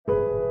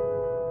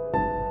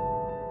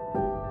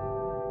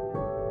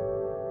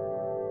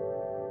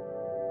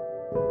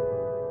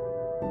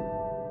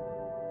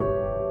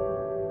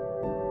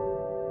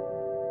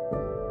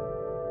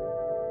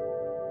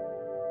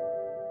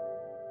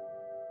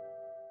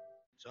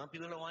Some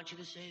people don't want you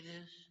to say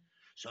this.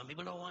 Some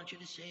people don't want you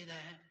to say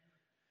that.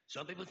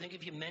 Some people think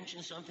if you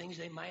mention some things,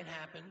 they might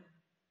happen.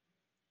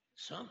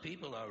 Some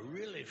people are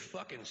really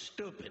fucking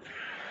stupid.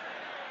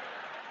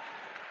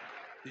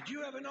 Did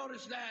you ever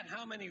notice that?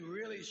 How many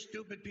really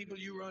stupid people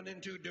you run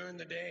into during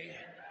the day?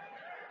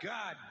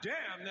 God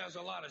damn, there's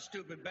a lot of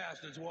stupid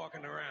bastards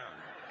walking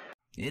around.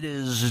 It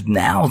is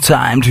now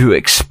time to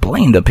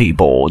explain to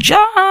people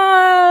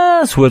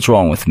just what's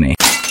wrong with me.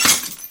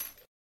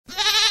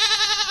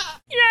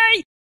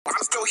 Yay!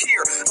 I'm still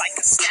here, like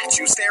a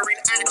statue staring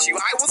at you.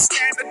 I will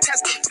stand the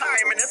test of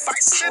time, and if I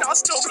sit, I'll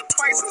still be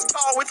twice as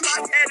tall with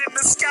my head in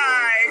the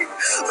sky.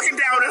 Looking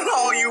down at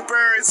all you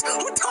birds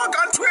who talk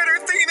on Twitter,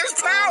 thinking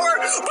there's power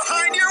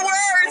behind your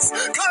words.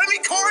 Calling me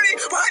corny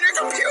behind your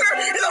computer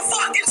in the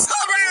fucking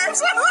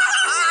suburbs.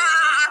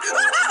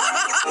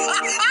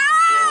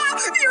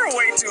 You're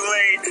way too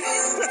late.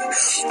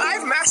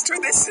 I've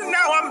mastered this, and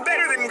now I'm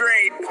better than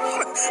great.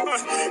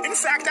 In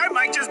fact, I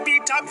might just be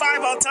top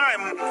 5 all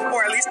time,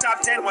 or at least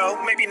top 10.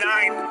 Well, maybe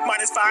 9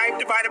 minus 5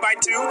 divided by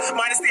 2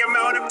 minus the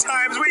amount of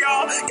times we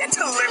all get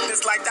to live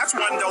this life. That's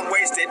one, don't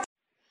waste it.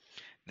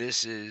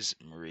 This is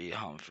Maria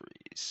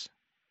Humphreys.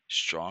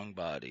 Strong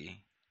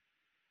body,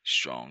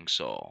 strong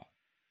soul.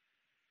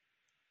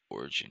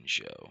 Origin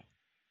show.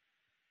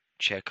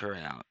 Check her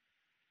out.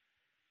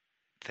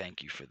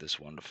 Thank you for this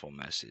wonderful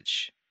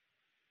message.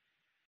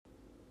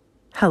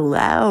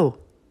 Hello.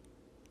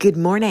 Good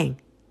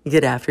morning,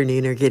 good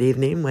afternoon, or good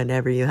evening,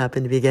 whenever you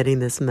happen to be getting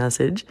this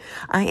message.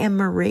 I am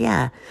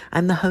Maria.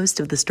 I'm the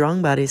host of the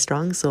Strong Body,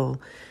 Strong Soul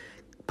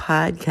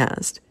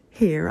podcast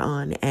here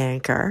on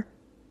Anchor.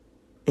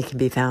 It can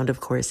be found, of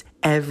course,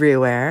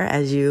 everywhere,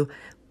 as you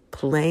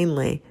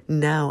plainly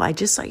know. I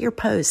just saw your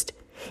post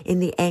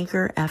in the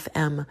Anchor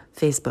FM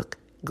Facebook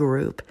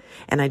group,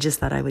 and I just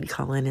thought I would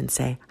call in and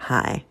say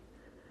hi.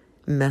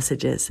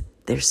 Messages,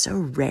 they're so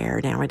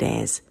rare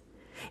nowadays.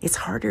 It's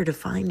harder to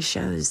find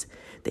shows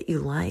that you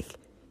like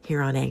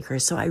here on Anchor,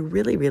 so I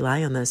really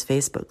rely on those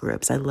Facebook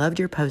groups. I loved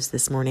your post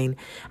this morning.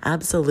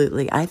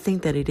 Absolutely. I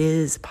think that it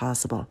is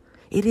possible.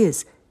 It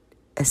is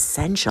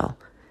essential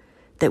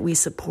that we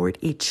support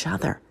each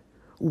other,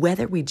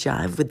 whether we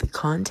jive with the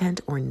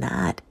content or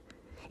not.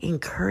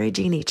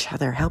 Encouraging each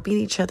other, helping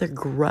each other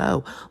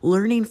grow,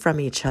 learning from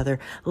each other,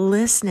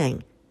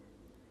 listening,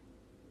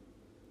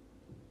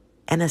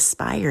 and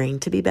aspiring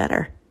to be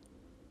better.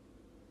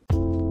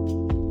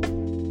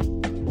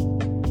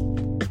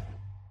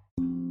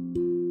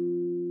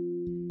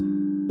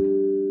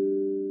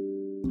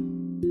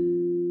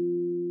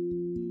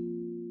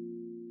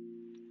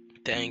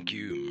 Thank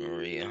you,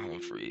 Maria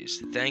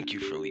Humphreys. Thank you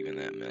for leaving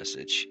that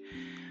message.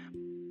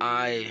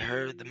 I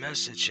heard the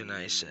message and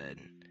I said,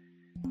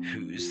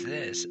 who's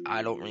this?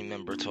 I don't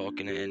remember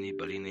talking to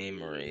anybody named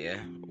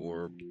Maria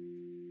or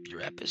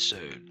your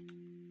episode.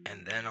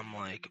 And then I'm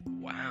like,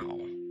 wow,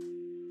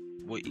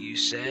 what you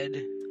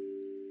said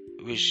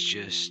was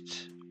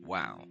just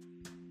wow.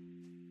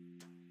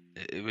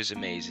 It was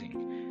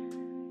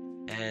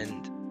amazing.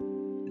 And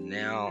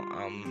now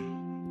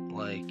I'm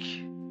like,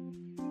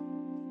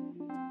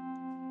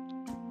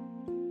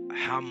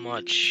 how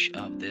much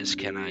of this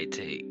can I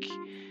take?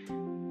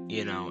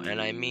 You know,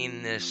 and I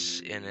mean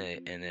this in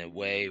a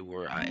way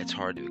where it's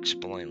hard to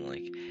explain.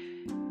 Like,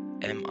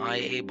 am I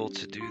able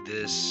to do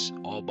this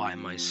all by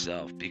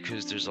myself?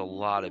 Because there's a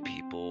lot of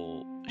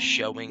people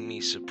showing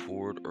me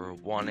support or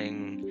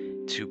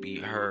wanting to be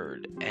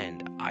heard,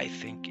 and I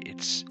think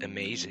it's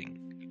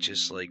amazing,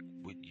 just like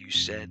what you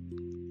said.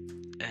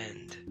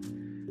 And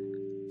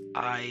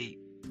I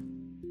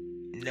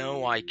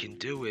know I can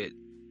do it,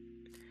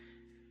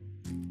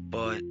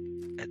 but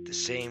at the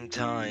same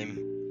time,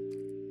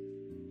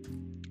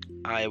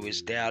 I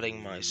was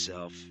doubting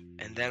myself,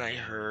 and then I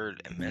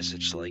heard a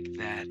message like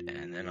that,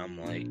 and then I'm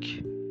like,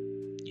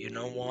 you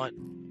know what?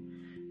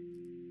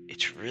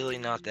 It's really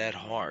not that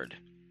hard.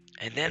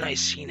 And then I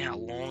seen how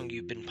long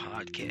you've been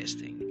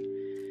podcasting,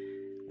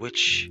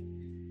 which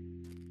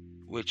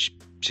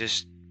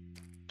just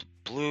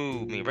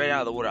blew me right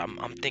out of the water.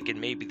 I'm thinking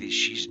maybe that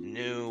she's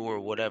new or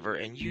whatever,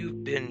 and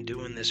you've been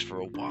doing this for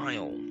a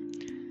while.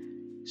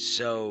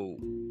 So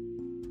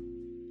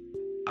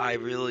I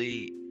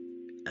really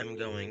am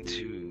going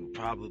to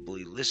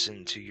probably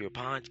listen to your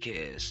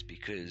podcast,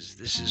 because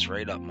this is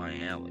right up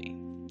my alley.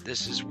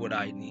 This is what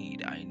I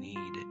need. I need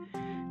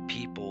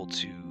people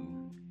to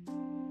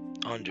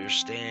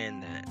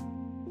understand that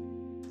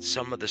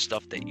some of the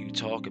stuff that you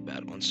talk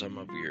about on some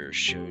of your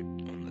show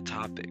on the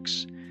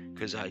topics,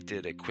 because I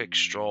did a quick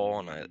stroll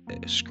and I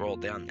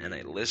scrolled down and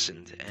I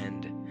listened,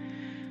 and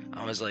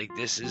I was like,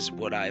 this is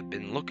what I've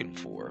been looking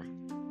for.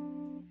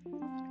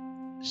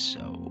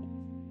 So,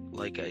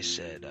 like I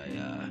said,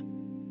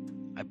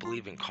 I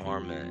believe in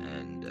karma,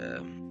 and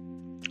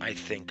I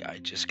think I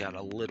just got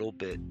a little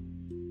bit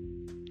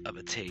of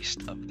a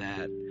taste of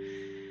that.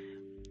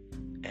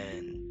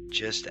 And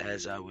just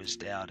as I was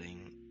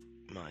doubting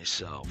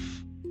myself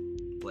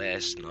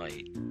last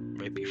night,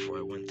 right before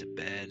I went to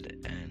bed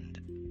and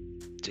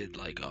did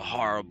like a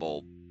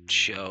horrible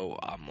show,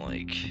 I'm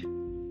like,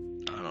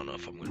 I I don't know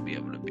if I'm going to be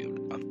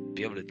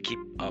able to keep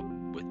up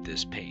with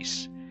this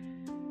pace.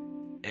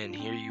 And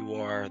here you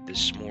are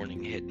this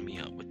morning hitting me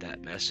up with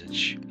that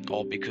message,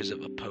 all because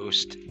of a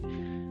post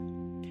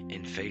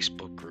in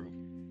Facebook group.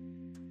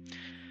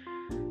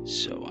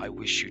 So I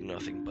wish you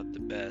nothing but the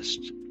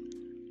best,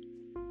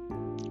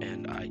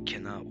 and I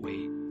cannot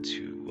wait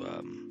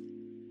to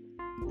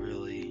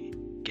really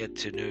get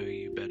to know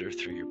you better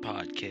through your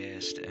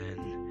podcast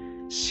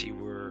and see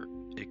where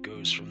it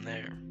goes from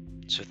there.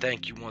 So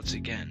thank you once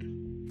again,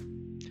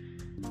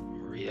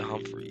 Maria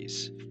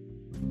Humphreys.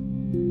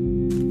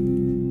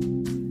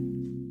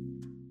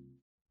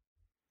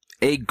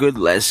 A good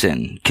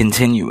lesson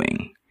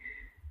continuing.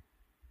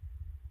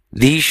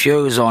 These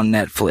shows on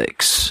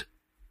Netflix,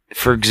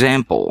 for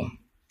example,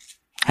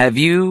 have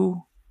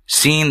you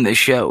seen the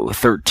show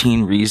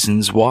 13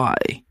 Reasons Why?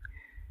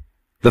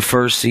 The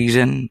first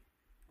season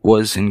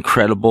was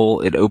incredible.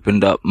 It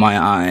opened up my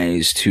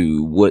eyes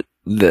to what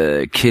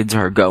the kids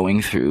are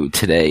going through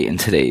today in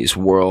today's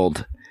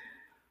world.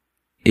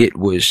 It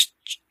was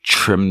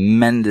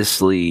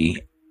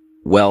tremendously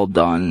well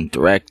done,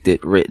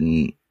 directed,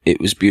 written. It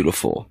was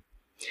beautiful.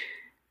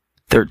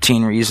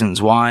 13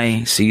 Reasons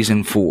Why,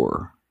 Season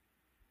 4.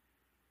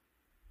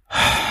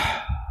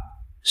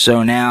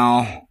 So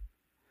now,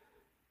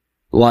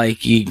 like,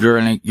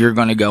 you're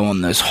gonna go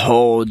on this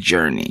whole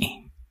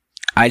journey.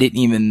 I didn't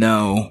even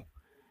know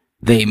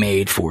they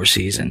made 4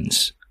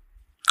 seasons,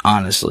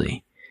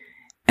 honestly.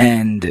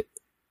 And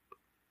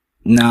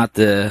not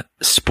to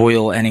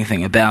spoil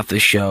anything about the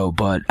show,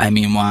 but I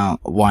mean,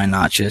 why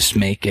not just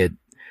make it,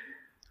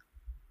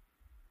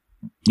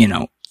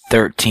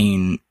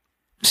 13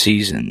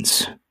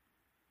 seasons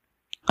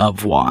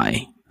of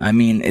why? I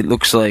mean, it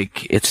looks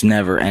like it's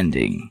never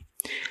ending.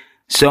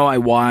 So I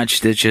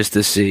watched it just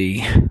to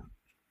see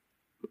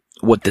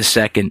what the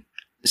second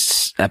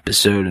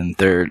episode and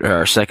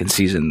second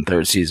season and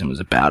third season was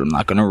about. I'm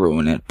not going to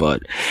ruin it,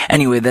 but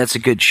anyway, that's a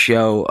good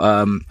show.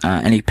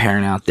 Any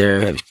parent out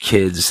there have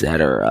kids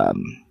that are,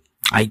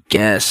 I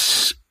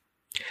guess,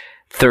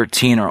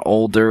 13 or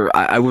older,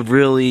 I would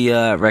really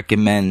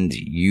recommend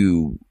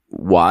you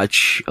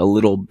watch a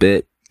little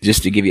bit,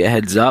 just to give you a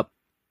heads up.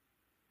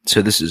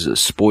 So this is a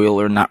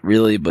spoiler, not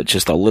really, but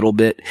just a little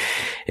bit.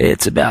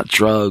 It's about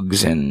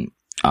drugs and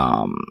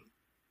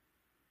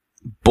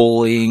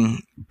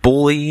bullying.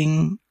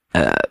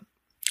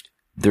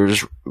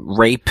 There's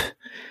rape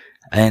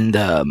and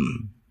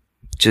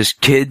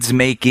just kids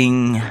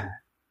making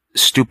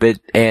stupid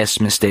ass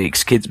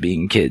mistakes, kids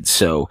being kids.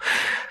 So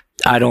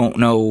I don't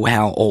know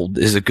how old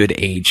is a good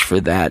age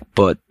for that,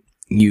 but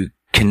you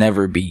can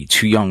never be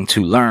too young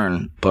to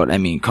learn. But I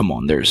mean, come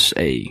on, there's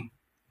a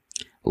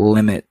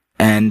limit.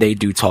 And they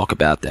do talk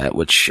about that,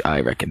 which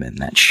I recommend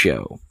that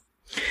show.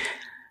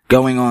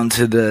 Going on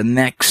to the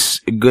next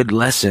good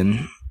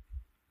lesson.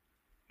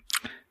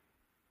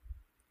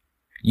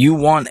 You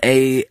want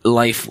a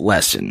life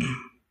lesson.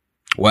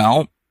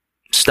 Well,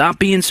 stop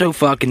being so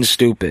fucking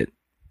stupid.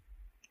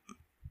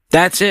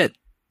 That's it.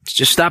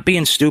 Just stop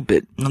being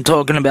stupid. I'm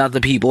talking about the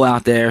people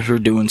out there who are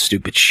doing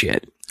stupid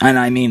shit. And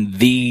I mean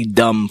the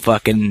dumb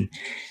fucking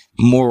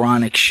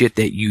moronic shit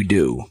that you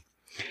do.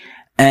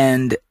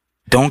 And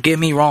don't get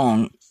me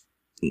wrong,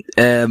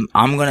 I'm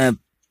gonna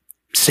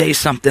say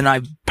something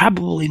I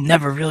probably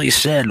never really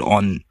said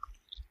on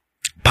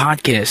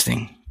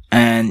podcasting.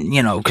 And,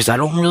 because I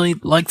don't really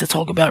like to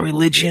talk about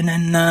religion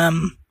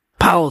and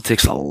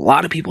politics. A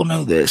lot of people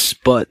know this,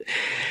 but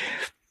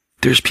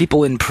there's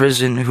people in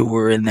prison who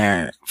were in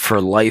there for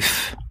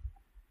life.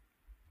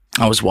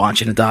 I was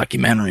watching a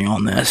documentary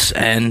on this,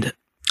 and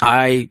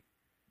I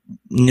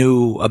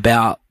knew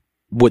about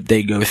what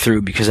they go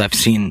through because I've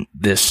seen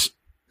this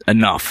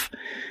enough.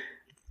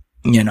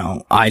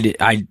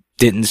 I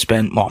didn't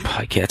spend,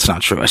 it's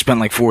not true. I spent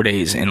like 4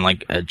 days in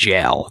like a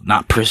jail,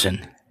 not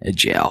prison, a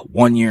jail,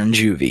 1 year in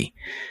juvie.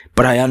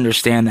 But I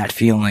understand that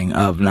feeling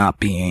of not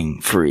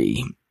being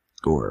free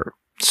or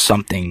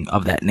something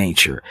of that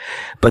nature.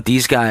 But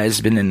these guys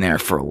have been in there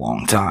for a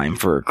long time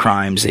for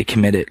crimes they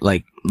committed.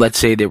 Like, let's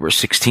say they were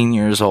 16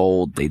 years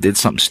old, they did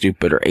something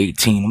stupid, or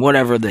 18,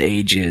 whatever the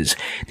age is.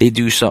 They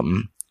do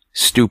something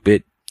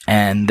stupid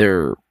and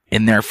they're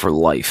in there for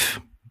life.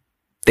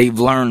 They've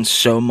learned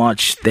so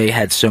much. They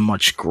had so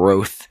much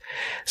growth.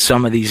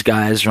 Some of these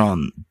guys are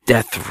on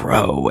death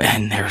row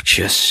and they're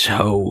just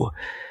so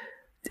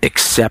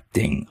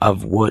accepting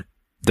of what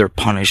their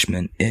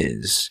punishment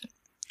is.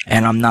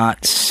 And I'm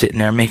not sitting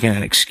there making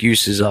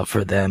excuses up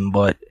for them,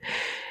 but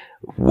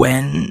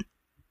when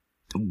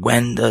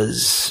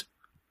does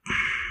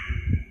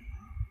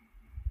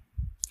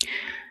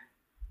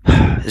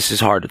this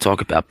is hard to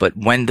talk about, but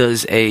when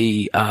does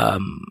a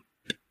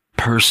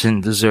person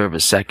deserve a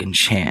second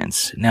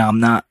chance? Now, I'm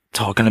not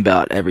talking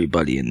about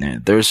everybody in there.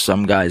 There's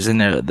some guys in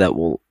there that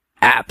will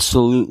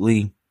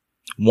absolutely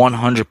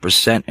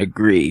 100%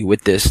 agree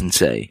with this and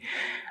say,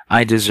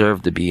 I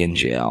deserve to be in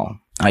jail.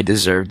 I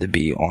deserve to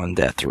be on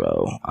death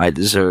row. I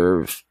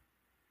deserve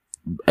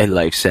a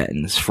life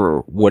sentence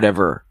for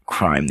whatever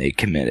crime they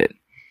committed.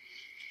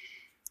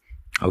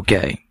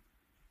 Okay.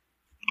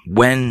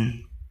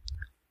 When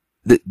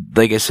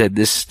like I said,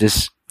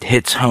 this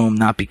hits home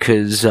not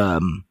because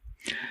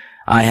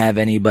I have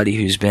anybody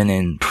who's been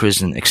in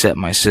prison except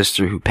my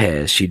sister who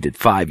passed. She did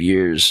 5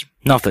 years.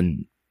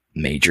 Nothing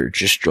major,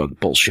 just drug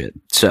bullshit.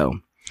 So,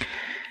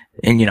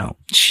 and you know,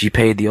 she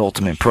paid the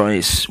ultimate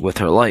price with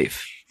her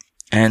life.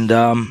 And,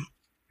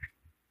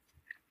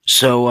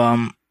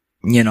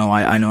 you know,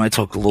 I know I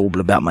talked a little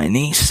bit about my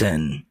niece,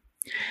 and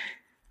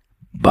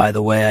by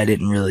the way, I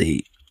didn't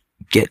really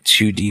get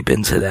too deep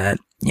into that,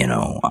 you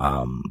know,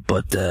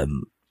 but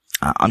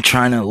I'm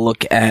trying to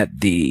look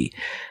at the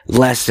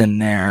lesson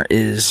there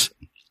is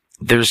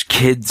there's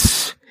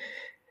kids,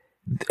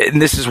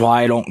 and this is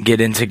why I don't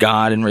get into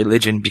God and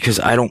religion, because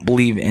I don't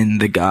believe in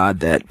the God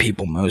that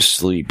people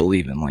mostly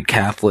believe in, like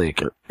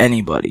Catholic or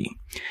anybody,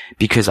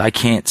 because I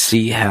can't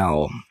see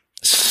how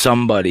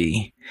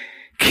somebody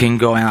can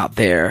go out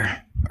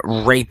there,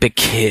 rape a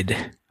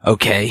kid,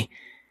 okay,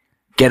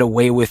 get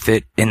away with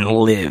it and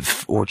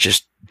live, or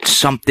just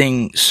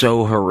something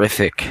so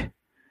horrific,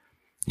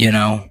 you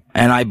know,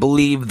 and I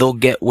believe they'll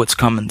get what's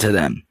coming to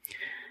them.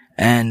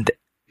 And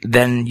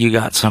then you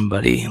got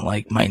somebody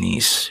like my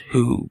niece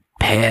who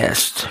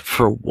passed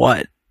for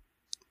what?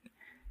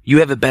 You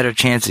have a better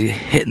chance of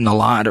hitting the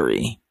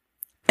lottery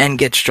and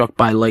get struck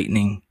by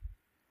lightning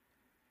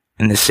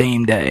in the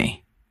same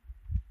day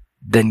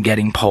than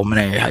getting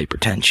pulmonary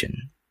hypertension.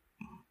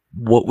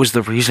 What was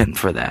the reason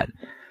for that?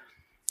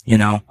 You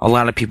know, a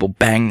lot of people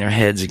bang their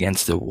heads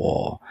against the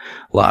wall.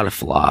 A lot of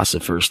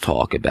philosophers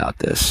talk about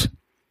this.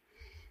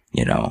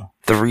 You know,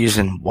 the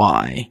reason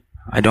why.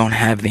 I don't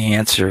have the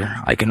answer.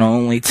 I can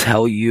only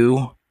tell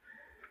you,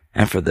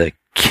 and for the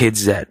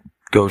kids that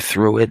go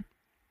through it,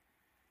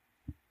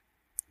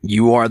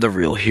 you are the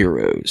real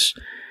heroes.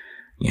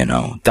 You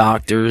know,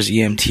 doctors,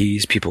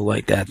 EMTs, people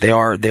like that. They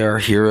are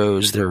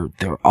heroes. There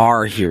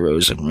are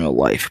heroes in real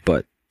life,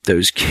 but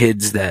those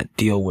kids that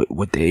deal with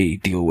what they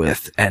deal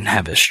with and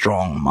have a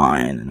strong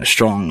mind and a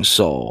strong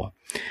soul,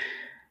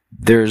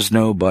 there's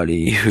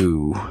nobody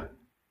who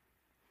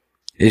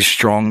is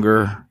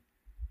stronger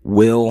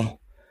will,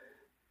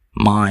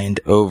 mind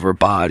over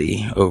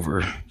body,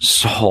 over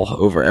soul,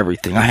 over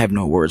everything. I have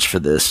no words for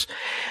this.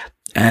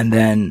 And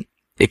then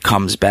it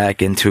comes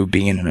back into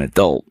being an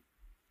adult.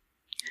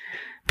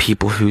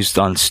 People who's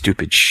done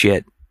stupid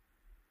shit.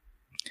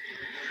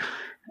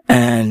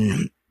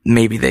 And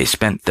maybe they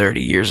spent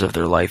 30 years of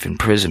their life in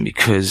prison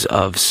because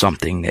of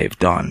something they've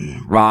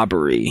done.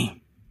 Robbery.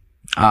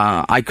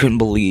 I couldn't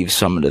believe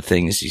some of the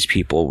things these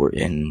people were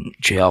in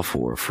jail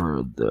for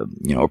the,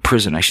 you know,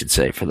 prison, I should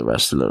say, for the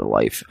rest of their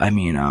life. I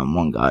mean,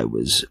 one guy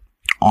was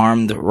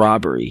armed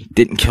robbery,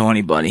 didn't kill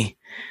anybody,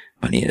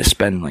 but he had to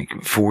spend like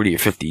 40 or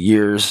 50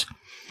 years.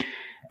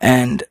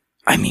 And,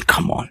 I mean,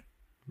 come on.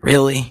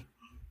 Really?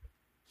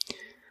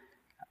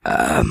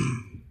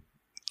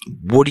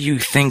 What do you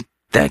think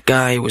that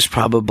guy was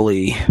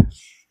probably...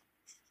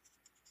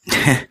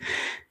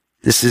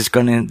 This is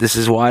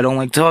why I don't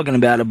like talking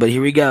about it, but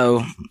here we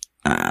go.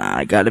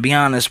 I gotta be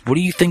honest. What do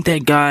you think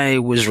that guy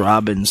was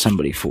robbing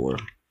somebody for?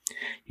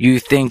 You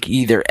think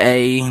either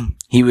A,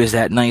 he was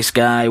that nice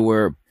guy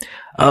where,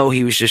 oh,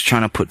 he was just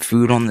trying to put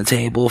food on the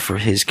table for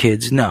his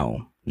kids?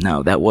 No,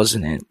 that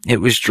wasn't it. It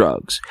was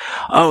drugs.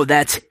 Oh,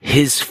 that's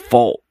his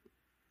fault.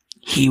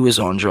 He was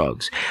on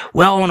drugs.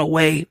 Well, in a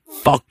way,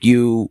 fuck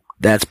you.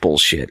 That's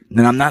bullshit.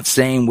 And I'm not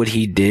saying what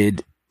he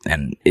did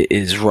and it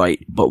is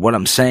right, but what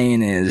I'm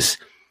saying is,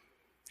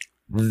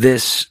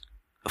 this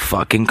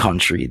fucking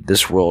country,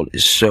 this world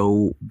is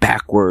so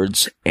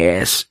backwards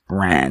ass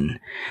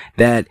ran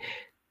that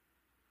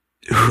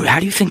how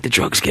do you think the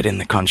drugs get in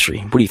the country?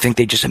 What do you think,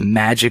 they just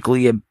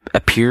magically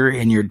appear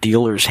in your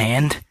dealer's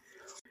hand?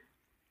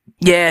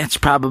 Yeah, it's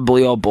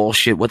probably all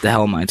bullshit. What the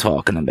hell am I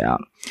talking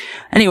about?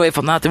 Anyway, if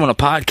I'm not doing a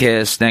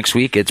podcast next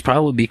week, it's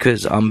probably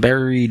because I'm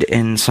buried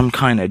in some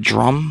kind of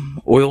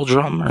drum, oil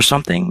drum or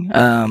something.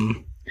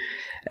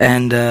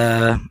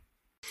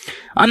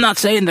 I'm not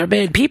saying they're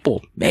bad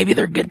people. Maybe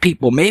they're good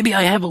people. Maybe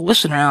I have a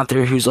listener out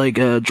there who's like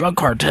a drug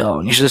cartel,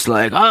 and he's just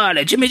like,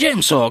 that Jimmy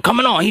James song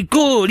coming on. He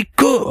good.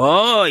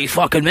 Oh, he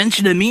fucking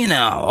mentioned me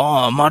now.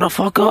 Oh,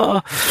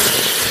 motherfucker.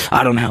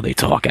 I don't know how they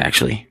talk,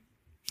 actually.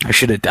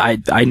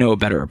 I know a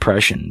better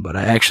impression, but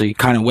I actually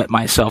kind of wet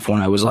myself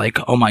when I was like,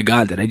 oh my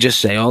god, did I just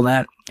say all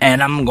that?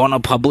 And I'm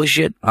gonna publish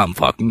it? I'm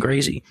fucking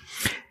crazy.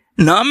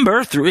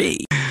 Number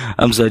 3.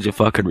 I'm such a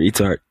fucking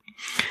retard.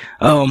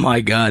 Oh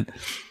my god.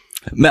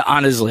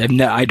 Honestly,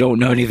 I don't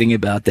know anything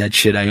about that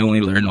shit. I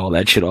only learned all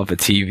that shit off of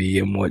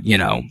TV and what, you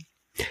know,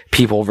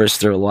 people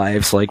risk their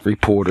lives like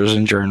reporters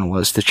and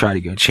journalists to try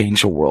to go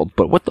change the world.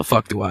 But what the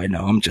fuck do I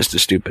know? I'm just a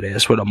stupid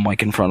ass with a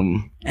mic in front of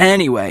them.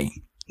 Anyway,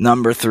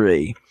 number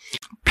 3.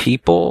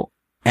 People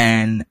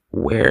and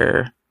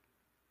where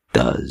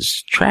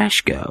does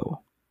trash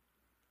go?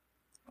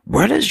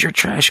 Where does your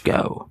trash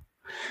go?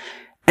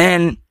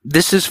 And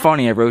this is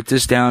funny. I wrote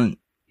this down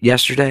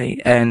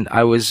yesterday and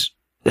I was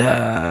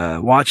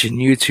watching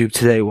YouTube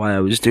today while I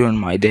was doing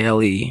my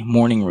daily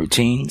morning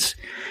routines.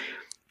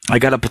 I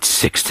got up at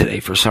 6 today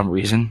for some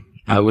reason.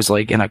 I was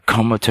like in a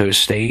comatose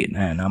state,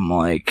 and I'm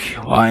like,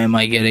 why am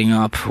I getting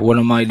up? What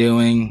am I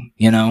doing?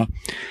 You know?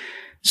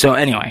 So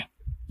anyway,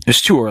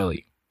 it's too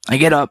early. I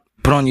get up,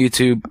 put on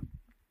YouTube,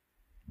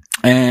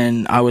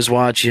 and I was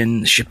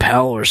watching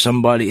Chappelle or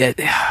somebody.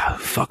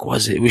 Fuck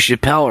was it? It was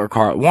Chappelle or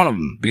Carl, one of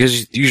them,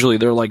 because usually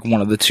they're like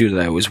one of the two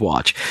that I always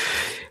watch.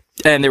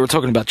 And they were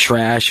talking about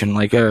trash and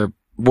like,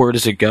 where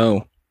does it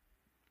go?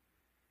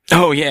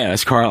 Oh yeah,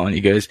 it's Carlin.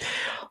 He goes,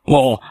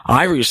 well,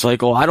 I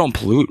recycle, I don't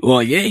pollute.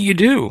 Well, yeah, you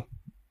do.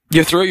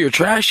 You throw your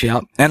trash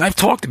out. And I've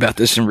talked about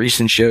this in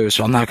recent shows,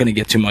 so I'm not going to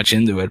get too much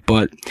into it,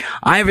 but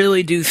I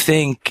really do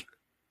think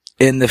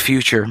in the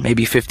future,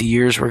 maybe 50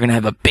 years, we're going to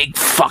have a big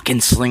fucking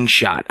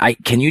slingshot.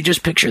 Can you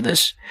just picture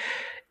this?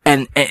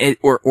 And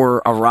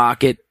or a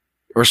rocket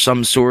or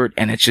some sort,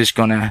 and it's just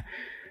gonna,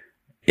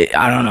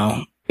 I don't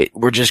know.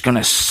 We're just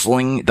gonna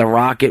sling, the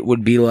rocket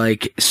would be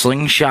like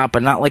slingshot,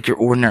 but not like your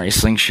ordinary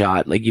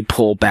slingshot, like you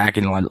pull back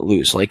and let it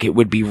loose. Like it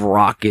would be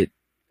rocket,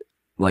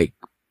 like,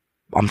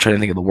 I'm trying to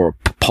think of the word,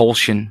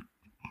 propulsionated,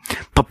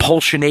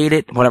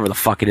 whatever the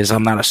fuck it is.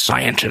 I'm not a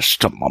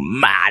scientist, I'm a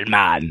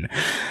madman.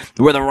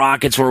 Where the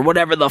rockets were,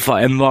 whatever the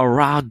fuck, and the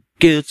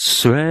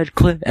rockets red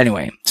cliff.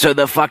 Anyway, so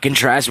the fucking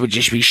trash would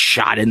just be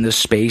shot into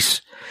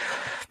space.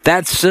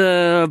 That's,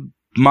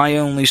 my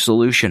only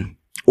solution.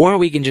 Or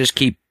we can just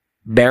keep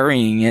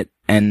burying it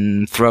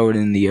and throw it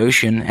in the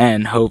ocean,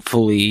 and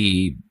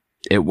hopefully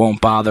it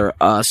won't bother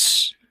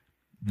us,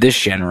 this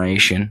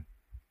generation.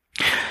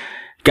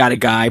 Got a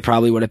guy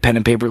probably with a pen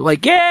and paper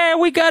like, yeah,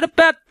 we got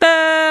about,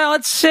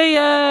 let's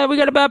say, we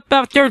got about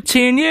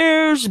 13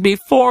 years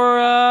before,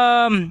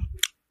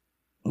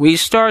 we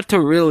start to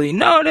really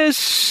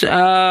notice,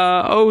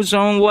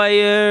 ozone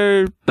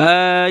layer,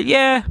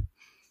 yeah.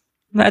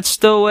 That's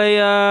still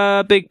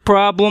a big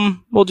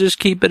problem. We'll just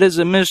keep it as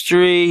a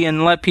mystery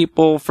and let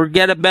people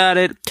forget about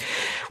it.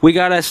 We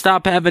gotta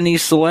stop having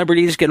these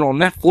celebrities get on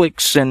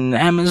Netflix and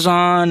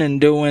Amazon and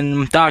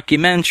doing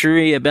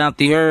documentary about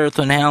the Earth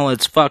and how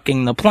it's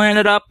fucking the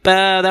planet up.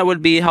 That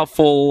would be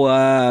helpful.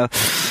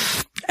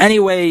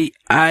 Anyway,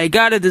 I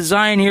got a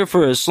design here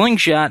for a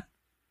slingshot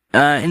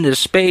into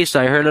space.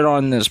 I heard it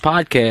on this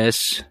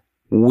podcast.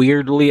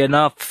 Weirdly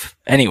enough.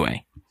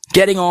 Anyway,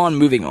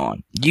 moving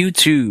on.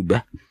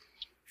 YouTube.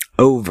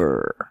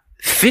 Over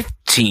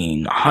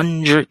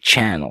 1,500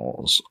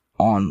 channels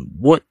on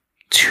what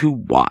to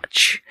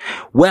watch.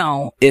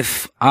 Well,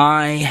 if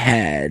I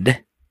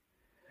had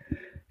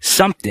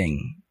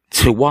something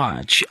to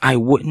watch, I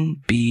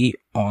wouldn't be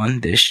on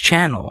this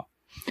channel.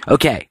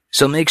 Okay,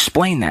 so let me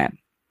explain that.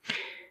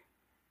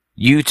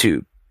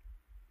 YouTube.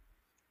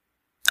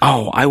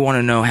 Oh, I want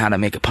to know how to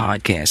make a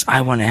podcast.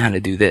 I want to know how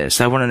to do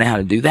this. I want to know how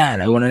to do that.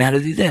 I want to know how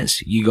to do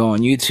this. You go on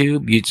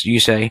YouTube,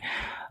 you say,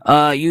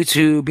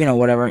 YouTube, you know,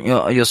 whatever,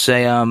 you'll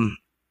say,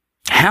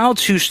 how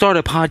to start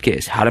a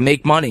podcast, how to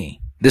make money.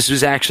 This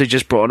was actually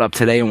just brought up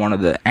today in one of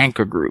the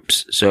anchor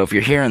groups. So if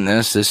you're hearing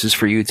this is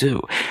for you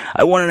too.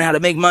 I want to know how to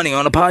make money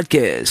on a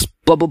podcast,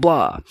 blah, blah,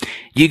 blah.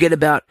 You get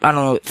about,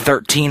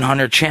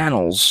 1,300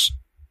 channels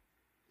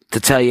to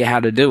tell you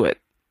how to do it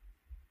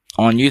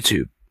on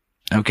YouTube.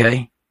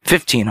 Okay?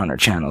 1,500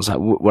 channels,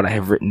 what I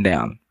have written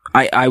down.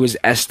 I was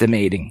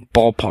estimating,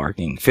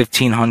 ballparking,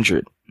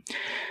 1,500.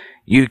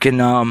 You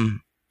can,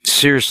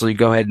 seriously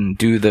go ahead and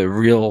do the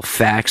real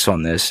facts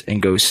on this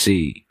and go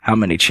see how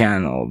many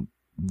channels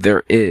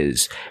there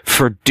is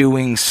for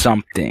doing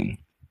something.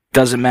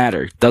 Doesn't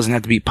matter. Doesn't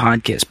have to be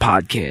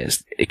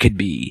podcast. It could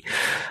be,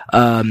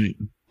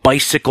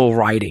 bicycle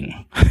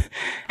riding,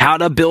 how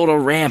to build a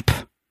ramp,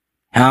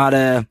 how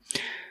to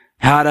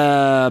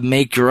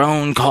make your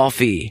own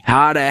coffee,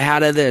 how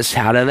to this,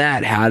 how to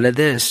that, how to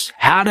this,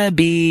 how to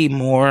be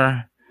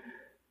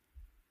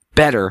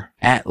better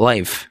at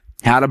life.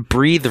 How to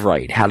breathe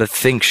right, how to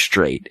think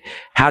straight,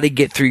 how to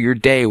get through your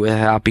day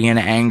without being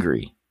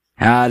angry,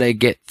 how to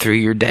get through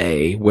your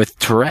day with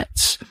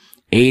Tourette's,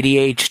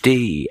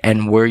 ADHD,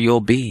 and where you'll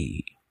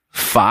be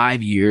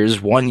 5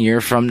 years, 1 year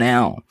from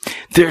now.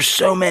 There's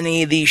so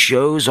many of these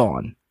shows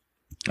on,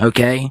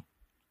 okay?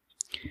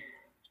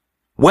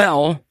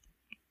 Well,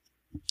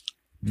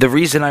 the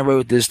reason I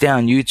wrote this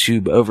down,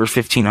 YouTube, over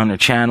 1,500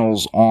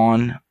 channels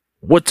on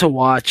what to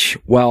watch.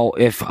 Well,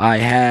 if I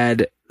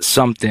had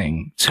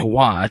something to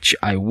watch,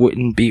 I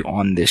wouldn't be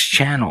on this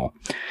channel.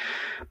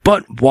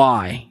 But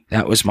why?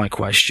 That was my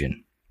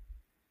question.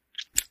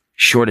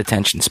 Short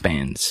attention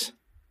spans.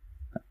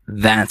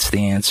 That's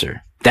the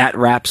answer. That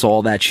wraps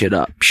all that shit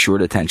up.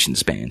 Short attention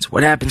spans.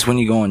 What happens when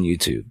you go on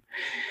YouTube?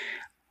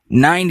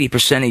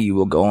 90% of you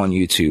will go on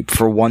YouTube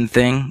for one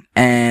thing,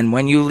 and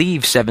when you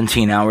leave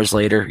 17 hours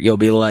later, you'll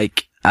be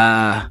like,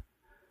 the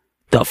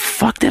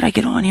fuck did I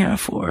get on here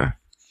for?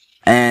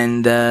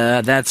 And,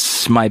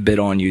 that's my bit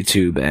on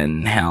YouTube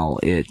and how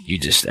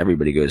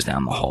everybody goes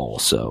down the hole.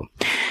 So,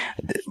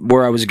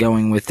 where I was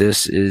going with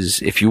this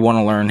is, if you want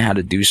to learn how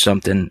to do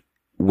something,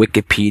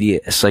 Wikipedia,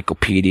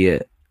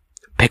 encyclopedia,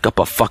 pick up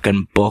a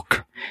fucking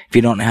book. If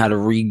you don't know how to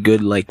read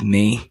good like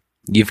me,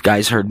 you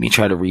guys heard me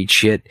try to read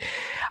shit,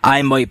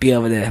 I might be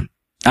able to,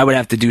 I would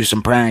have to do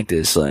some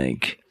practice,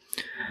 like,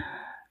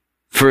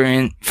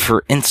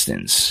 For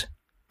instance,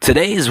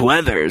 today's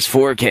weather's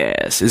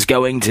forecast is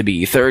going to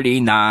be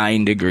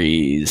 39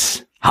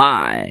 degrees.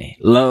 High.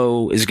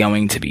 Low is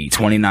going to be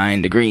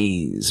 29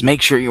 degrees.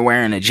 Make sure you're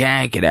wearing a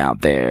jacket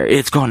out there.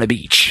 It's going to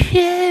be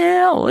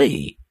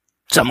chilly.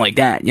 Something like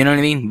that. You know what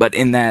I mean? But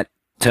in that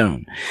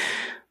tone.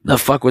 The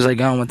fuck was I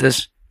going with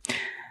this?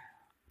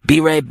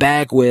 Be right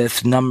back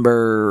with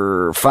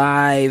number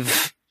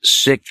 5,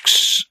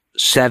 6,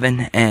 7,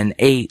 and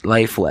 8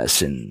 life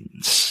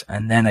lessons.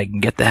 And then I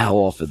can get the hell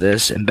off of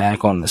this and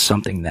back on to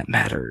something that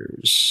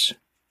matters.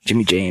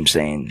 Jimmy James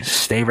saying,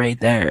 stay right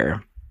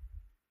there.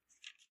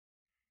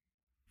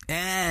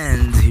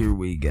 And here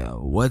we go.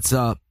 What's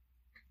up?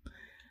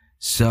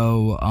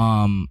 So,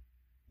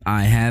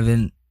 I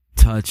haven't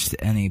touched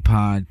any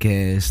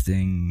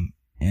podcasting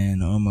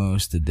in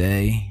almost a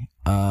day.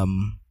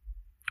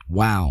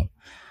 Wow.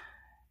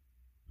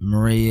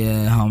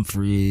 Maria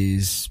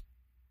Humphreys,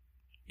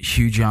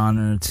 huge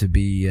honor to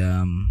be,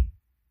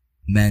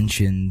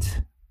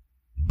 mentioned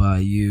by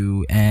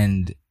you,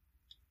 and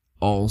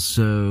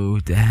also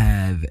to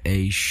have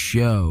a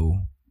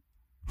show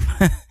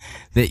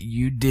that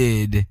you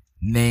did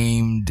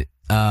named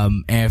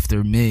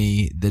after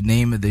me. The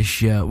name of the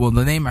show, well,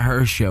 the name of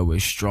her show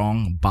is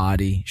Strong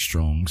Body,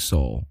 Strong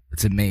Soul.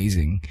 It's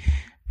amazing.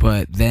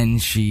 But then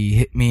she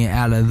hit me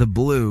out of the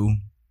blue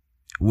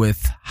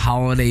with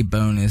Holiday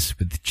Bonus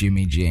with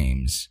Jimmy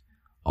James.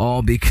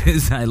 All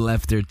because I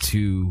left her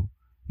 2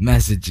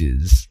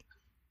 messages.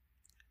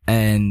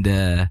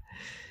 And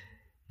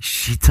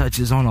she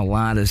touches on a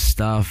lot of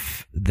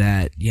stuff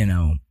that, you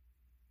know,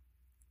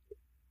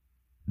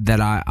 that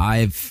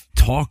I've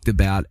talked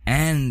about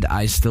and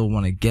I still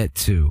want to get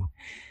to.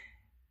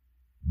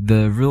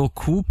 The real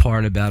cool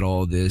part about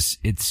all this,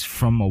 it's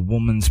from a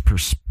woman's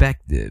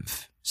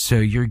perspective. So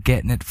you're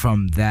getting it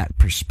from that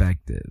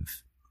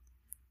perspective.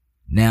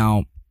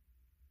 Now,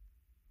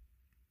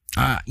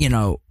 you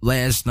know,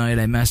 last night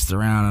I messed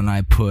around and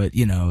I put,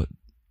 you know,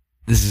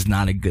 this is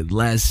not a good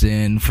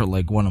lesson for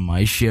like one of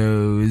my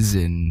shows,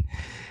 and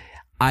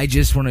I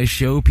just want to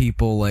show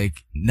people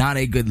like not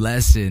a good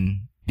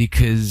lesson,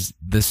 because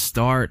the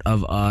start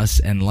of us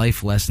and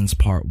Life Lessons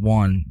Part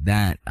 1,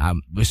 that I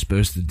was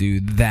supposed to do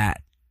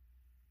that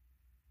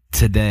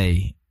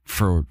today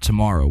for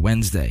tomorrow,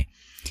 Wednesday.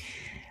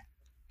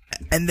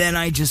 And then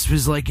I just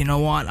was like, you know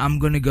what? I'm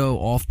going to go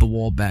off the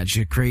wall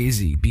batshit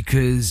crazy,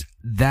 because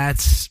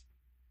that's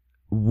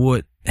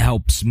what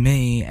helps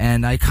me.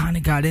 And I kind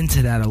of got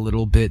into that a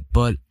little bit,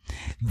 but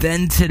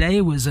then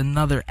today was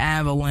another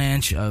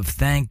avalanche of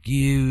thank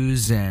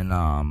yous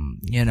and,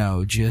 you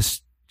know,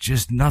 just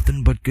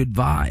nothing but good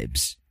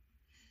vibes.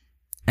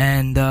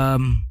 And,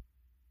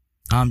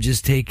 I'm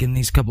just taking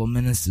these couple of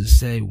minutes to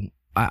say,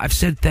 I've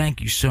said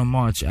thank you so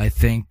much. I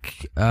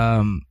think,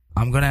 I'm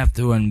gonna have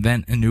to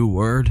invent a new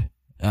word,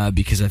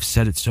 because I've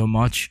said it so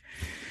much.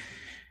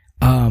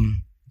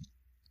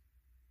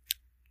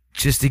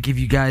 Just to give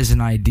you guys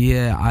an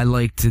idea, I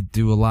like to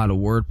do a lot of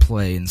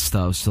wordplay and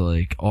stuff, so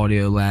like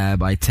Audio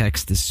Lab, I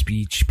text to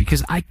speech,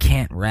 because I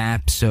can't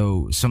rap,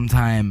 so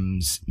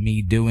sometimes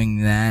me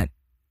doing that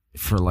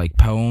for like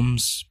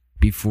poems,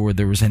 before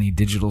there was any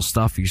digital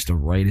stuff, I used to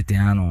write it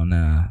down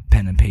on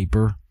pen and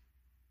paper.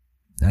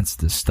 That's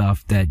the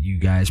stuff that you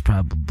guys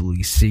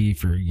probably see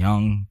if you're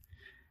young,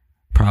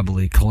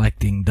 probably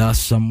collecting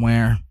dust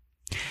somewhere.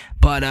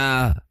 But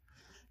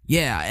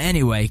yeah,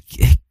 anyway,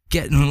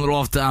 getting a little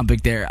off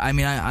topic there. I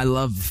mean, I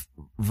love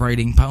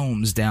writing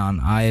poems down.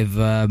 I've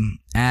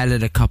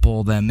added a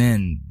couple of them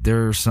in.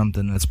 They're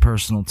something that's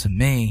personal to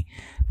me.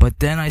 But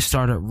then I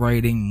started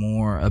writing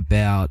more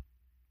about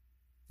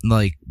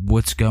like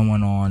what's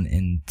going on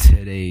in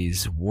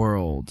today's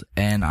world,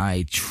 and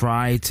I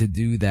try to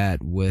do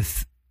that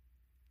with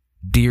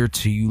Dear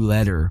to You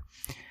letter.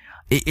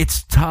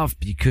 It's tough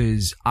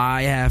because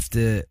I have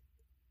to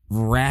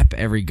rap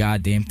every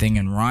goddamn thing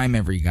and rhyme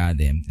every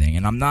goddamn thing,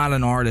 and I'm not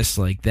an artist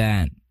like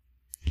that.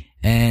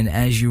 And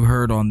as you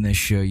heard on this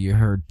show, you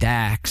heard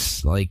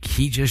Dax, like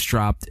he just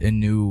dropped a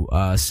new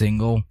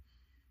single.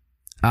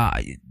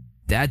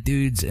 That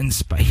dude's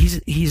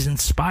he's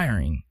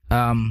inspiring.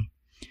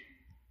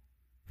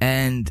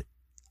 And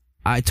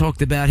I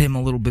talked about him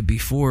a little bit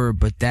before,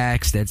 but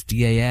Dax, that's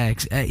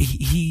D-A-X,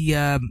 he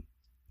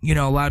you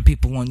know, a lot of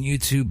people on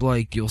YouTube,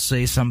 like, you'll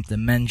say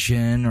something,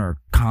 mention, or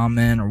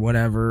comment, or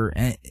whatever,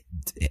 and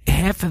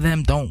half of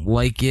them don't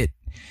like it.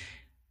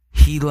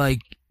 He, like,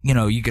 you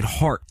know, you could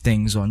heart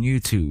things on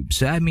YouTube,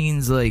 so that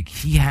means, like,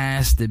 he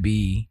has to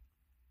be,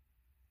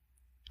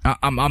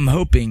 I'm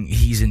hoping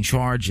he's in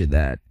charge of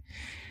that.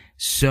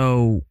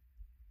 So,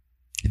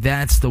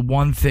 that's the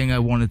one thing I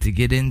wanted to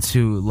get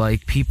into,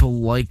 like, people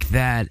like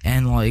that,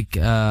 and, like,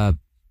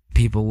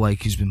 people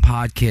like who's been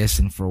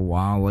podcasting for a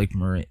while, like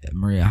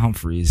Maria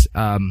Humphreys,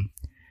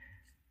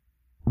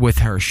 with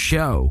her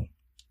show,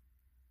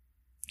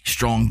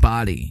 Strong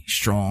Body,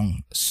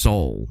 Strong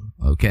Soul,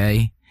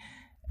 okay?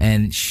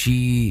 And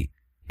she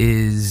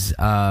is,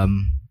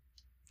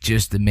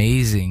 just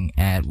amazing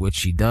at what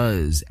she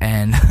does,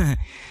 and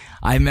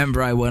I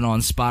remember I went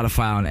on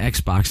Spotify on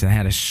Xbox and I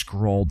had to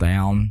scroll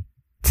down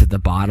to the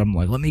bottom.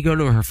 Like, let me go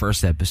to her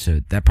first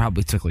episode. That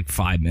probably took like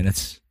 5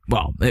 minutes.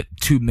 Well,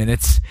 2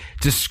 minutes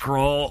to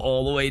scroll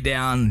all the way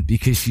down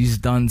because she's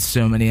done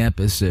so many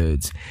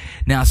episodes.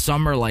 Now,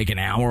 some are like an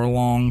hour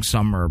long.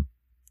 Some are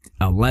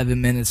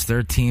 11 minutes,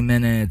 13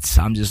 minutes.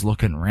 I'm just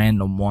looking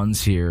random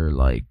ones here,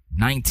 like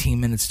 19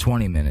 minutes,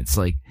 20 minutes.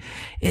 Like,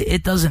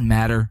 it doesn't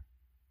matter.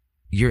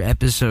 Your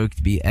episode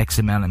could be X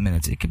amount of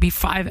minutes. It could be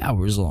 5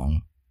 hours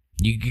long.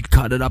 You could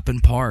cut it up in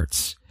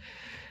parts.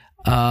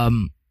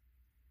 You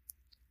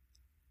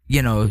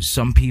know,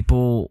 some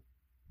people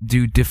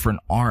do different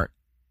art,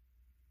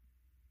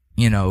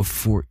 you know,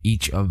 for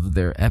each of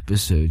their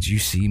episodes. You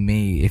see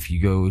me, if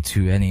you go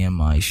to any of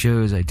my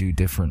shows, I do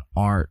different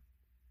art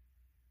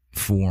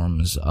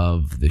forms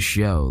of the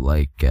show.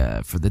 Like,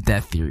 for the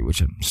Death Theory,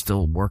 which I'm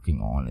still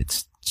working on.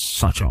 It's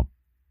such a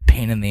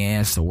pain in the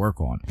ass to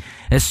work on,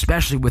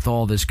 especially with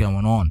all this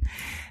going on.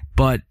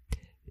 But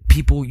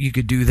people, you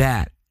could do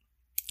that.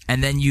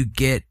 And then you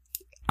get,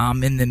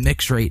 I'm in the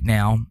mix right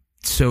now.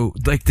 So,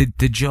 like,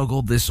 to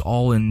juggle this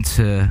all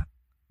into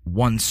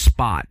one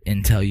spot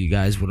and tell you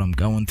guys what I'm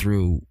going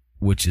through,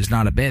 which is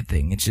not a bad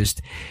thing. It's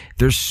just,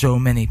 there's so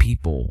many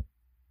people,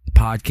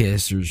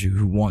 podcasters,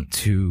 who want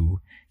to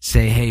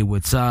say, hey,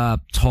 what's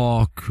up,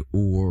 talk,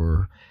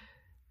 or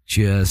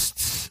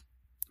just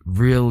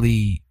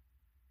really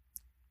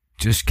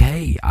just,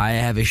 hey, I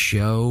have a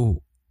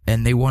show,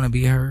 and they want to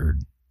be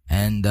heard.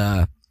 And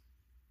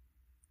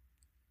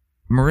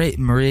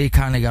Marie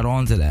kind of got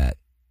onto that.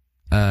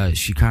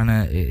 She kind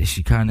of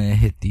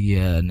hit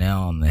the nail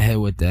on the head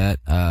with that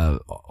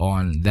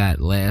on that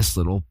last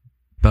little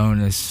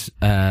bonus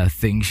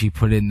thing she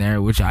put in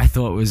there, which I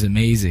thought was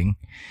amazing.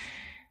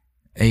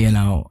 You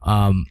know,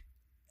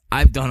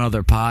 I've done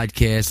other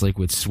podcasts like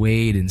with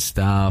Suede and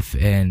stuff,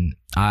 and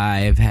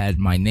I've had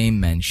my name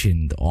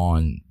mentioned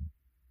on,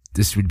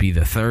 this would be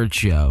the third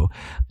show,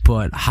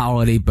 but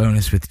Holiday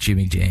Bonus with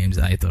Jimmy James.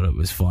 I thought it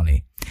was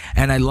funny.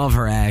 And I love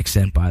her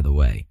accent, by the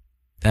way.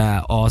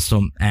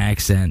 Awesome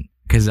accent,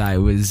 because I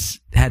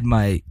had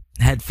my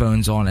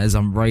headphones on as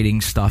I'm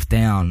writing stuff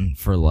down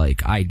for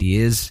like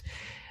ideas,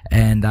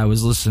 and I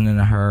was listening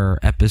to her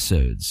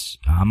episodes.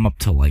 I'm up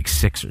to like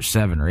 6 or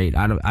 7 or 8.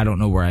 I don't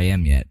know where I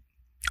am yet.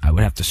 I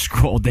would have to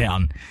scroll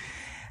down.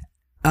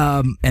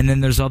 And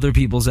then there's other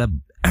people's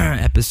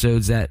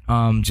episodes that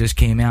just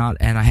came out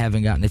and I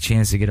haven't gotten a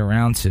chance to get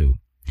around to.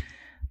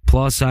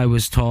 Plus, I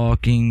was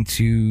talking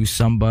to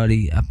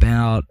somebody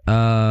about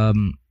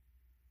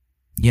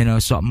you know,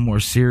 something more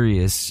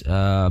serious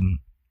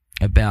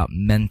about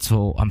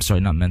mental. I'm sorry,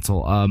 not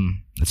mental.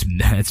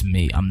 It's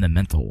me. I'm the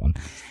mental one.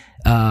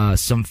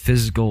 Some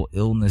physical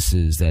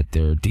illnesses that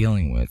they're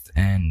dealing with,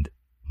 and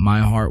my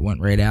heart went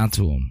right out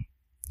to them.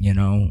 You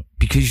know,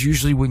 because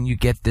usually when you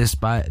get this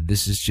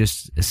is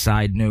just a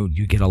side note,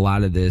 you get a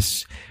lot of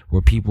this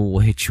where people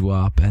will hit you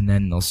up and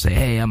then they'll say,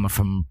 hey, I'm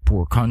from a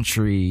poor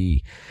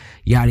country,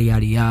 yada,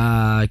 yada,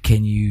 yada,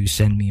 can you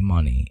send me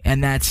money?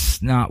 And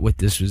that's not what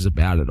this was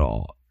about at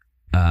all.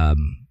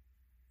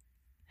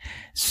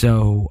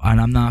 So,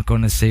 and I'm not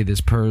going to say this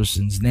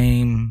person's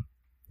name.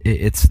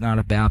 It's not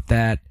about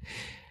that,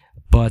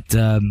 but,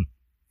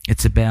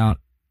 it's about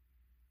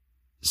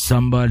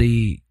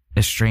somebody,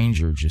 a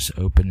stranger, just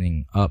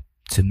opening up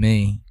to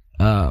me,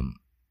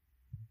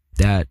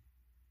 that,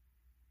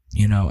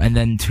 you know, and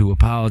then to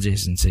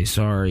apologize and say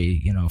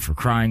sorry, you know, for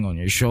crying on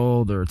your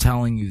shoulder or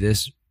telling you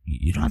this.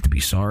 You don't have to be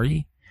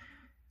sorry.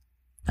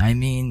 I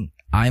mean,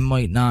 I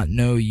might not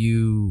know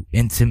you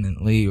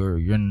intimately, or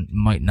you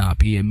might not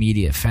be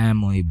immediate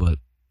family, but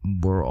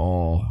we're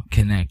all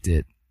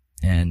connected,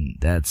 and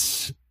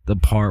that's the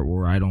part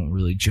where I don't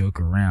really joke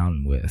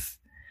around with.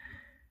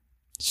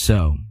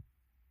 So,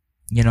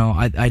 you know,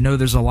 I know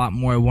there's a lot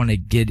more I want to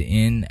get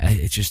in.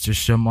 It's just, there's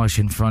so much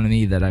in front of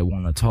me that I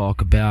want to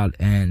talk about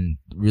and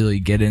really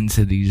get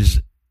into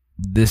these.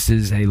 This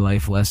is a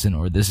life lesson,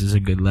 or this is a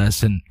good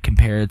lesson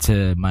compared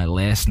to my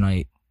last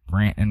night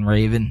rant and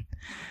raving.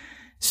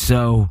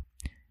 So,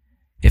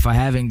 if I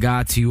haven't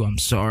got to you, I'm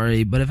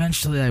sorry, but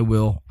eventually I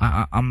will.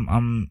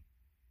 I'm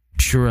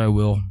sure I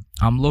will.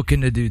 I'm looking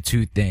to do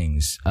 2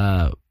 things.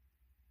 3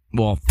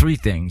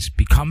 things.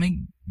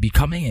 Becoming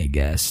a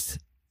guest,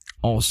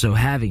 also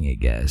having a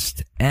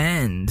guest,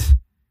 and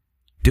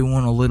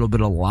doing a little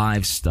bit of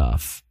live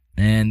stuff.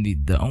 And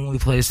the only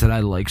place that I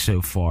like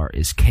so far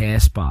is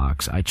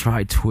Castbox. I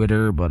tried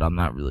Twitter, but I'm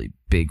not really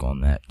big on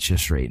that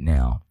just right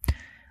now.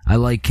 I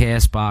like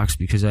Castbox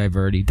because I've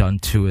already done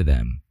 2 of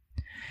them.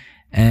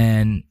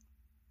 And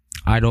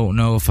I don't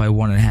know if I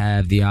want to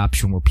have the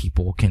option where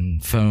people can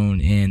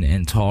phone in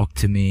and talk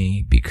to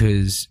me,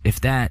 because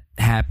if that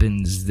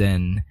happens,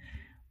 then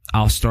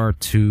I'll start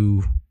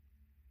to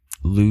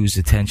lose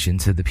attention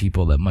to the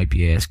people that might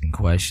be asking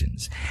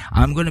questions.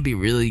 I'm going to be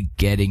really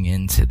getting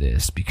into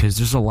this because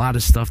there's a lot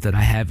of stuff that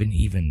I haven't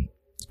even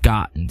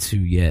gotten to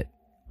yet.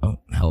 Oh,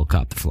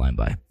 helicopter flying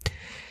by.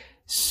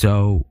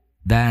 So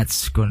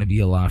that's going to be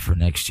a lot for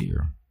next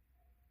year.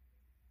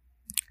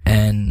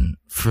 And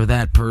for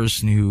that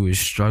person who is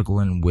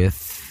struggling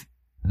with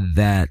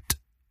that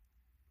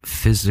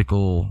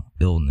physical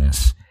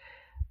illness,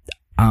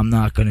 I'm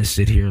not going to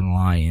sit here and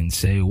lie and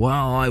say,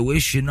 well, I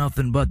wish you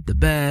nothing but the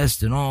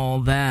best and all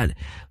that.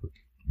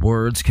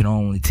 Words can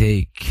only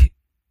take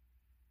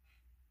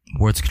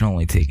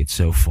it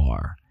so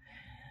far.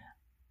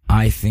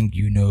 I think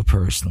you know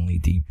personally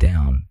deep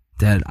down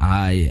that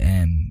I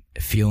am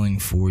feeling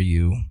for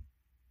you.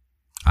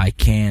 I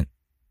cannot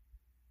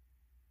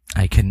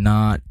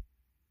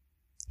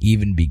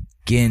even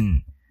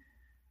begin,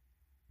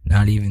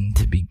 not even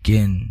to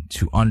begin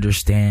to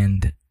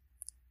understand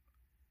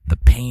the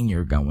pain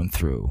you're going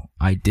through.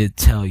 I did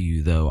tell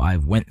you, though, I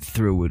went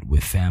through it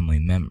with family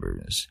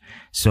members.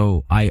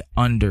 So I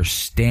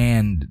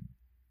understand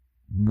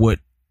what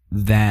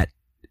that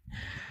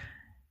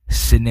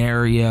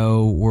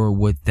scenario or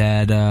what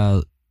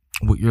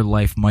your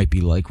life might be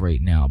like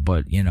right now.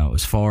 But,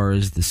 as far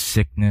as the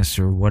sickness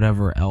or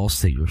whatever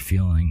else that you're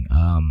feeling,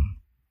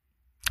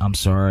 I'm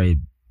sorry,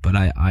 but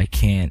I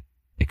can't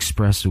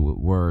express it with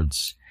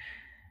words.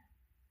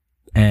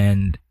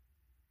 And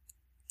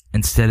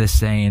instead of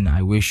saying,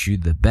 I wish you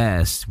the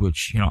best,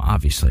 which,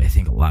 obviously I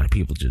think a lot of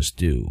people just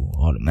do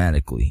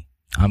automatically,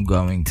 I'm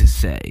going to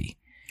say,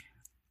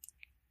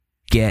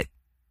 get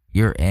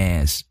your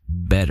ass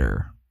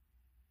better.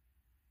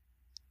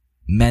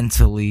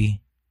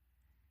 Mentally,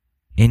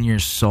 in your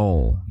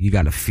soul, you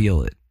gotta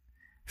feel it.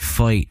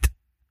 Fight,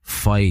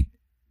 fight,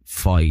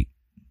 fight,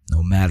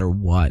 no matter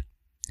what.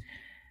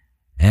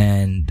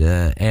 And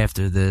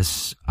after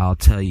this, I'll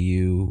tell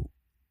you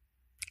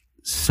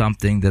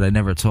something that I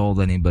never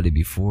told anybody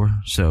before.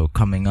 So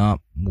coming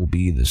up will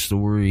be the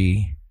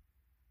story.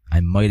 I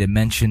might have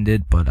mentioned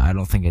it, but I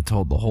don't think I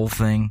told the whole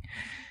thing.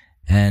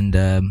 And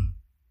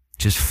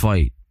just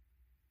fight.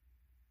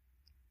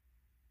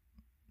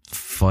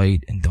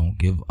 Fight and don't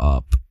give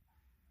up.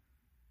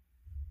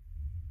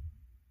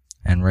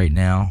 And right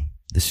now,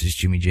 this is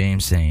Jimmy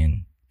James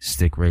saying,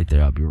 stick right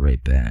there, I'll be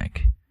right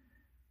back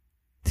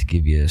to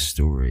give you a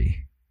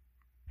story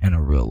and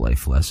a real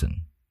life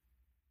lesson.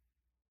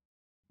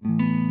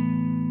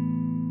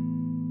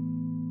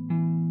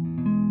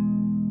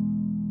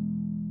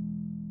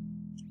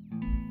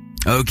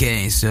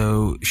 Okay,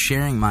 so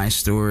sharing my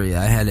story,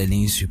 I had a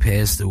niece who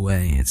passed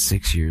away at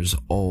 6 years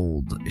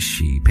old.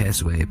 She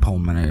passed away of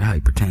pulmonary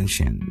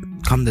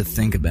hypertension. Come to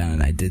think about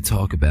it, I did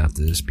talk about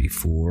this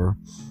before.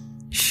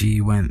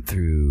 She went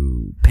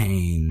through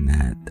pain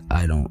that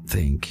I don't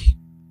think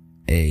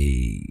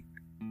a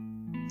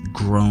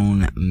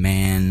grown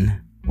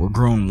man or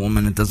grown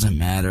woman, it doesn't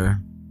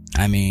matter.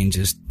 I mean,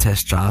 just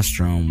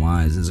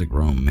testosterone-wise, as a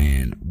grown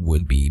man,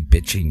 would be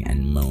bitching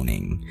and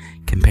moaning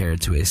compared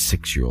to a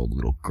 6-year-old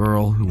little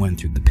girl who went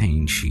through the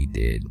pain she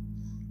did.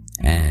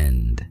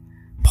 And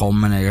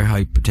pulmonary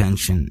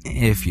hypertension,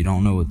 if you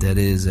don't know what that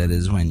is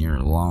when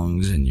your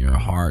lungs and your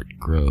heart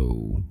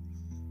grow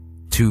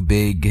too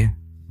big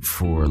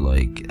for,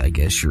 I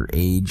guess your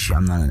age.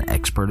 I'm not an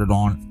expert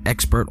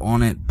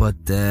on it, but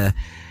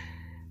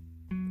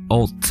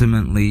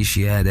ultimately,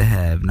 she had to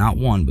have not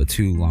one, but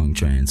 2 lung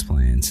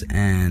transplants.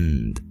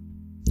 And,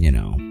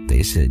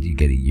 they said you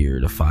get a year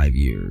to 5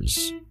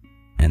 years.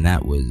 And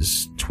that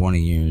was 20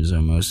 years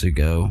almost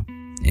ago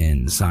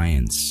in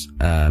science.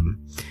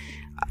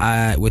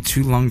 With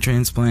 2 lung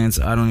transplants,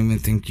 I don't even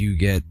think you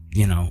get,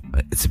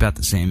 it's about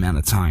the same amount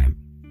of time.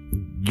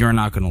 You're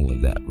not going to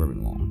live that very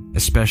long,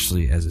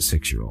 especially as a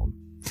 6-year-old.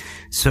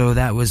 So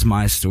that was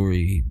my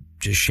story,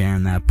 just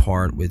sharing that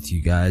part with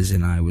you guys,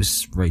 and I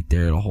was right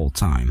there the whole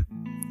time.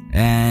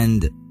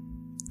 And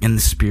in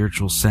the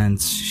spiritual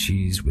sense,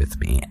 she's with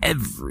me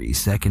every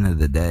second of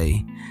the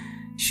day.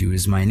 She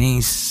was my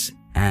niece,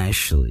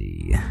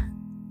 Ashley.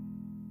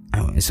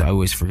 I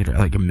always forget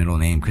her middle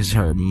name because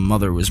her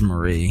mother was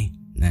Marie,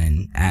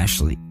 and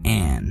Ashley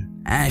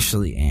Ann.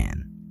 Ashley,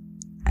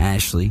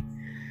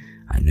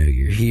 I know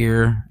you're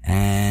here,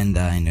 and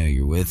I know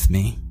you're with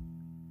me,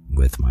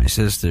 with my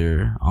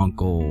sister,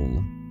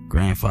 uncle,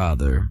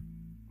 grandfather.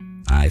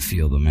 I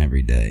feel them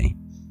every day.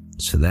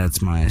 So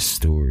that's my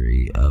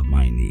story of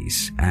my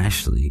niece,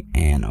 Ashley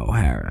Ann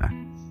O'Hara.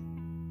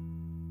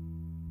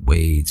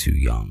 Way too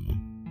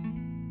young.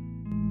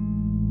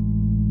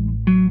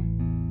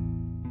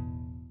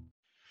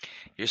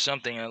 Here's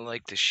something I'd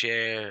like to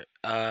share.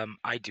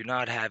 I do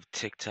not have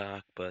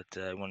TikTok, but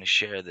I want to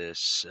share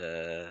this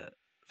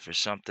for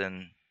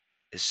something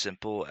as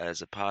simple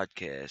as a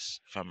podcast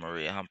from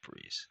Maria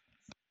Humphreys.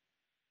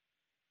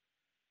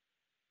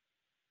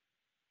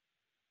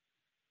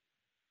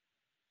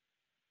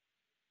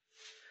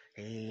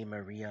 Hey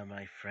Maria,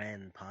 my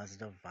friend,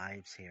 positive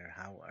vibes here.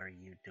 How are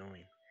you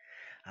doing?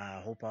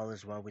 Hope all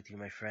is well with you,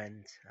 my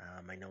friend.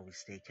 I know we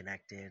stay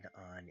connected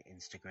on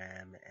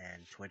Instagram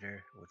and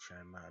Twitter, which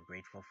I'm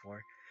grateful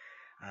for.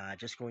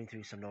 Just going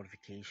through some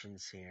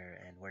notifications here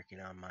and working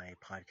on my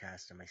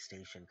podcast and my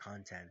station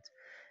content.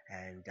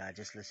 And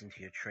just listening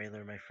to your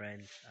trailer, my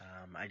friend.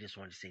 I just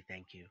want to say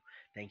thank you.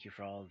 Thank you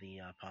for all the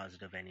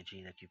positive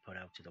energy that you put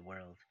out to the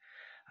world.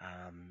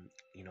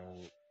 You know,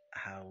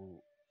 how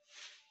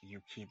you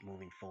keep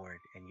moving forward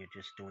and you're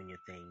just doing your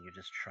thing. You're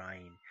just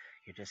trying.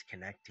 You're just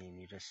connecting.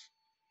 You're just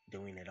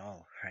doing it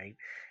all, right?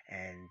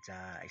 And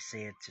I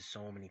say it to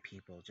so many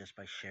people just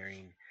by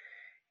sharing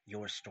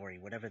your story,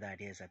 whatever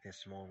that is at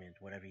this moment,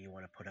 whatever you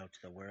want to put out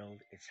to the world.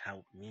 It's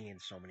helped me in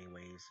so many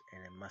ways,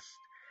 and it must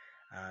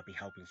be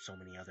helping so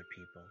many other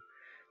people.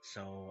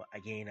 So,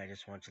 again, I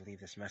just want to leave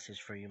this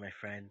message for you, my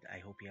friend. I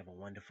hope you have a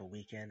wonderful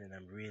weekend, and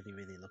I'm really,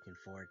 really looking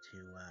forward to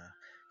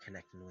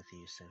connecting with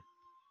you soon.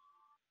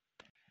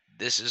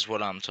 This is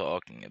what I'm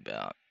talking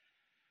about.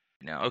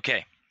 Now,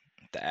 okay,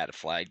 to add a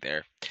flag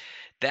there.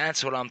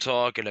 That's what I'm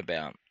talking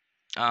about.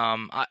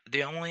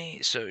 The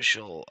only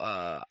social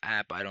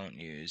app I don't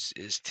use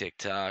is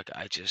TikTok.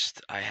 I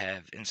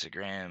have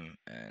Instagram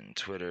and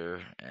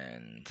Twitter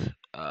and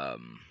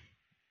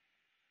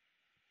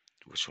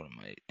which one am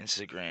I?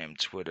 Instagram,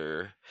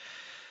 Twitter.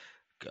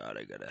 God,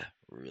 I gotta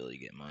really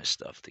get my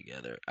stuff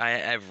together.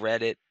 I've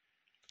Reddit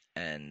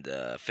and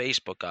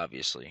Facebook,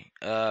 obviously.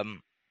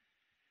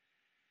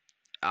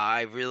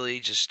 I really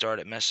just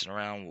started messing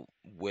around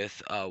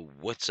with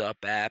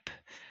WhatsApp app.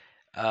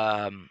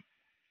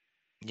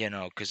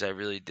 Because I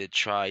really did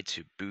try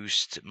to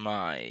boost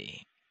my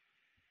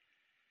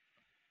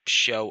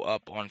show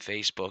up on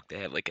Facebook. They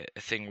had like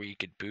a thing where you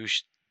could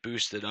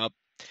boost it up,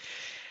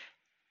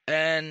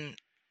 and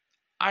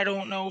I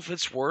don't know if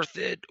it's worth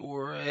it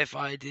or if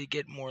I did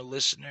get more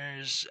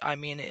listeners. I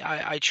mean,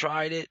 I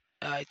tried it,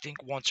 I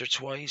think once or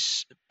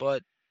twice,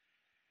 but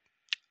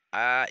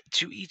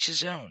to each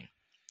his own.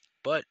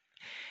 But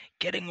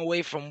getting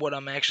away from what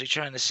I'm actually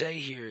trying to say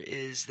here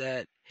is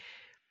that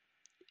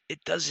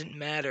it doesn't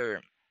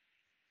matter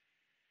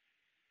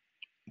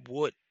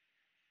what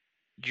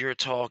you're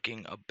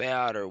talking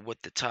about or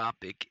what the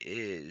topic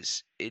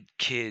is. It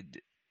could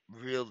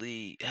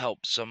really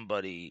help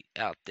somebody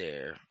out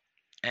there.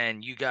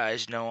 And you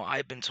guys know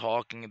I've been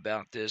talking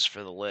about this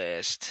for the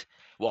last,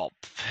 well,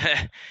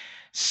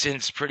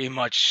 since pretty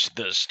much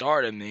the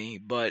start of me,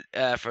 but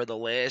for the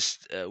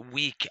last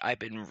week, I've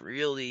been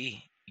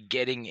really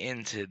getting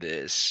into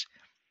this.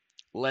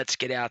 Let's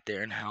get out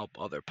there and help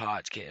other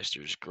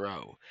podcasters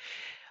grow.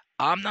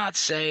 I'm not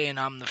saying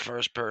I'm the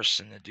first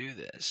person to do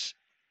this.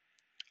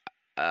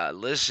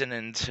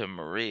 Listening to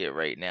Maria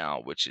right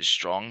now, which is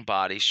Strong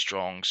Body,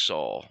 Strong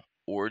Soul.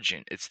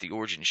 Origin. It's the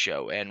Origin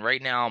show, and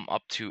right now I'm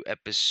up to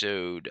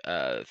episode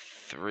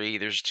 3.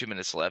 There's 2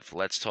 minutes left.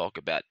 Let's talk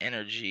about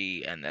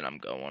energy, and then I'm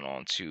going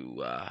on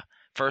to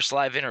first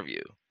live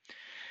interview.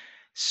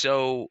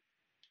 So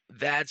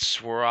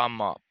that's where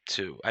I'm up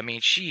to. I mean,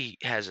 she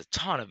has a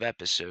ton of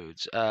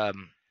episodes,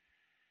 and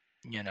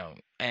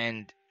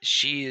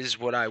she is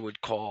what I would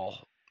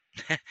call,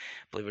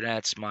 believe it or not,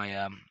 it's my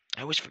I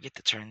always forget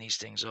to turn these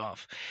things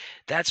off.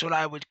 That's what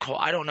I would call.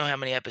 I don't know how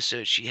many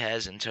episodes she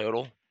has in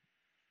total,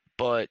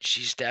 but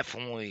she's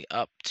definitely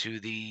up to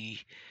the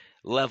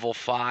level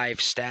 5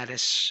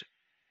 status,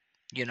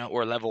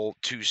 or level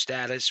 2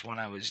 status when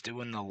I was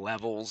doing the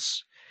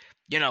levels.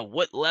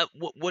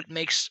 What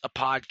makes a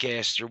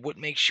podcaster? What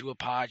makes you a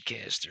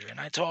podcaster? And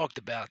I talked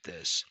about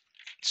this.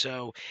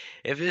 So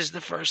if this is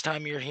the first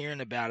time you're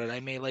hearing about it, I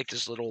may like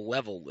this little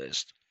level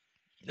list.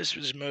 This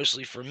was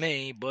mostly for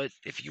me, but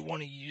if you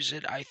want to use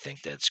it, I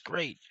think that's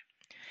great.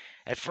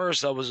 At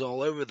first, I was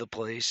all over the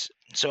place,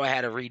 so I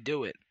had to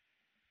redo it.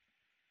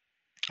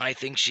 I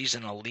think she's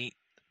an elite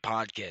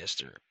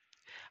podcaster.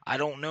 I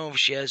don't know if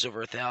she has over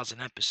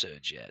 1,000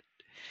 episodes yet,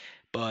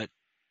 but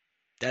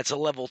that's a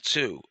level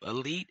 2.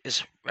 Elite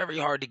is very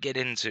hard to get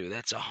into.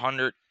 That's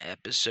 100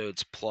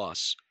 episodes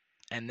plus,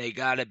 and they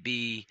gotta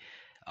be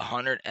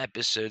 100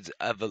 episodes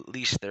of at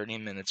least 30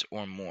 minutes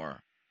or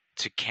more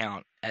to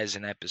count as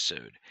an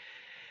episode.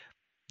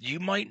 You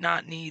might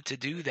not need to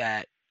do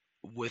that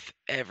with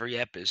every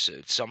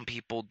episode. Some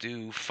people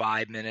do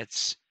 5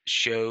 minutes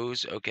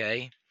shows,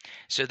 okay?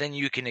 So then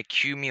you can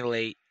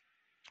accumulate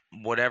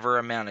whatever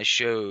amount of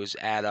shows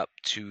add up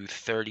to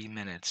 30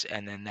 minutes,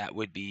 and then that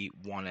would be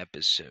one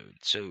episode.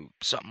 So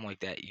something like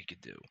that you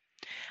could do.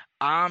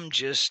 I'm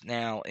just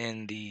now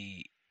in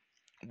the,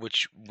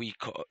 which we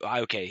call,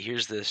 okay,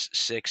 here's this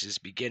 6 is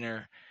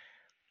beginner,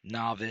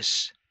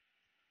 novice,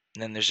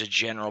 and then there's a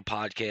general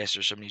podcast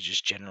or somebody who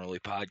just generally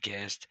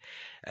podcast,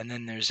 and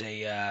then there's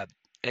a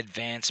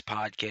advanced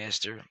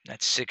podcaster.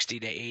 That's 60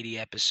 to 80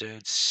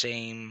 episodes,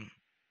 same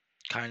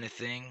kind of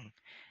thing.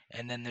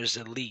 And then there's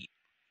elite,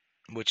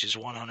 which is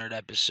 100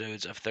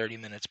 episodes of 30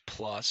 minutes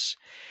plus.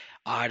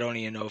 I don't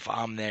even know if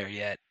I'm there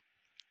yet.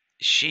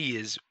 She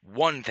is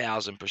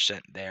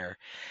 1,000% there.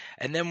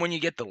 And then when you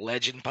get the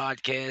Legend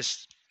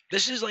podcast,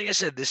 this is, like I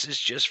said, this is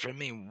just for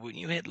me. When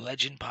you hit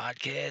Legend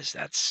podcast,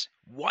 that's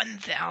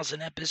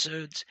 1,000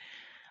 episodes.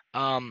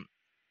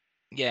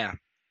 Yeah.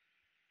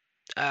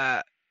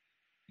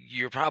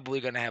 You're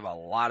probably going to have a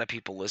lot of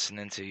people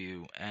listening to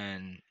you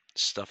and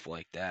stuff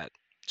like that.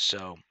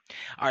 So,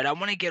 all right, I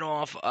want to get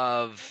off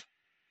of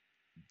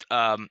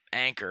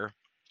Anchor,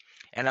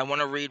 and I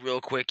want to read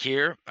real quick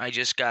here. I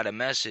just got a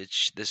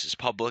message. This is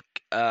public.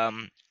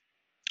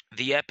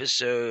 The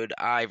episode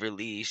I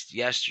released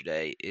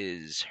yesterday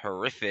is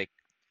horrific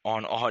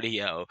on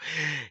audio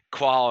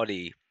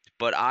quality,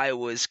 but I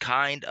was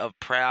kind of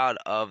proud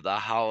of the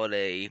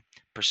holiday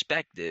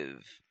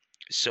perspective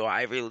So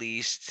I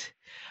released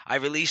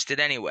it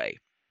anyway.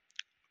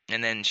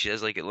 And then she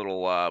has like a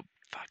little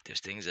this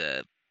thing's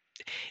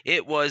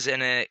it was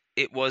an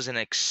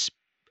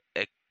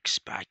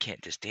I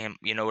can't just damn,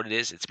 you know what it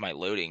is? It's my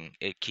loading.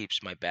 It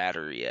keeps my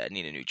battery. I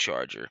need a new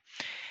charger.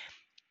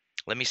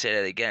 Let me say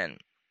that again.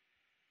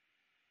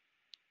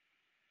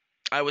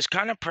 I was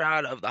kind of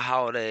proud of the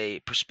holiday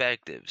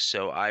perspective,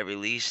 so I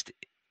released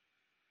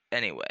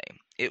anyway.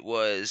 It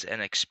was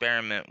an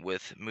experiment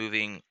with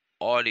moving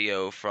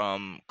audio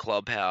from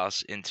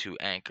Clubhouse into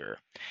Anchor.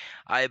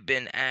 I've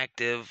been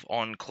active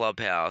on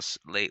Clubhouse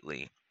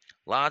lately.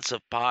 Lots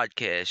of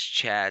podcast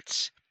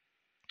chats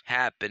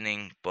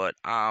happening, but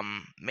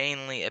I'm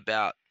mainly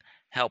about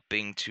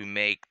helping to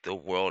make the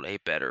world a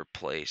better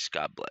place.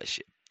 God bless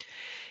you.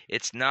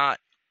 It's not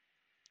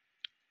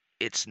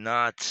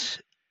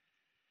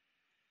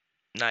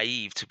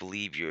naive to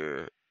believe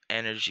your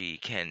energy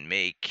can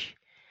make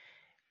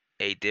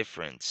a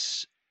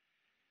difference.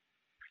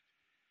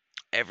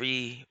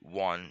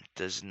 Everyone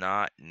does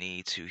not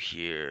need to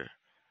hear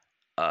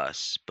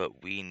us,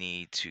 but we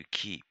need to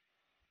keep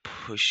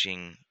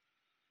pushing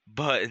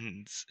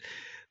buttons,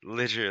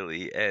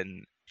 literally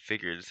and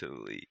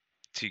figuratively,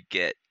 to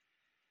get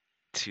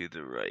to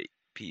the right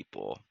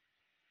people.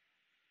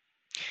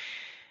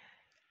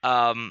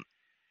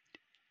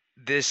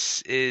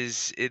 This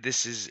is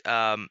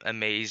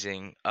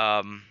amazing.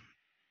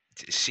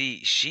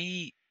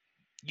 See,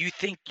 you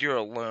think you're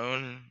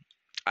alone.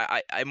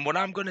 I'm what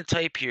I'm going to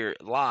type here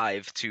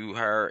live to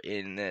her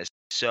in this.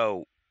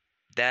 So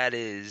that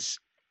is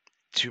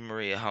to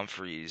Maria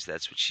Humphreys.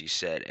 That's what she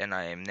said, and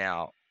I am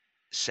now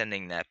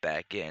sending that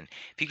back in.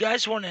 If you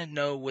guys want to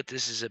know what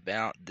this is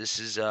about, this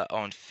is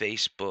on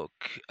Facebook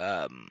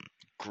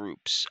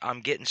groups. I'm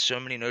getting so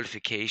many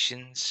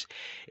notifications.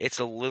 It's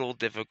a little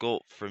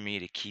difficult for me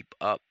to keep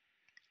up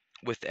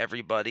with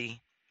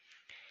everybody,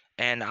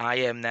 and I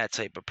am that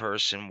type of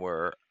person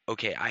where,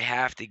 okay, I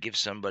have to give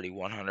somebody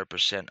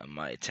 100% of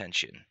my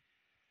attention.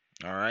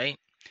 All right?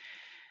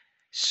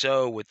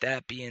 So with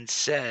that being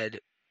said,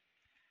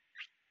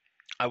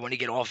 I want to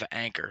get off of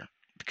Anchor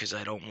because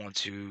I don't want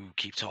to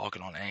keep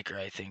talking on Anchor.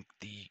 I think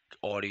the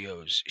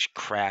audio's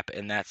crap,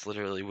 and that's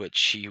literally what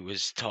she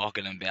was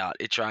talking about.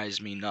 It drives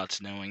me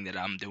nuts knowing that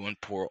I'm doing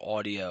poor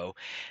audio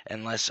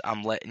unless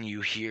I'm letting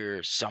you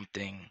hear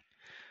something,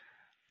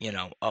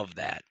 of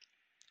that.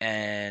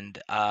 And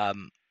I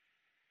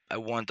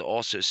wanted to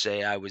also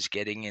say I was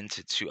getting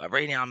into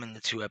right now I'm in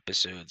the 2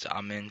 episodes.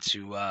 I'm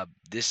into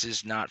This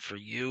Is Not For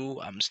You.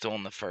 I'm still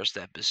in the first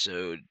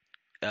episode,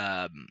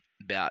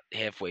 about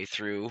halfway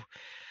through.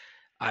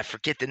 I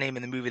forget the name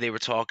of the movie they were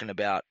talking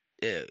about.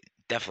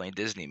 Definitely a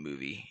Disney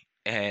movie.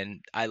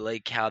 And I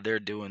like how they're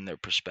doing their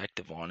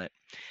perspective on it.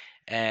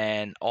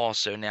 And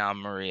also now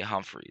Maria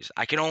Humphreys.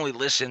 I can only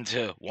listen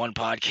to one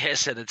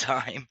podcast at a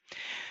time,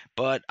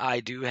 but I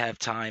do have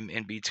time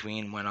in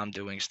between when I'm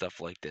doing stuff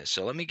like this.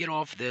 So let me get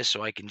off this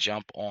so I can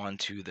jump on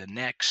to the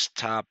next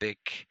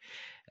topic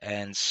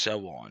and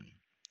so on.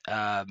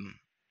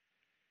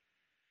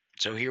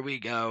 So here we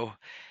go.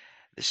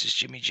 This is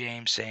Jimmy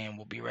James saying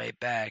we'll be right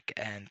back,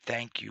 and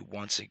thank you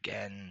once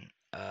again,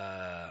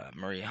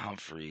 Maria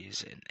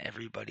Humphreys and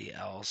everybody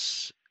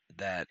else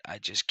that I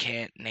just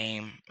can't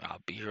name.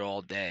 I'll be here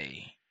all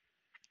day,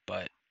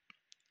 but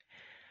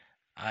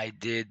I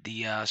did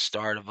the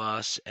Start of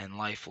Us and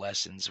Life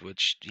Lessons,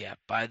 which, yeah,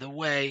 by the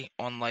way,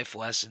 on Life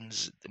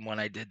Lessons, when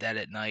I did that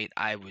at night,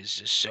 I was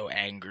just so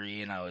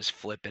angry and I was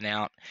flipping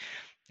out.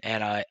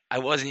 And I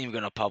wasn't even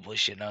going to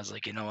publish it. And I was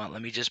like, you know what,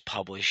 let me just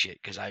publish it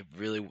because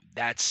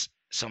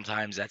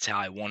sometimes that's how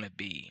I want to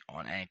be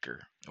on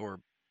Anchor or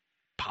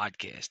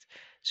podcast.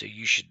 So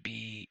you should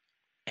be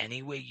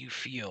any way you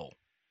feel.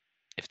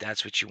 If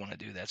that's what you want to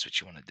do, that's what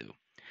you want to do.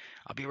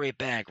 I'll be right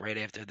back right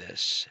after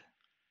this.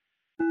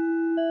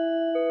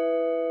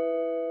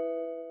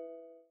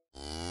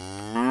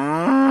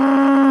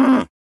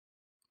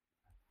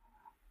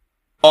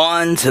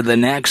 On to the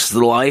next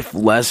life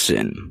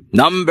lesson.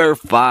 Number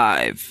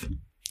 5.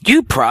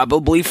 You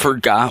probably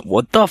forgot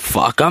what the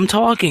fuck I'm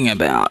talking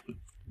about.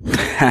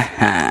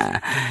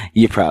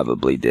 You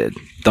probably did.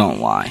 Don't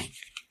lie.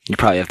 You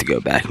probably have to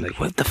go back and be like,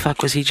 what the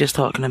fuck was he just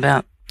talking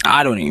about?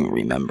 I don't even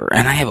remember.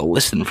 And I have a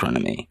list in front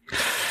of me.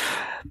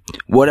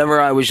 Whatever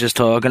I was just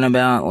talking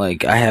about,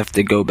 like, I have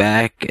to go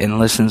back and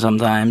listen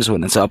sometimes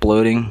when it's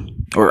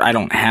uploading. Or I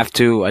don't have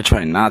to. I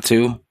try not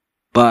to.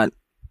 But,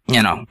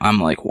 I'm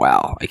like,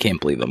 wow, I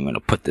can't believe I'm going to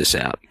put this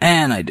out.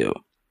 And I do.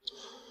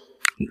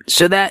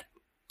 So that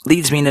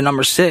leads me to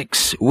number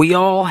 6. We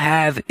all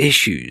have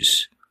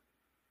issues.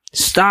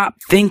 Stop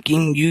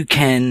thinking you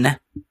can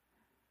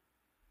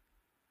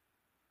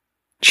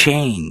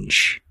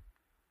change.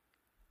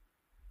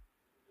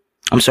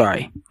 I'm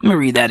sorry. Let me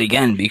read that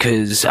again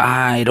because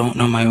I don't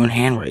know my own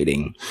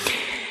handwriting.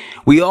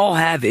 We all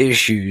have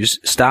issues.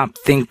 Stop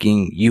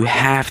thinking you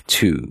have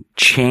to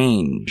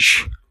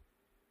change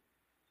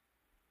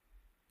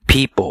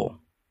people.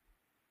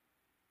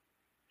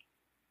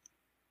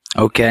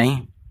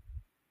 Okay?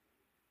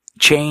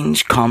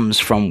 Change comes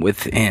from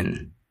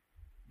within.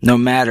 No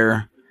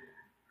matter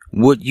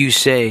what you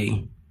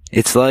say.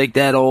 It's like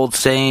that old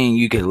saying,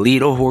 you could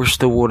lead a horse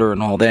to water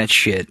and all that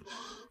shit,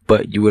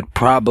 but you would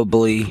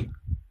probably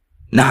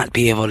not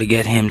be able to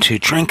get him to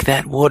drink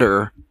that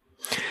water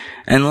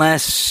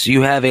unless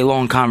you have a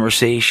long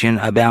conversation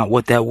about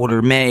what that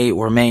water may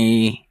or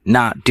may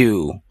not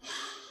do.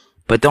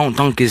 But don't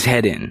dunk his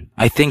head in.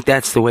 I think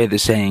that's the way the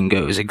saying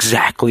goes,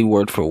 exactly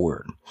word for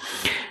word.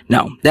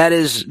 No, that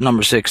is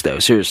number 6 though,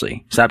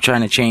 seriously. Stop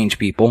trying to change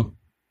people.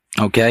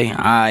 Okay?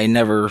 I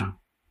never,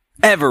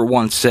 ever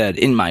once said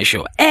in my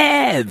show,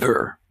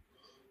 ever,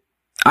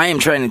 I am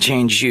trying to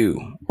change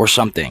you or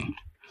something.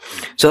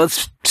 So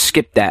let's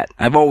skip that.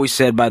 I've always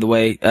said, by the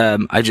way,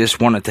 I just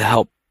wanted to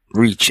help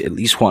reach at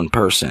least one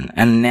person.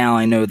 And now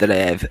I know that I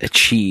have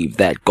achieved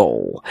that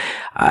goal.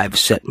 I've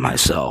set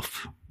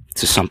myself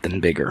to something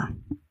bigger.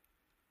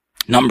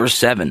 Number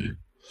 7.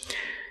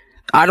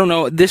 I don't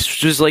know.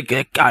 This was like,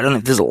 I don't know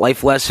if this is a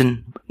life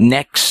lesson.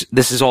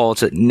 This is all,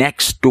 it's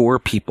next door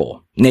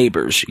people.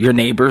 Neighbors. Your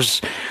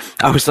neighbors.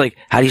 I was like,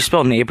 how do you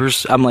spell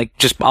neighbors? I'm like,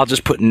 I'll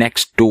just put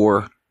next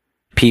door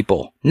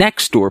people.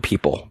 Next door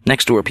people.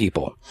 Next door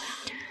people.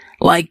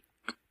 Like,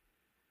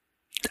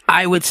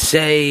 I would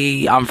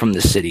say I'm from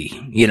the city,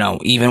 you know,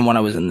 even when I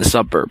was in the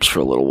suburbs for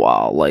a little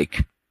while,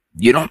 like,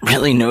 you don't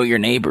really know your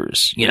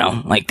neighbors, you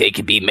know, like they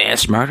could be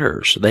mass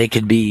murderers. They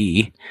could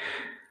be,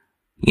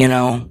 you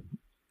know,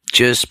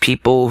 just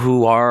people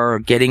who are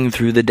getting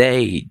through the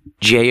day,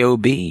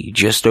 J-O-B,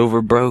 just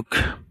over broke,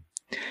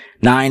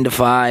 9 to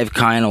 5,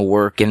 kind of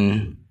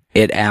working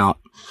it out.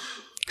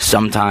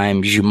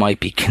 Sometimes you might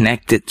be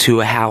connected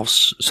to a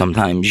house.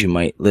 Sometimes you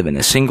might live in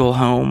a single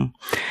home.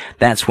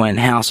 That's when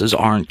houses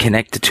aren't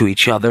connected to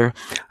each other.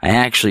 I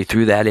actually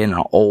threw that in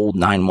an old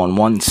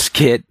 911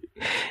 skit,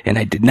 and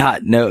I did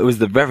not know. It was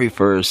the very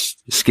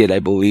first skit, I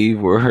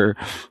believe, where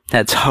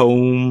that's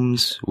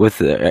homes with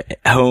a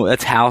home.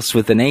 That's house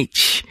with an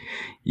H.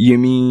 You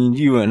mean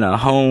you in a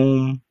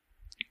home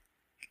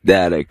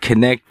that are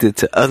connected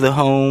to other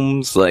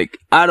homes? Like,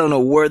 I don't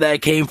know where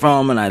that came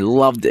from, and I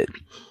loved it.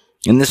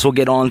 And this will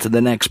get on to the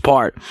next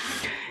part.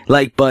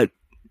 Like, but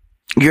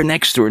your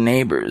next door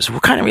neighbors,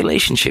 what kind of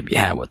relationship you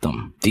have with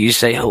them? Do you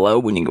say hello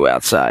when you go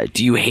outside?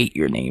 Do you hate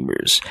your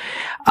neighbors?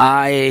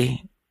 On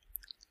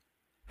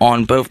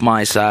both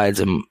my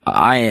sides,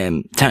 I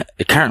am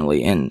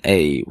currently in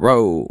a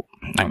row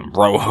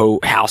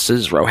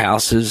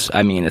houses.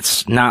 I mean,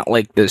 it's not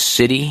like the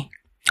city.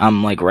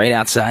 I'm like right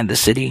outside the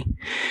city.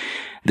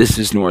 This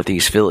is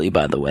Northeast Philly,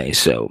 by the way,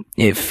 so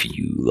if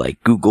you,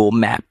 like, Google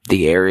map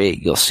the area,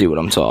 you'll see what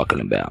I'm talking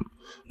about.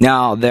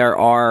 Now, there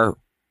are,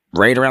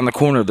 right around the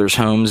corner, there's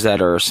homes that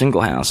are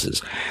single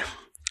houses.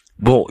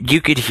 Well,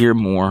 you could hear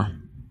more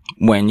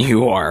when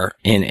you are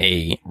in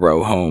a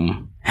row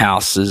home,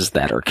 houses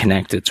that are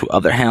connected to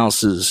other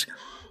houses,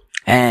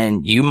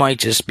 and you might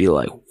just be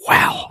like,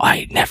 wow,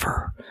 I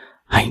never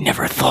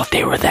thought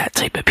they were that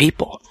type of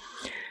people.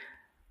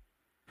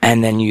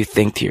 And then you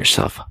think to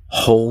yourself,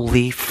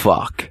 holy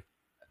fuck,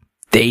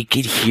 they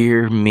could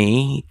hear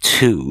me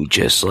too,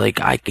 just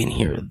like I can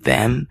hear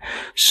them.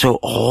 So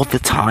all the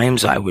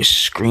times I was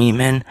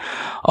screaming,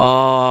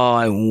 oh,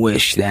 I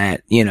wish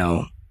that, you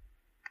know,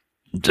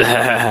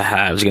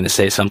 I was going to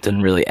say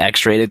something really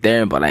X-rated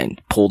there, but I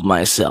pulled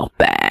myself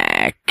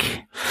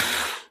back,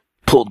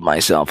 pulled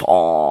myself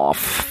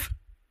off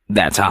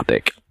that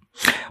topic.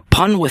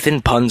 Pun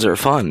within puns are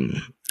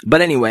fun.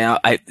 But anyway,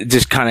 I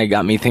just kind of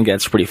got me thinking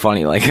that's pretty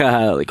funny. Like,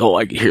 oh,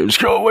 I can hear him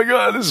scream, oh my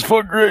god, this is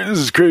fucking great, this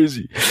is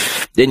crazy.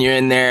 Then you're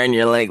in there and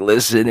you're like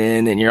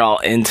listening and you're all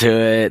into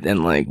it,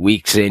 and like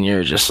weeks in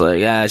you're just like,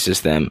 it's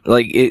just them.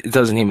 Like, it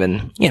doesn't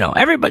even, you know,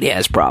 everybody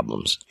has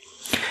problems.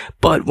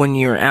 But when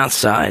you're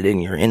outside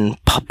and you're in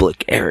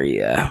public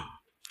area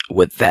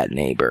with that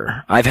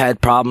neighbor, I've had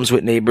problems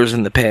with neighbors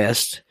in the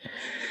past.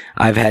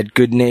 I've had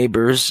good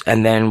neighbors,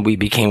 and then we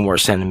became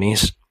worse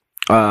enemies.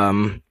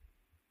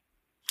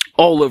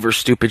 All over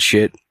stupid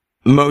shit.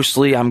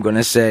 Mostly, I'm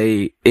gonna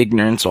say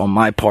ignorance on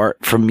my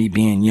part from me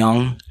being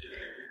young.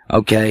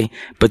 Okay?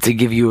 But to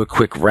give you a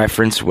quick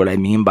reference, what I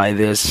mean by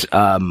this,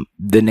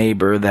 the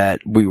neighbor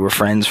that we were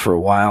friends for a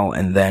while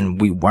and then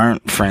we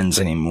weren't friends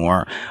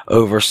anymore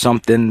over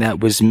something that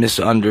was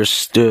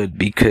misunderstood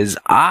because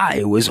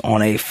I was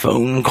on a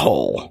phone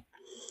call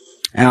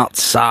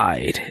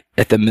outside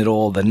at the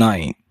middle of the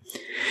night,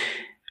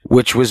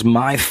 which was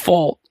my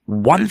fault.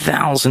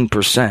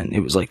 1000%. It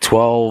was like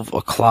 12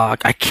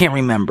 o'clock. I can't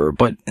remember,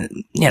 but,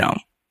 you know,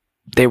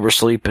 they were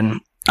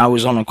sleeping. I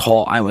was on a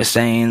call. I was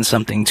saying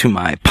something to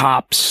my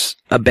pops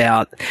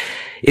about,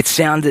 it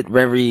sounded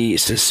very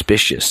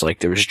suspicious, like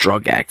there was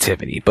drug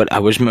activity, but I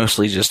was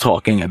mostly just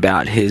talking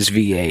about his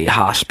VA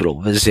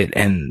hospital visit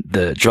and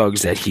the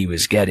drugs that he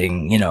was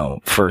getting, you know,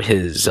 for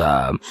his,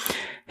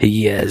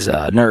 he has,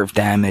 nerve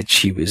damage.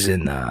 He was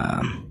in,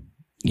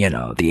 you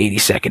know, the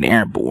 82nd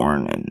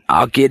Airborne, and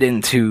I'll get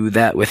into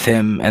that with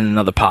him in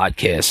another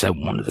podcast. I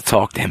wanted to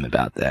talk to him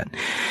about that.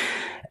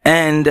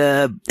 And,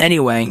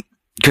 anyway,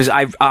 because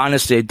I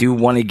do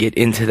want to get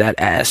into that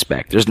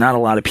aspect. There's not a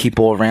lot of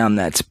people around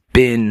that's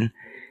been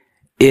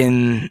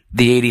in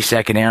the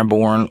 82nd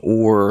Airborne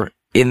or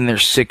in their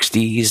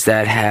 60s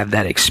that have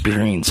that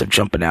experience of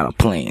jumping out of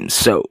planes.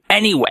 So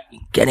anyway,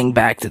 getting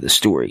back to the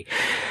story.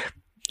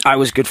 I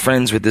was good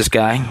friends with this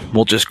guy.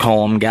 We'll just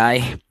call him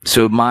Guy.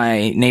 So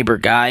my neighbor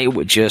Guy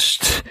would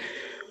just,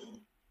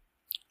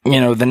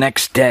 the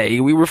next day,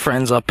 we were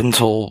friends up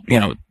until,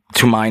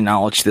 to my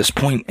knowledge, this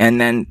point. And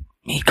then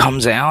he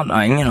comes out,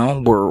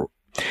 we're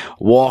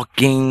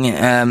walking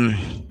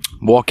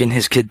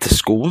his kid to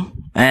school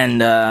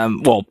and,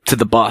 to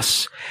the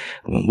bus.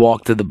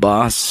 Walk to the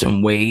bus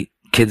and wait,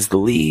 kids to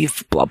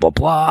leave, blah, blah,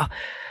 blah.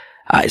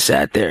 I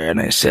sat there and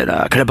I said,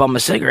 could I bum a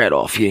cigarette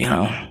off you?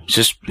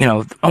 Just,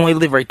 I only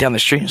live right down the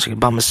street. So I could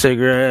bum a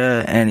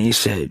cigarette. And he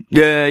said,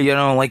 yeah,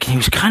 he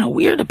was kind of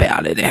weird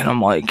about it. And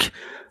I'm like,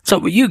 what's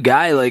up with you,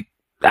 Guy? Like,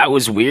 that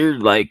was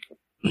weird. Like,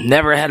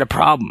 never had a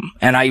problem.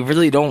 And I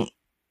really don't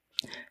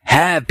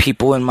have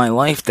people in my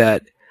life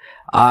that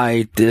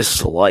I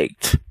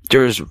disliked.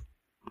 There's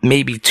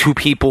maybe 2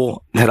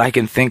 people that I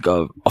can think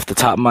of off the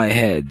top of my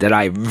head that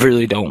I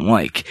really don't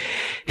like.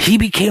 He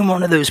became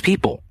one of those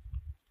people.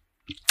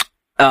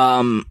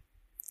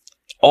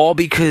 All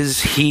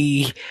because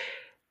he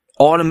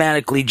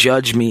automatically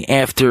judged me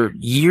after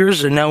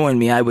years of knowing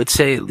me. I would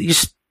say at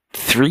least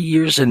 3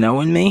 years of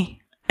knowing me.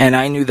 And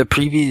I knew the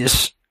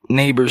previous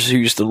neighbors who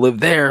used to live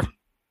there,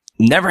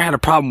 never had a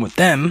problem with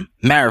them.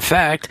 Matter of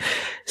fact,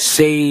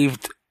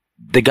 saved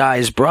the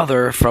guy's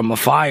brother from a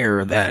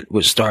fire that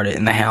was started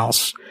in the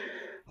house.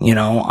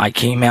 I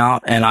came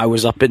out and I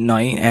was up at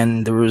night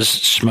and there was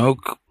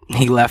smoke.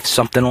 He left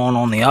something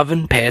on the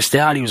oven, passed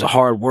out. He was a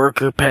hard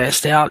worker,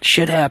 passed out.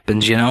 Shit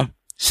happens,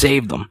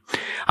 Saved him.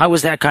 I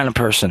was that kind of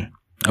person,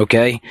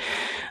 okay?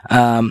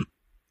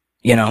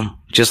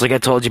 Just like I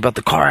told you about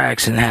the car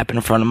accident that happened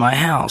in front of my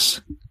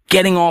house.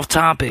 Getting off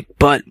topic,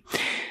 but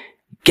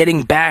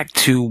getting back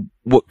to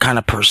what kind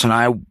of person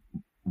I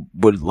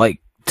would like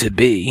to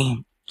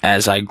be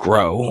as I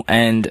grow.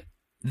 And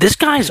this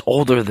guy's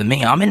older than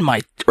me. I'm in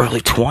my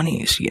early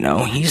 20s,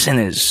 He's in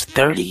his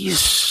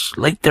 30s,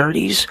 late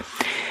 30s.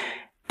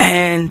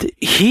 And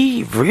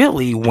he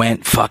really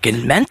went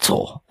fucking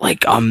mental,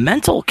 like a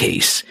mental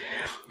case.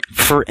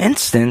 For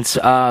instance,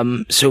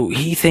 so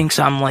he thinks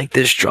I'm like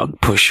this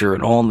drug pusher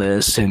and all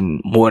this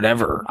and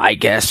whatever, I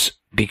guess,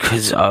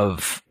 because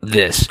of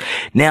this.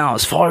 Now,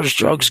 as far as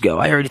drugs go,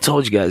 I already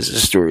told you guys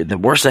this story. The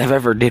worst I've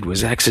ever did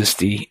was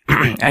ecstasy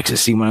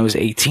when I was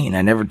 18.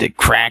 I never did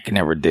crack. I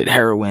never did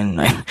heroin.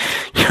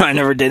 I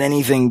never did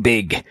anything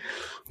big.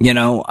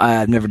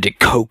 I never did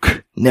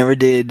coke. Never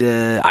did,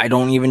 I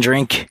don't even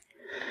drink.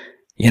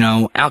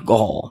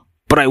 Alcohol.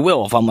 But I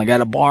will. If I'm like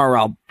at a bar,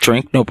 I'll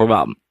drink. No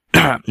problem.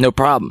 No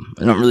problem.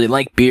 I don't really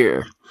like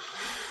beer.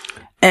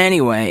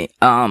 Anyway,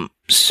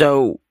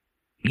 so,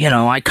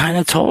 I kind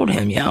of told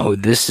him,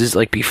 this is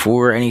like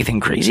before anything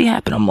crazy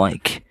happened. I'm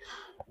like,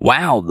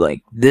 wow,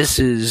 like this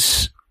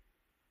is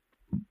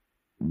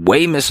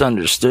way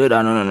misunderstood.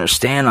 I don't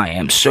understand. I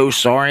am so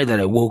sorry that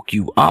I woke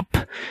you up.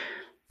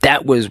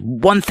 That was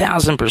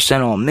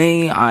 1000% on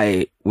me.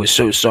 I was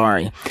so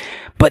sorry.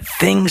 But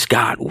things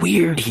got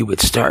weird. He would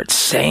start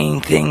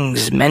saying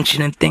things,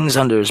 mentioning things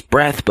under his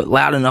breath, but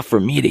loud enough for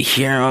me to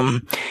hear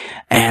him.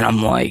 And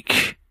I'm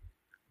like,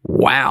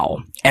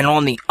 wow. And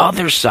on the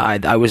other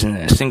side, I was in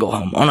a single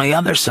home. On the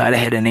other side, I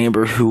had a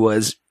neighbor who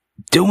was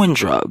doing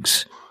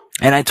drugs.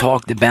 And I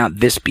talked about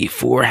this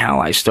before,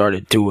 how I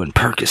started doing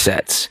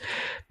Percocets.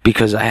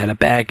 Because I had a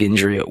back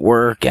injury at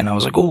work, and I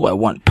was like, oh, I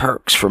want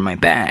perks for my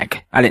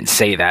back. I didn't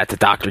say that. The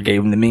doctor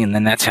gave them to me, and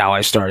then that's how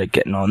I started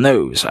getting on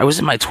those. I was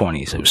in my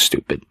 20s. I was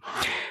stupid.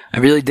 I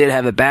really did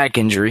have a back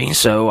injury,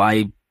 so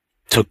I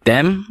took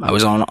them. I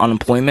was on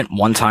unemployment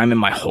one time in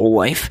my whole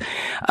life.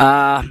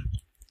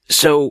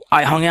 So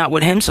I hung out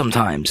with him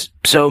sometimes.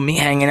 So me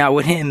hanging out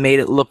with him made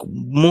it look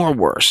more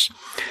worse,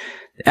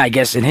 I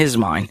guess, in his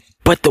mind.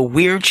 But the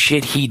weird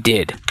shit he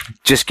did,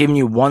 just giving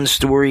you one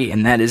story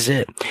and that is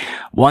it.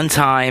 One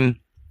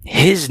time,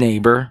 his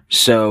neighbor,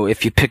 so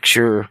if you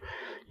picture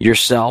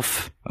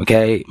yourself,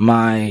 okay,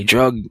 my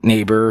drug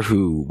neighbor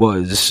who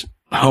was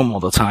home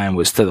all the time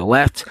was to the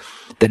left.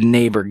 The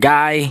neighbor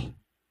Guy,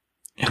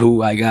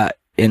 who I got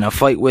in a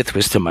fight with,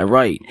 was to my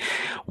right.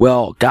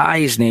 Well,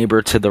 Guy's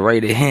neighbor to the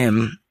right of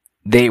him,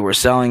 they were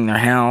selling their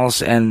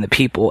house and the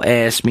people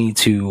asked me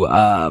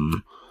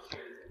to,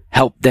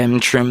 help them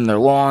trim their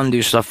lawn,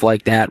 do stuff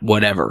like that,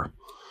 whatever.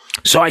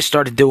 So I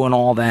started doing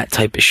all that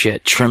type of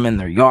shit, trimming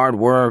their yard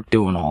work,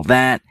 doing all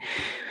that.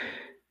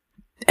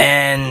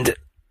 And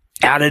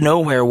out of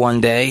nowhere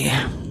one day,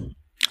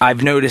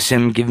 I've noticed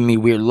him giving me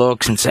weird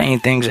looks and saying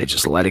things. I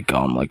just let it go.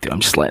 I'm like, dude,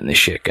 I'm just letting this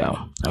shit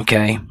go.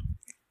 Okay?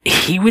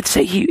 He would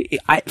say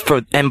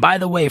and by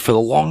the way, for the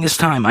longest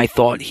time, I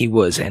thought he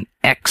was an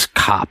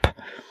ex-cop.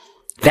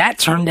 That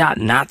turned out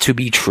not to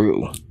be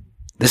true.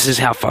 This is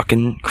how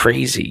fucking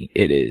crazy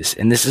it is.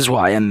 And this is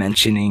why I'm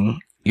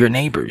mentioning your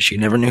neighbors. You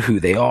never know who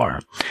they are.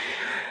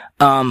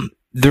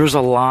 There's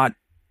a lot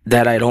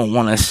that I don't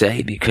want to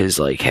say because,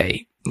 like,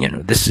 hey,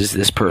 this is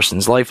this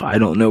person's life. I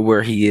don't know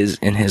where he is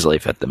in his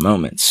life at the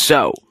moment.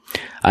 So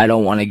I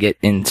don't want to get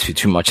into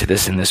too much of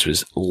this. And this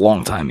was a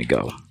long time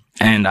ago.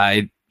 And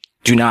I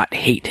do not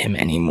hate him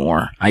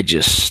anymore. I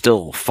just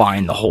still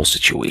find the whole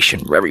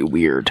situation very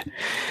weird.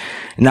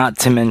 Not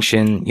to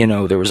mention,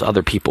 there was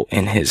other people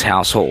in his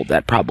household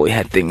that probably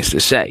had things to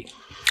say.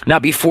 Now,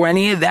 before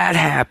any of that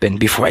happened,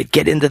 before I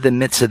get into the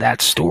midst of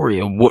that story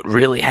of what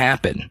really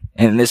happened,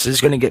 and this is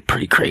going to get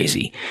pretty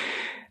crazy,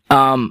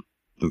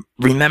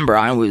 remember,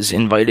 I was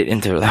invited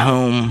into the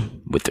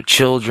home with the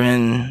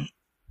children,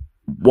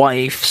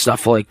 wife,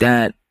 stuff like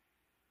that.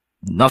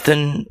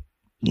 Nothing,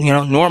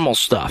 normal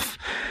stuff.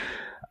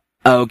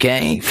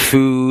 Okay,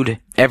 food.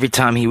 Every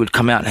time he would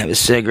come out and have a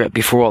cigarette,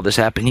 before all this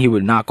happened, he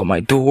would knock on my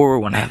door,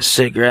 want to have a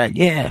cigarette.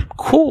 Yeah,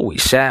 cool. We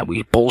sat,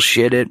 we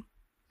bullshitted.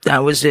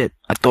 That was it.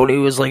 I thought he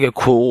was like a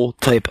cool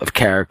type of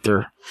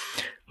character.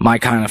 My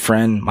kind of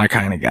friend, my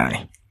kind of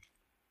guy.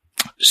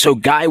 So,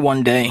 guy,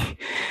 one day,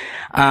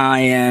 I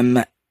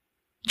am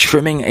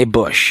trimming a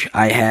bush.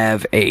 I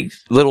have a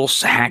little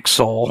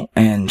hacksaw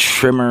and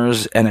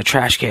trimmers and a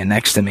trash can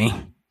next to me.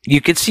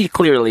 You can see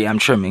clearly I'm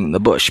trimming the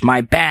bush.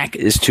 My back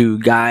is to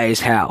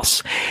Guy's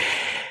house.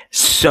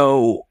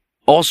 So,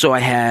 also I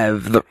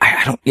have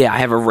I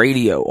have a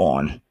radio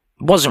on.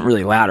 It wasn't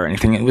really loud or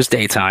anything. It was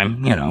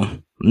daytime,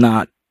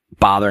 not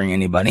bothering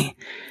anybody.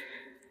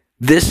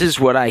 This is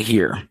what I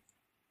hear.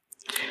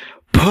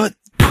 Put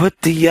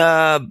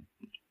the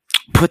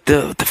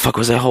fuck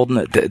was I holding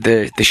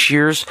the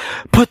shears?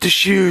 Put the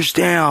shears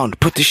down.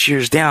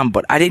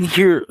 But I didn't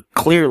hear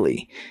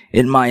clearly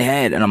in my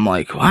head. And I'm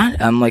like,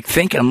 what? I'm like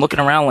thinking, I'm looking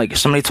around like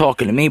somebody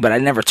talking to me, but I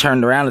never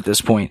turned around at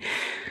this point.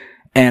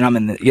 And I'm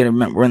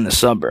we're in the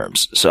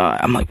suburbs. So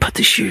I'm like, put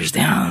the shears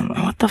down.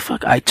 What the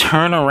fuck? I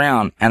turn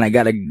around and I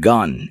got a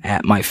gun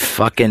at my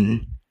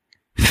fucking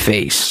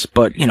face,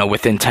 but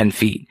within 10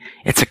 feet.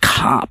 It's a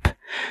cop.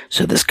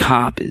 So this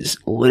cop is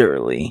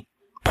literally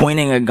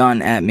pointing a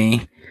gun at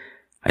me.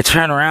 I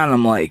turn around and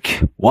I'm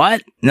like,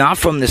 what? Not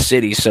from the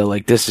city, so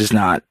like this is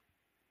not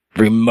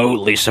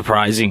remotely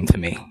surprising to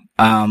me.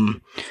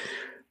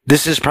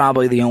 This is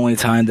probably the only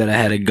time that I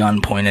had a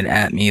gun pointed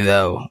at me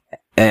though,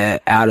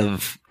 out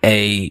of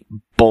a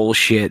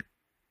bullshit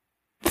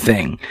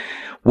thing.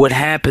 What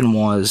happened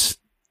was,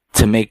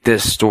 to make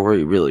this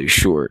story really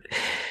short,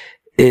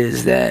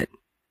 is that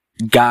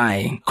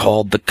Guy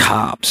called the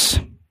cops,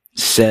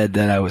 said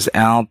that I was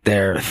out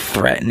there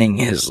threatening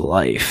his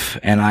life,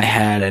 and I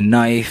had a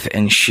knife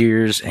and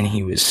shears, and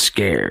he was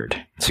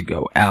scared to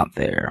go out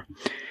there.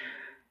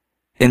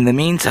 In the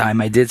meantime,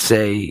 I did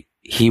say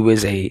he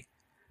was a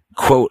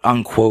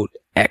quote-unquote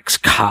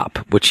ex-cop,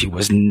 which he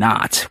was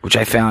not, which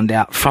I found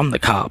out from the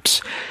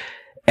cops,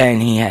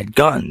 and he had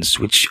guns,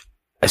 which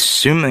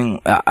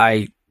assuming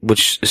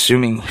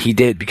he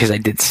did, because I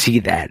did see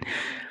that.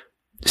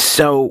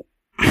 So,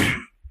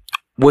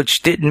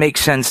 which didn't make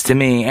sense to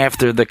me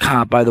after the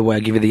cop, by the way,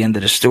 I'll give you the end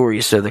of the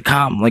story. So the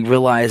cop,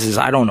 realizes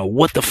I don't know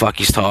what the fuck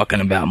he's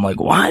talking about. I'm like,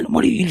 what?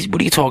 What are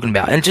you talking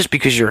about? And just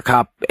because you're a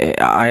cop,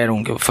 I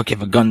don't give a fuck if you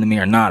have a gun to me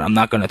or not. I'm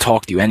not going to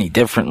talk to you any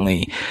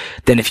differently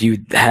than if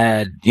you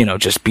had,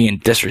 just being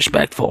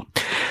disrespectful.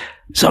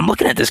 So I'm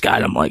looking at this guy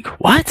and I'm like,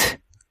 what?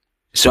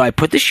 So I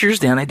put the shears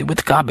down. I did what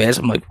the cop asked.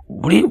 I'm like,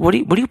 what are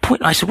you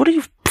pointing? I said,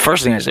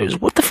 first thing I said was,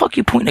 what the fuck are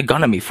you pointing a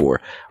gun at me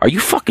for? Are you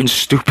fucking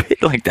stupid?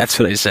 That's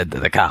what I said to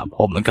the cop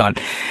holding the gun.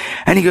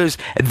 And he goes,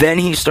 then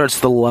he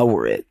starts to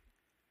lower it.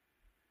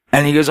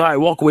 And he goes, all right,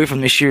 walk away from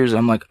the shears.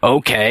 I'm like,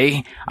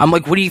 okay. I'm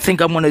like, what do you think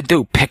I'm going to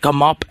do? Pick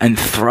them up and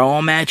throw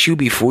them at you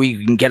before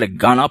you can get a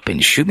gun up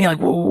and shoot me?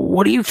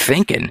 What are you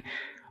thinking?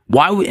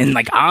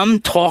 I'm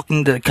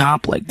talking to the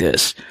cop like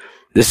this.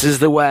 This is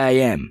the way I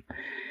am.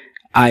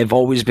 I've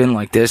always been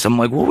like this. I'm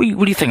like, what do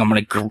you think? I'm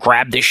going to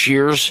grab the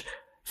shears?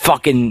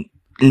 Fucking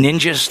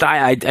ninja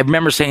style? I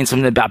remember saying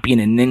something about being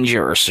a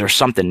ninja or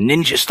something.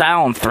 Ninja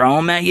style and throw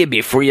them at you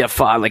before you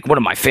fly. What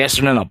am I,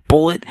 faster than a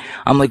bullet?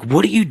 I'm like,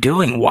 what are you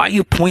doing? Why are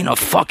you pointing a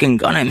fucking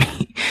gun at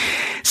me?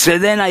 So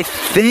then I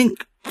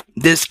think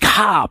this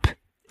cop,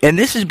 and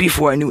this is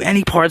before I knew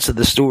any parts of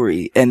the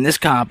story, and this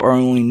cop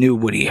only knew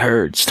what he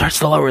heard, starts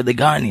to lower the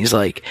gun. He's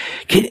like,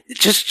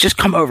 just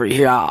come over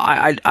here.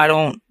 I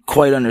don't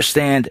quite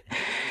understand.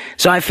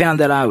 So I found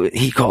that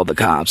he called the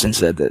cops and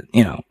said that,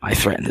 I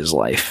threatened his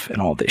life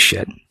and all this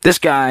shit. This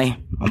guy,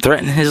 I'm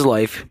threatening his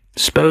life,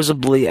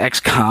 supposedly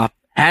ex-cop,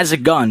 has a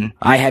gun.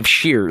 I have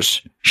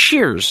shears.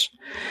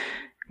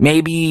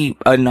 Maybe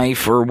a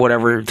knife or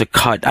whatever to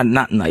cut,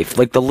 not knife,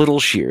 like the little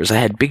shears. I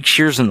had big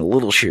shears and the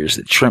little shears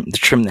that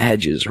trim the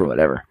hedges or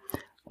whatever.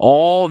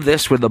 All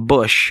this with a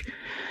bush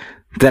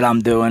that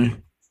I'm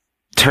doing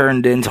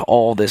turned into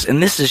all this.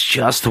 And this is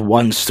just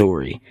one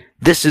story.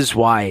 This is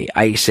why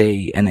I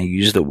say, and I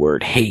use the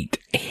word hate.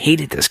 I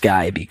hated this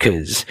guy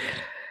because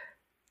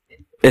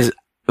of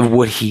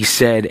what he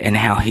said and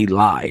how he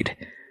lied.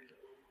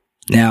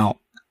 Now,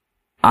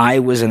 I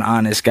was an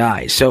honest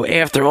guy. So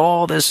after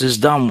all this is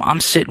done, I'm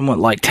sitting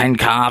with 10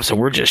 cops and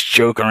we're just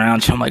joking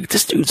around. So I'm like,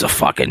 this dude's a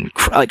fucking,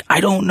 I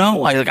don't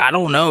know. I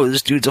don't know.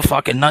 This dude's a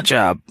fucking nut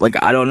job.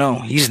 I don't know.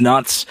 He's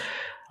nuts.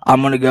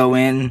 I'm going to go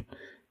in,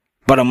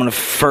 but I'm going to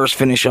first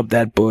finish up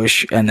that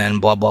bush and then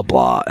blah, blah,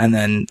 blah. And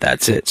then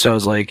that's it. So I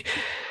was like,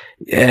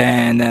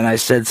 And then I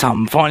said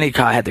something funny.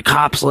 I had the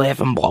cops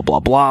laughing, blah, blah,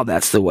 blah.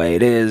 That's the way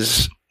it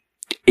is.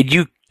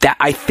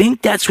 I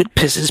think that's what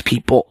pisses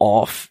people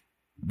off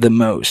the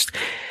most.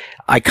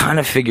 I kind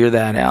of figured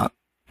that out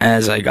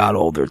as I got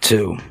older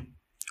too.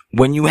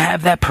 When you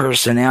have that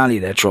personality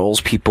that draws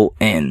people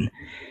in,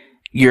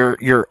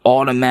 you're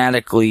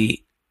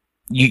automatically,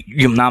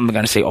 I'm not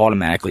going to say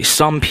automatically.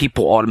 Some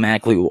people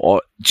automatically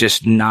will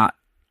just not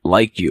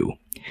like you.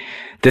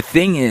 The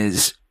thing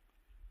is,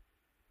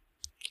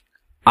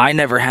 I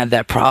never had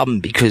that problem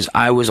because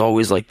I was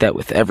always like that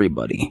with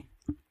everybody.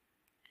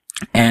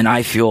 And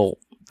I feel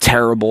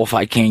terrible if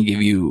I can't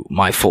give you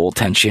my full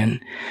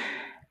attention.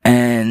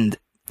 And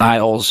I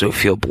also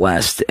feel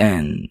blessed,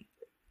 and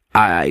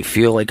I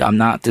feel like I'm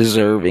not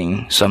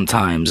deserving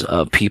sometimes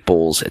of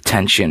people's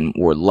attention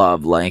or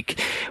love. Like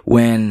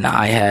when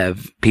I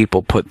have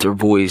people put their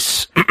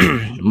voice,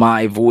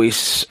 my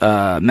voice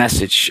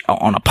message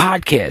on a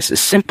podcast, as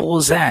simple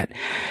as that.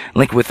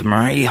 Like with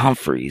Marie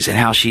Humphreys and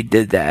how she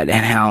did that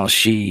and how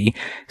she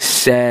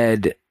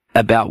said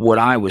about what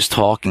I was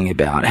talking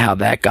about, how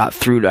that got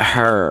through to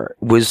her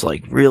was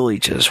like really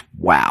just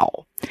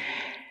wow.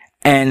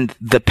 And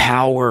the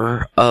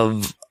power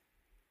of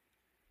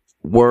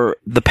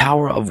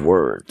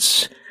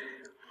words.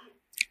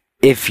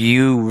 If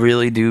you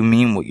really do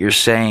mean what you're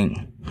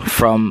saying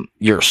from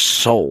your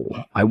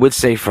soul, I would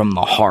say from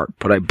the heart,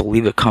 but I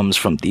believe it comes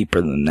from deeper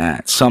than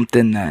that.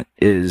 Something that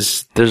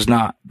is, there's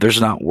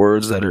not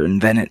words that are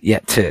invented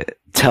yet to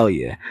tell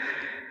you.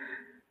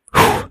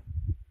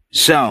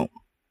 So,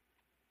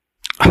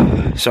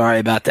 sorry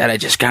about that. I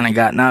just kind of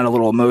got not a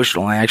little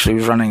emotional. I actually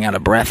was running out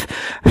of breath.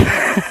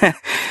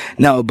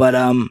 No, but,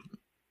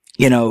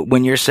 you know,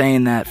 when you're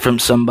saying that from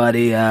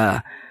somebody,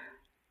 to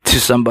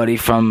somebody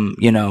from,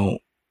 you know,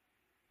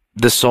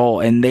 the soul,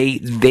 and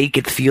they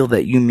could feel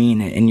that you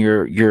mean it, and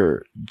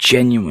you're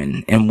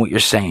genuine in what you're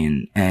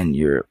saying, and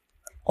you're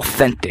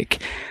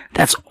authentic.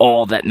 That's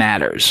all that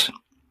matters.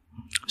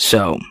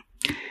 So,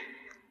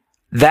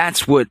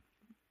 that's what,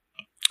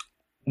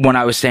 when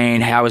I was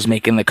saying how I was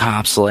making the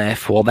cops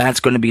laugh, well, that's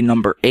going to be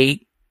number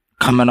 8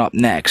 coming up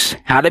next.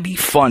 How to be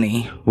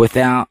funny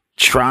without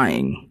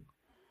trying.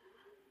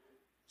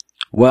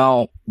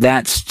 Well,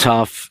 that's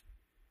tough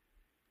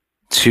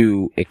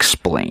to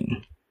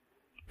explain,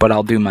 but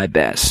I'll do my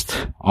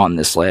best on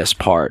this last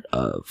part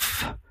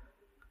of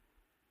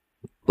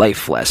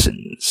life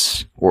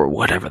lessons, or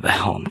whatever the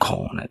hell I'm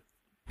calling it.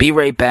 Be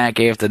right back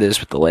after this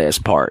with the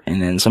last part,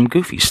 and then some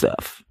goofy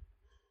stuff.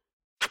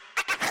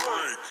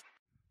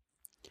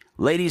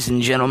 Ladies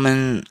and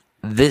gentlemen,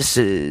 this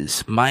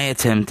is my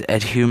attempt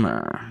at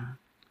humor.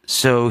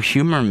 So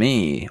humor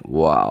me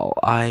while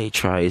I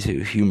try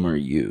to humor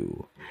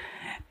you.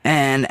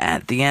 And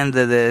at the end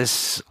of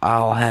this,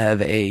 I'll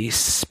have a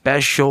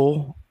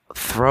special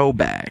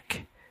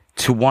throwback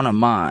to one of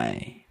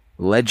my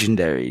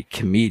legendary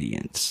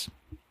comedians,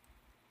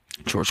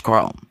 George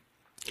Carlin.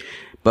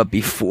 But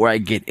before I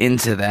get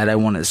into that, I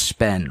want to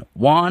spend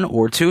 1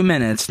 or 2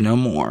 minutes, no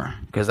more,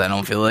 because I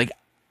don't feel like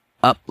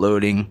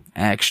uploading,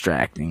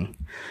 extracting.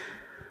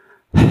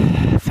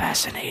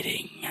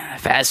 Fascinating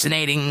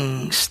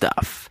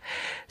stuff.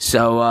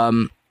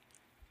 So,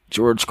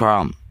 George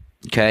Carlin,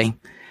 okay?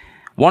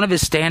 One of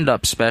his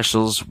stand-up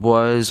specials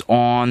was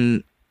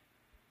on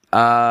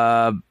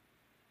the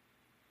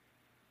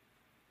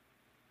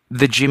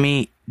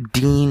Jimmy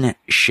Dean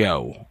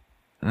Show.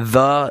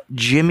 The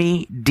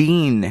Jimmy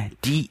Dean,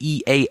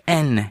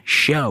 D-E-A-N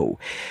show,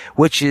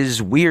 which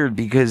is weird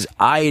because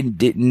I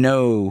didn't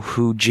know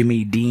who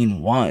Jimmy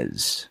Dean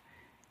was,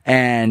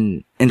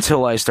 and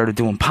until I started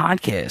doing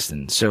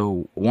podcasting.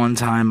 So one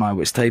time I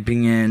was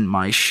typing in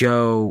my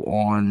show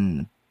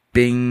on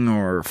Bing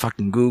or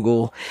fucking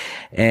Google,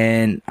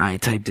 and I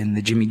typed in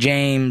the Jimmy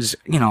James.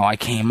 You know, I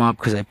came up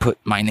because I put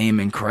my name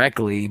in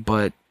correctly,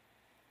 but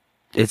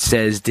it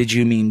says, did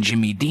you mean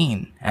Jimmy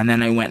Dean? And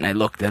then I went and I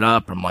looked it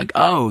up. I'm like,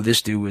 oh,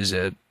 this dude was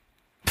a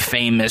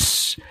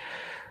famous,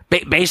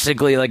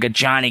 basically like a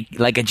Johnny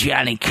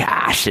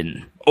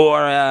Carson,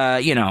 or,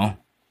 you know,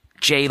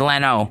 Jay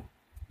Leno.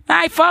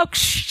 Hi,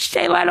 folks,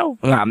 Jay Leno.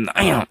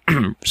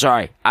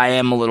 Sorry, I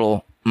am a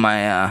little,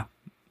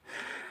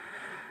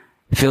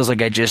 feels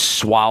like I just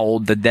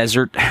swallowed the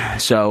desert.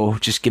 So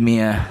just give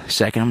me a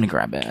second. I'm going to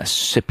grab a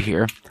sip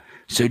here.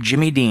 So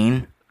Jimmy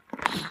Dean.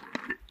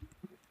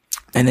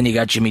 And then you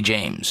got Jimmy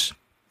James.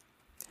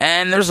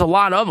 And there's a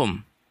lot of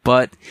them.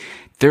 But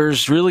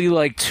there's really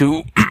like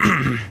 2...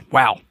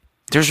 wow.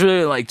 There's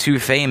really like 2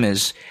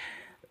 famous.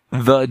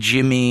 The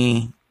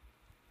Jimmy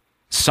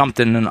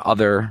something and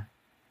other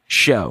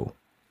show.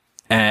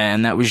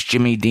 And that was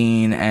Jimmy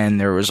Dean. And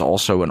there was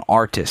also an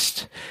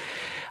artist.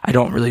 I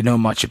don't really know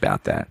much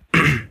about that.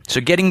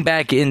 So getting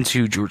back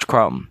into George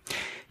Carlin.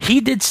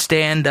 He did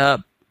stand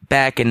up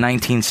back in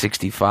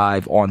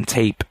 1965 on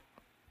tape.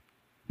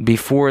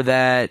 Before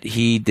that,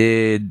 he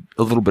did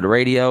a little bit of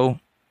radio.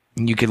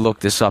 You can look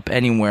this up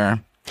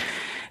anywhere.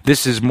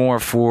 This is more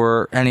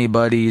for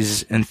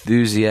anybody's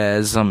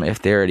enthusiasm,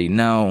 if they already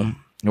know,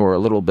 or a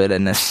little bit of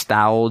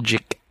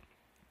nostalgia,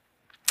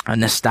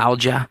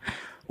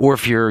 or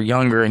if you're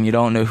younger and you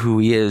don't know who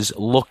he is,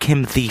 look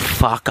him the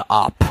fuck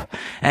up.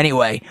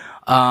 Anyway,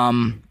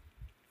 and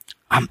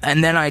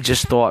then I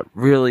just thought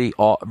really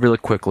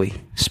quickly,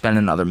 spend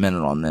another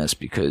minute on this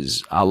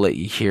because I'll let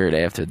you hear it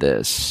after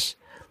this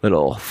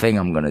little thing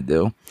I'm going to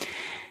do.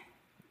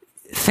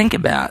 Think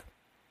about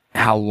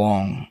how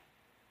long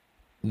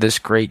this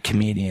great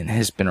comedian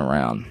has been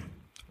around.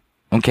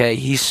 Okay,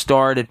 he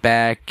started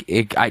back,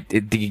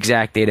 the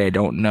exact date I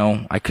don't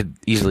know. I could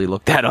easily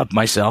look that up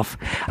myself.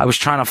 I was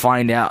trying to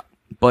find out,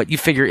 but you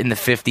figure in the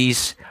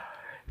 50s,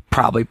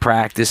 probably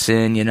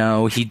practicing,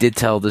 he did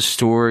tell the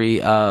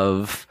story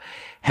of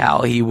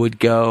how he would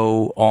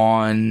go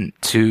on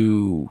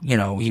to,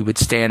 he would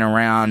stand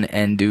around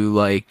and do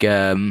like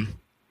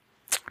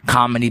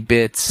comedy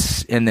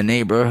bits in the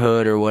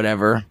neighborhood or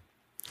whatever.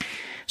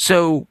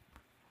 So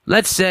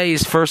let's say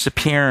his first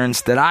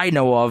appearance that I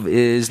know of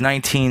is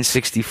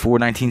 1964,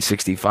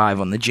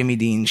 1965 on the Jimmy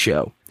Dean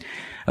Show.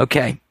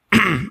 Okay,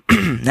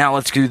 now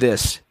let's do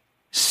this.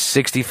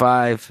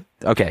 75,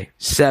 okay,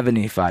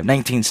 75,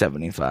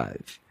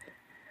 1975.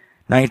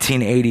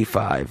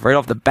 1985. Right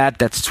off the bat,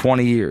 that's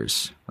 20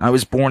 years. I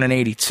was born in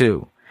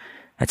 82.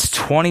 That's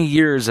 20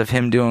 years of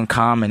him doing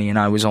comedy, and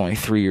I was only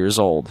 3 years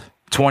old.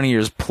 20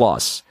 years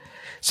plus.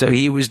 So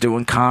he was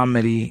doing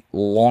comedy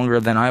longer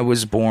than I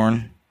was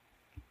born,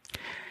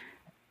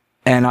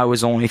 and I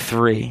was only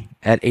 3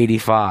 at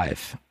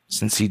 85,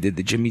 since he did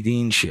the Jimmy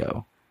Dean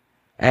Show.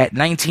 At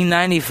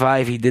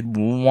 1995, he did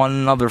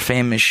one other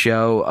famous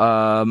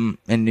show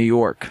in New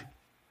York.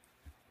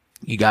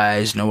 You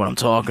guys know what I'm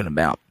talking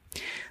about.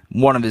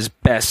 One of his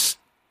best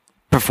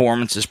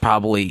performances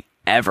probably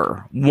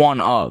ever. One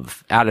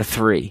of, out of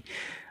 3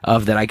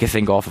 of that I can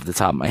think off of the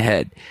top of my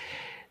head.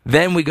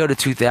 Then we go to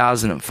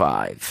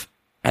 2005,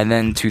 and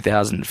then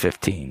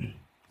 2015,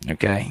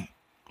 okay?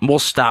 We'll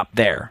stop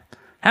there.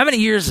 How many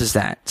years is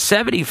that?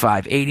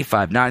 75,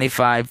 85,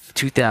 95,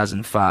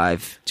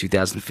 2005,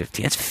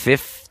 2015. That's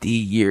 50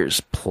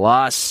 years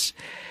plus.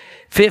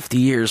 50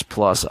 years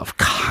plus of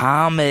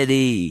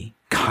comedy.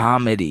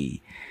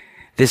 Comedy.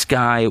 This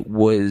guy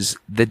was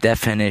the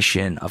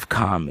definition of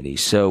comedy.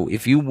 So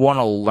if you want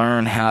to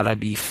learn how to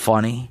be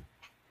funny,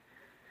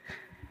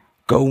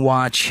 go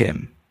watch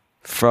him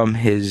from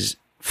his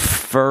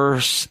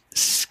first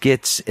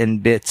skits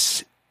and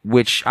bits,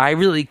 which I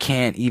really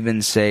can't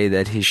even say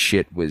that his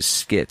shit was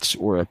skits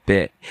or a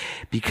bit,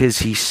 because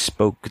he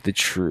spoke the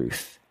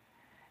truth.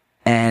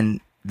 And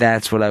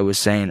that's what I was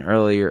saying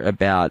earlier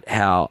about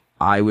how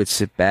I would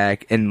sit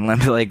back and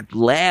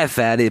laugh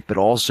at it, but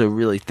also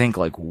really think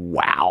like,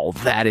 wow,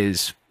 that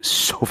is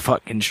so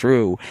fucking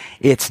true.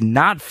 It's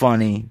not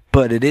funny,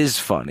 but it is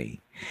funny.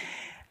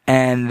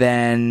 And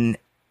then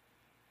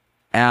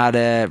out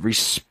of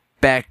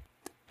respect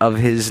of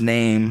his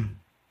name,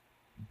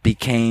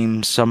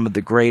 became some of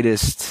the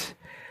greatest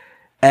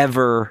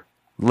ever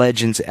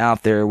legends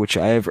out there, which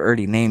I have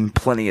already named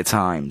plenty of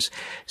times.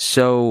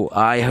 So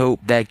I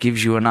hope that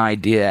gives you an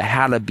idea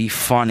how to be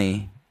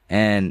funny.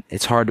 And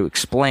it's hard to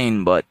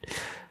explain, but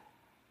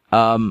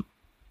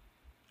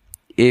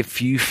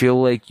if you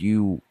feel like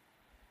you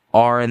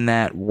are in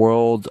that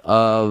world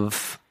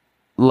of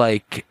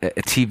like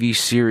a TV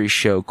series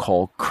show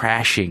called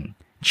Crashing,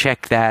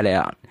 check that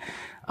out.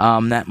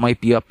 That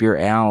might be up your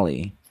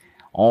alley.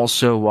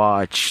 Also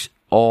watch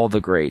all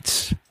the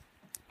greats.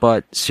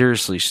 But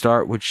seriously,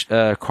 start with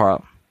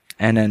Carl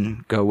and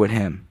then go with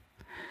him.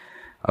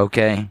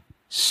 Okay?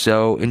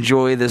 So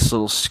enjoy this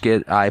little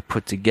skit I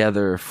put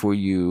together for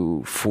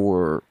you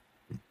for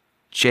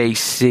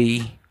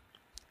JC.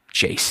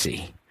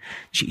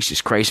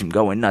 Jesus Christ, I'm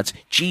going nuts.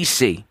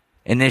 GC.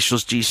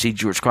 Initials GC,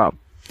 George Carl.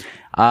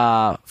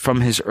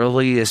 From his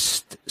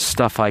earliest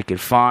stuff I could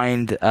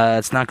find.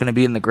 It's not going to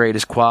be in the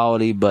greatest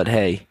quality, but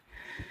hey.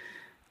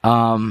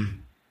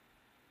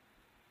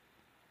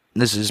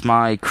 This is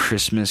my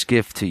Christmas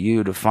gift to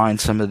you, to find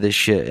some of this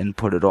shit and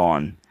put it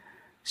on.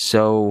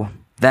 So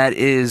that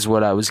is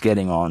what I was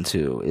getting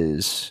onto,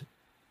 is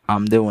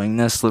I'm doing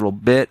this little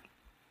bit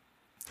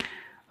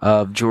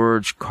of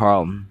George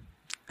Carlin.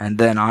 And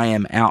then I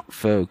am out,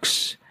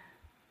 folks.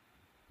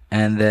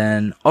 And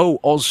then,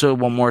 also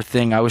one more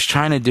thing. I was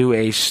trying to do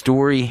a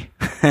story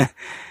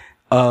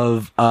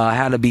of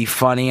how to be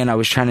funny, and I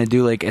was trying to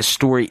do like a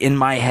story in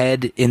my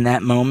head in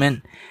that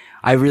moment.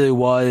 I really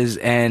was,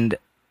 and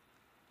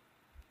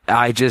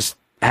I just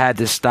had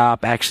to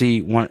stop. Actually,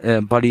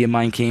 a buddy of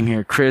mine came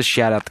here, Chris.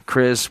 Shout out to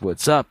Chris.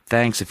 What's up?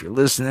 Thanks if you're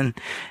listening.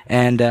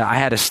 And I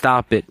had to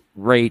stop it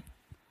right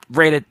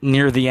at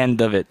near the end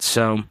of it.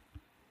 So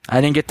I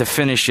didn't get to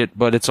finish it,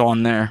 but it's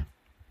on there.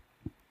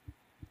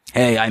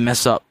 Hey, I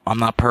mess up. I'm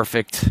not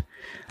perfect.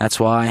 That's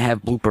why I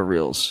have blooper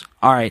reels.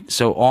 All right,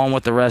 so on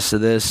with the rest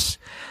of this.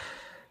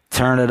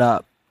 Turn it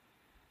up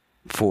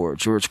for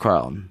George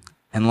Carlin.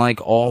 And like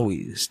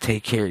always,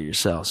 take care of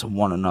yourselves and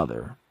one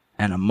another.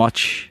 And a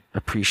much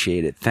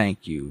appreciated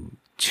thank you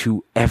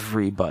to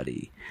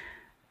everybody.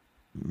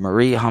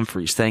 Maria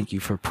Humphreys, thank you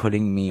for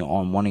putting me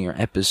on one of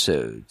your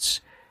episodes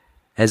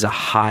as a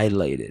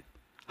highlighted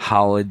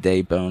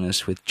holiday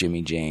bonus with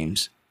Jimmy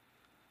James.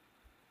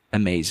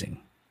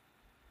 Amazing.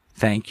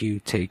 Thank you.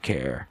 Take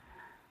care.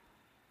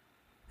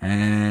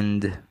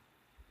 And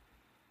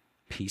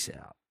peace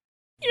out.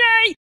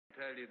 Yay! I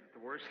tell you,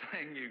 the worst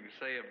thing you can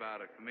say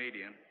about a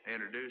comedian,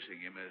 introducing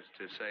him, is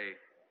to say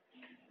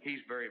he's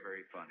very,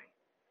 very funny.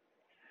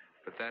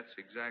 But that's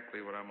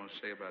exactly what I'm going to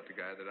say about the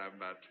guy that I'm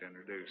about to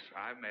introduce.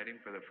 I met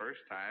him for the first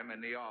time in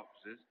the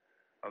offices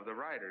of the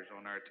writers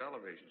on our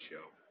television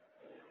show.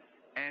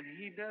 And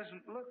he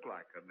doesn't look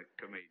like a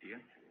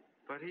comedian,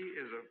 but he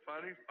is a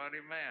funny,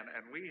 funny man.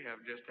 And we have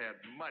just had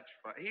much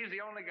fun. He's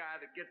the only guy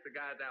that gets the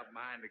guys out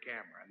behind the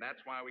camera. And that's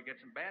why we get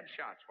some bad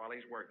shots while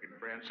he's working,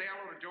 friends. Say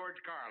hello to George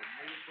Carlin,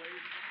 will you,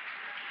 please?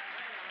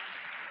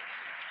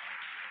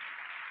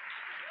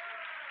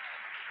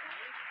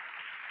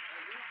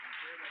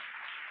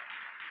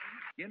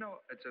 You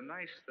know, it's a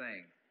nice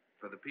thing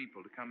for the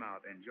people to come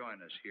out and join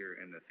us here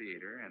in the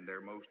theater, and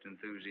they're most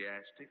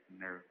enthusiastic, and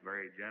they're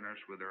very generous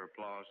with their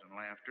applause and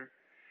laughter.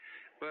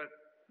 But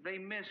they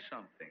miss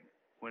something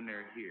when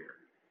they're here.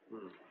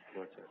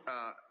 What's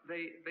that?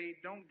 They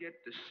don't get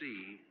to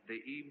see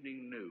the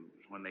evening news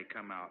when they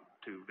come out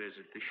to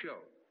visit the show.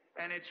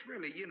 And it's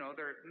really, you know,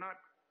 they're not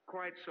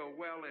quite so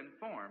well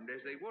informed as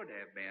they would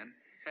have been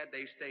had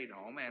they stayed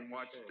home and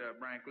watched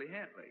Brinkley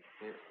Hentley.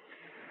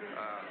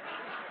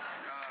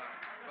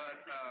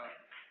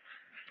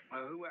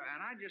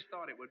 And I just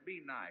thought it would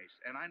be nice,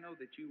 and I know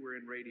that you were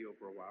in radio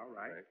for a while,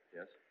 right?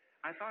 Yes.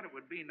 I thought it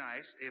would be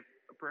nice if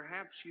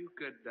perhaps you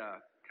could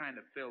kind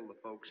of fill the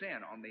folks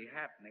in on the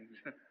happenings.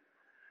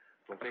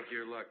 I think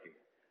you're lucky.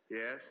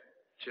 Yes?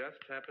 Just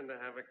happen to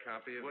have a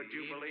copy of Would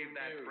the you believe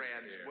that, Evening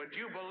friends? News here. Would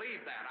you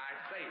believe that? I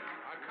say,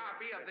 a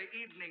copy of the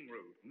Evening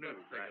News.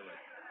 Let's take a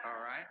look.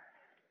 All right.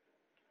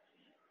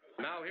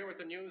 Now, here with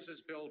the news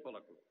is Bill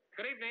Bulletin.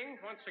 Good evening,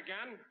 once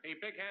again. The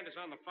big hand is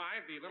on the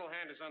 5, the little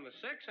hand is on the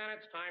 6, and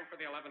it's time for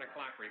the 11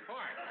 o'clock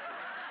report.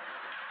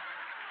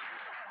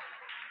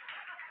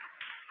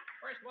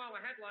 First of all, the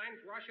headlines: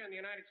 Russia and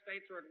the United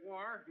States are at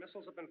war.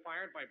 Missiles have been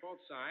fired by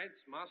both sides.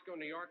 Moscow,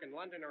 New York, and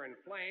London are in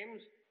flames.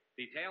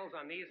 Details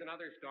on these and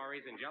other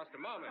stories in just a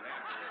moment.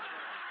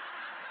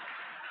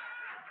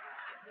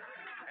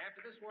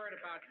 After this word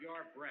about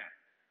your breath.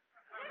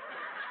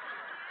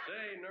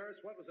 Say, nurse,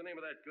 what was the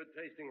name of that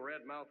good-tasting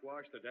red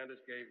mouthwash the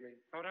dentist gave me?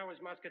 Oh, that was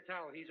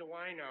Muscatel. He's a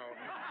wino.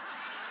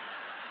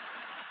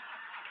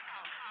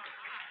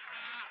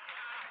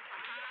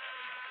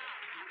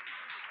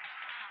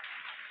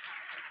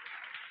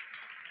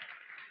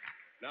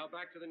 Now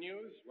back to the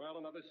news. Well,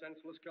 another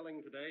senseless killing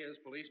today as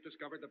police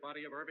discovered the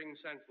body of Irving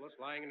Senseless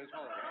lying in his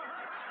home.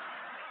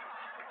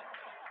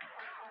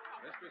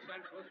 Mr.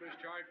 Senseless was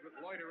charged with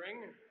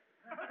loitering, and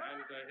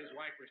his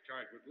wife was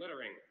charged with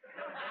littering.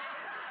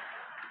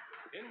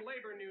 In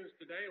labor news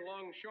today,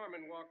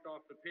 longshoremen walked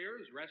off the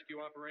piers. Rescue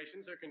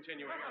operations are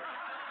continuing.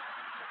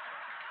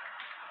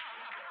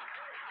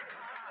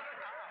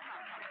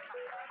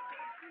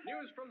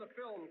 News from the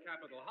film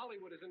capital.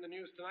 Hollywood is in the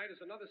news tonight as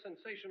another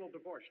sensational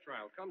divorce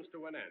trial comes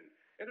to an end.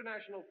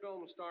 International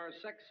film star,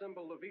 sex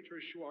symbol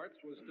Levitra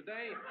Schwartz was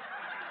today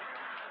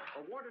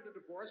awarded a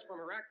divorce from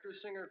her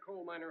actor-singer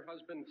coal miner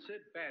husband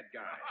Sid Bad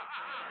Guy.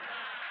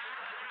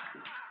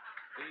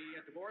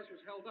 The divorce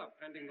was held up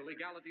pending the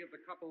legality of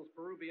the couple's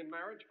Peruvian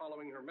marriage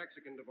following her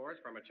Mexican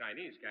divorce from a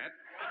Chinese cat.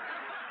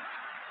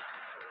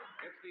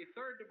 It's the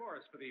third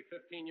divorce for the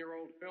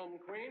 15-year-old film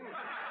queen.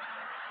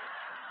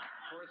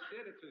 For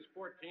Sid, it's his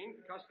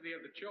 14th. Custody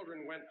of the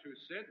children went to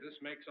Sid. This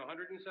makes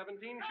 117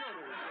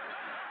 children.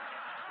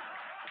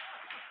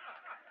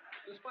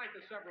 Despite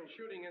the several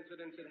shooting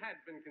incidents, it had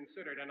been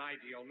considered an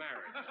ideal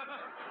marriage.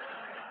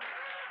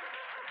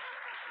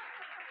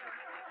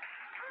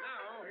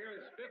 Now,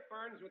 here's Biff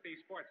Burns with the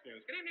sports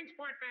news. Good evening,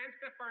 sport fans.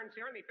 Biff Burns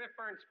here in the Biff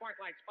Burns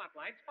Sportlight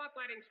Spotlight,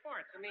 spotlighting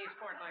sports in the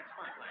Sportlight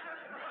Spotlight.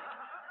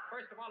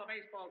 First of all, a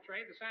baseball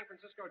trade. The San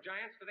Francisco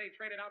Giants today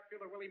traded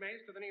outfielder Willie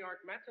Mays to the New York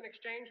Mets in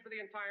exchange for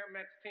the entire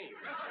Mets team.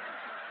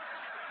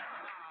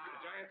 The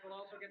Giants will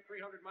also get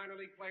 300 minor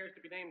league players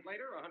to be named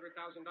later, $100,000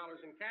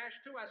 in cash,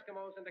 2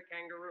 Eskimos, and a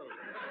kangaroo.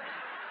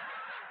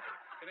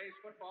 Today's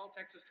football: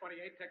 Texas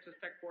 28, Texas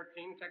Tech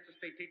 14, Texas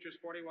State Teachers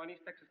 41,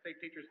 East Texas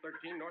State Teachers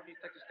 13,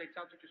 Northeast Texas State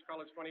South Teachers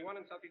College 21,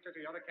 and Southeast Texas,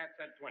 the other Cats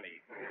had 20.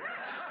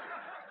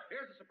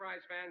 Here's a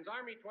surprise, fans.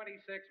 Army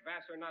 26,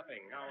 Vassar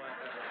nothing. Now,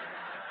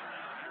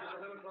 a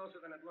little closer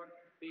than it looked.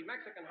 The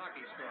Mexican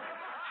hockey score.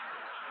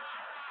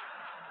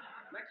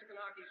 Mexican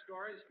hockey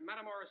scores: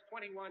 Matamoros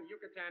 21,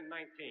 Yucatan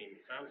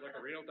 19. Sounds like a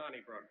real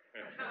Donnybrook.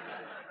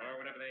 Or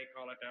whatever they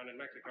call it down in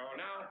Mexico.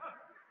 Now,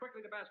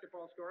 quickly the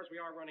basketball scores.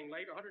 We are running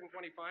late. 125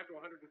 to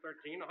 113,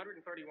 131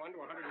 to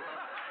 100.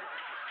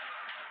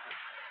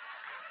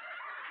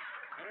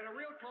 And in a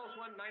real close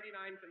one,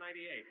 99 to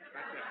 98.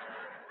 That's it.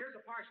 Here's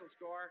a partial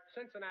score: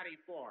 Cincinnati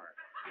 4.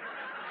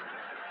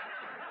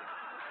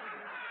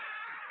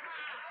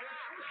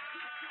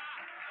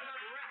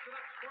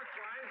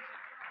 Sports-wise,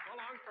 so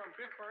long from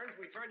Biff Burns.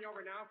 We turn you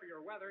over now for your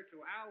weather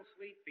to Al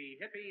Sleet,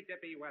 the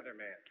hippy-dippy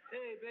weatherman.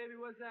 Hey, baby,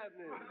 what's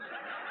happening?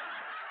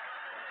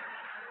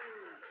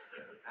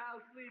 Al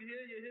Fleet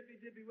here, your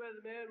hippy-dippy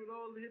weatherman with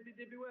all the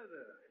hippy-dippy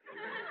weather.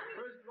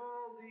 First of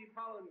all, the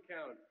pollen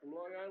count from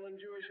Long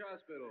Island Jewish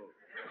Hospital.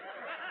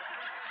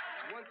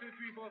 1, 2,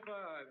 3, 4,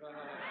 5.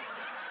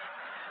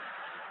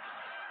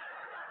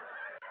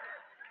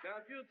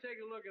 Now, if you'll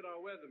take a look at our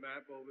weather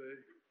map over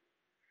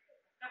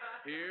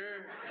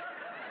here,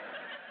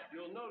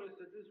 you'll notice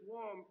that this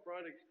warm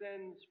front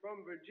extends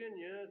from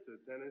Virginia to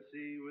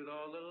Tennessee with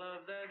all the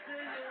love that's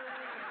in it.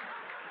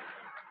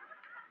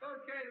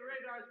 Okay, the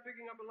radar's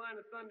picking up a line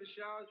of thunder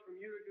showers from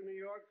Utica, New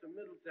York to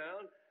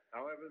Middletown.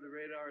 However, the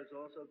radar is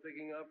also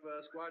picking up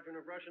a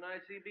squadron of Russian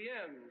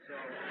ICBM, so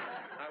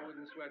I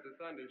wouldn't sweat the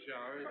thunder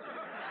showers.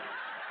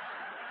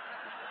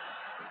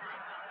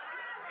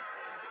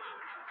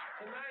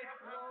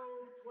 Tonight's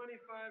low,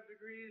 25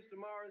 degrees.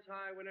 Tomorrow's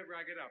high whenever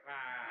I get up.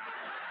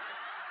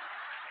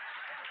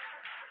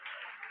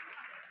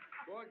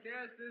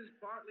 Forecast is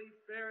partly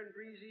fair and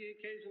breezy,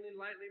 occasionally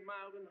lightly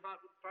mild and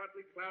hot, with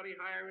partly cloudy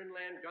higher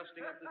inland,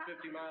 gusting up to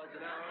 50 miles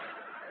an hour.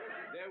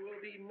 There will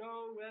be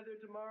no weather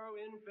tomorrow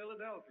in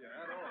Philadelphia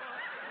at all.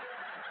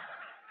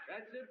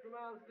 That's it from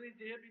Al Fleet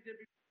to Hippy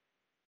Dippy.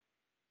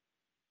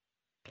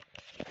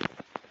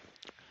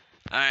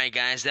 Alright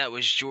guys, that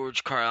was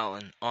George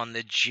Carlin on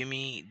the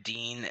Jimmy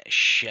Dean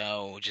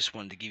Show. Just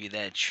wanted to give you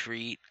that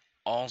treat.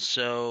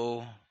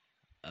 Also,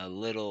 a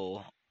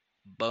little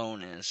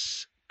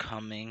bonus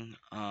coming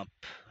up.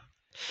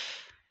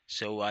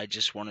 So I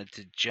just wanted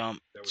to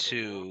jump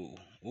to...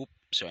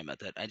 sorry about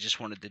that. I just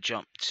wanted to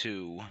jump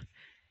to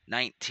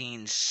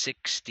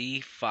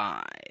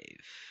 1965.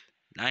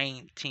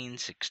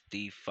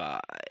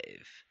 1965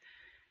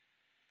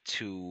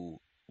 to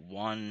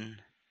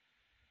one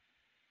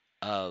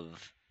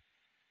of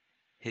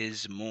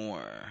his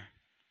more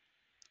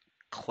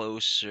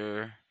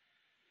closer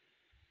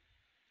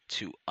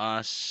to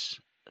us,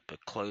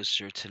 but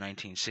closer to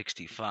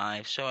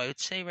 1965. So I would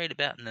say right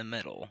about in the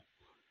middle.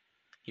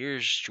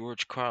 Here's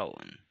George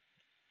Carlin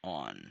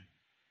on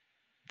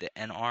the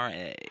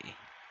NRA.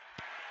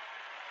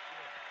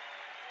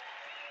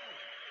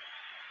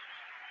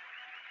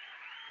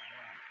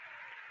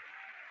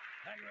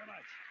 Thank you very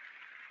much.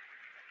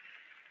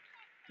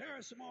 There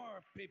are some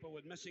more people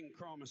with missing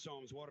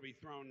chromosomes who ought to be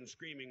thrown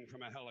screaming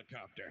from a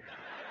helicopter.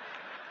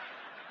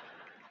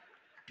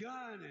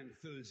 Gun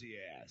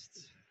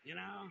enthusiasts, you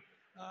know?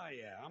 Oh,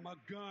 yeah, I'm a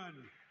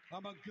gun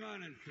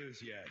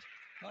enthusiast.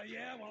 Oh,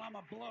 yeah? Well, I'm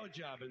a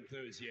blowjob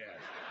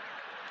enthusiast.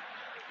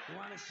 You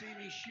want to see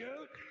me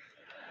shoot?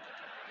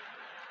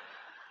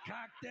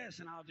 Cock this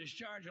and I'll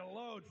discharge a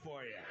load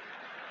for you.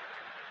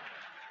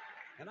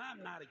 And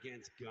I'm not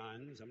against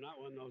guns. I'm not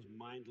one of those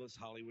mindless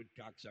Hollywood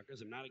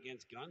cocksuckers. I'm not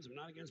against guns. I'm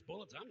not against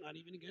bullets. I'm not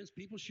even against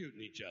people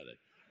shooting each other.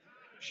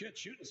 Shit,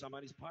 shooting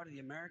somebody's part of the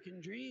American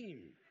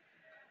dream.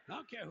 I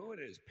don't care who it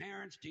is.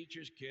 Parents,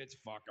 teachers, kids,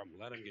 fuck them.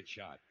 Let them get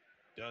shot.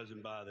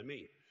 Doesn't bother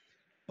me.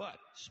 But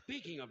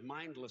speaking of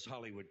mindless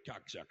Hollywood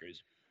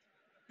cocksuckers,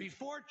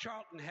 before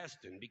Charlton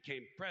Heston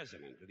became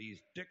president of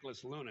these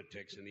dickless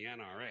lunatics in the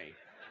NRA,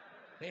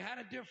 they had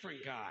a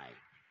different guy.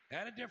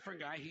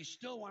 He's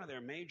still one of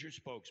their major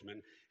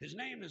spokesmen. His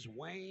name is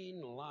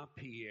Wayne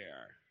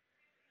LaPierre.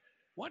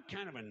 What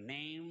kind of a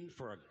name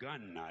for a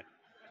gun nut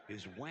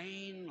is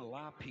Wayne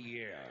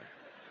LaPierre?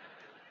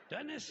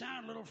 Doesn't this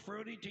sound a little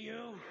fruity to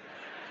you?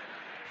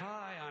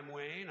 Hi, I'm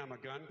Wayne. I'm a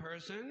gun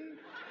person.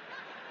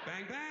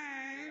 Bang,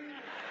 bang.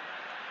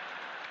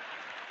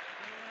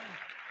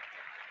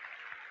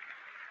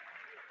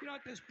 You know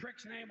what this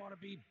prick's name ought to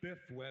be?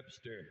 Biff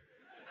Webster.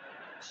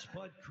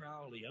 Spud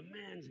Crowley, a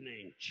man's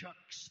name,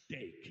 Chuck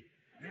Steak.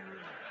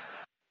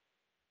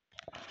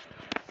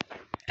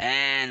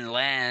 And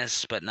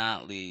last but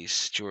not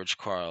least, George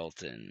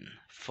Carlin,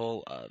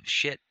 full of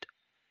shit,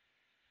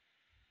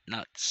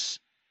 nuts,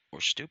 or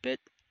stupid?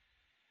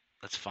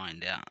 Let's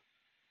find out.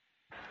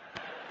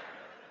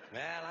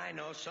 Well, I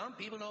know some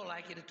people don't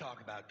like you to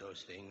talk about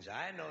those things.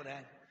 I know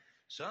that.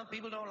 Some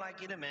people don't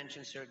like you to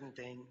mention certain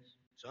things.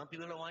 Some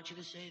people don't want you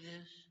to say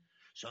this.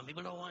 Some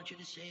people don't want you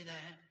to say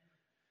that.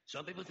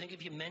 Some people think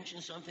if you mention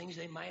some things,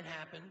 they might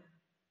happen.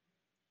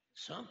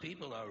 Some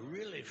people are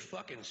really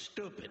fucking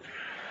stupid.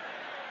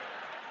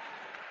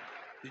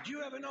 Did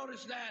you ever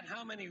notice that?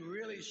 How many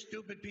really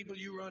stupid people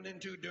you run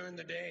into during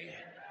the day?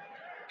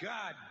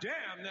 God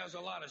damn, there's a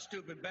lot of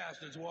stupid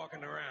bastards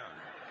walking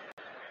around.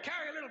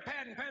 Carry a little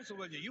pad and pencil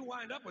with you. You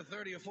wind up with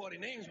 30 or 40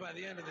 names by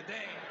the end of the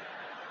day.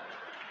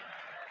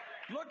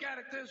 Look at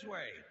it this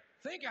way.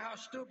 Think of how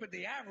stupid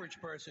the average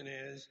person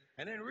is,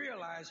 and then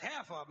realize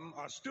half of them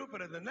are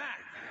stupider than that.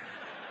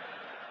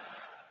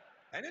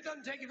 And it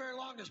doesn't take you very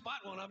long to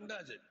spot one of them,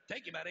 does it?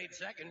 Take you about 8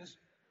 seconds.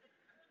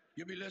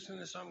 You'll be listening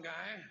to some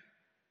guy.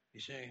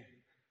 You say,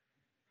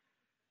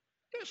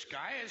 this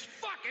guy is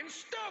fucking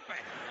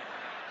stupid.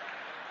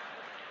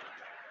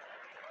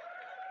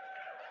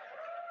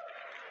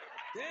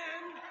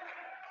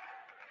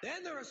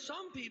 Then there are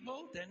some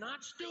people, they're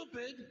not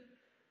stupid,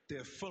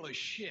 they're full of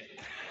shit.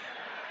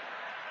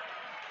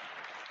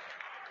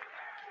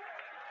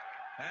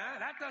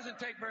 That doesn't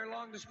take very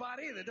long to spot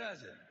either,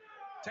 does it?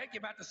 Take you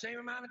about the same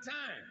amount of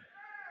time.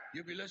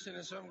 You'll be listening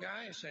to some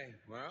guy and say,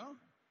 well,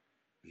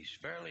 he's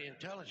fairly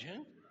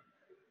intelligent.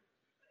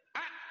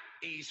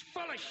 He's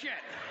full of shit.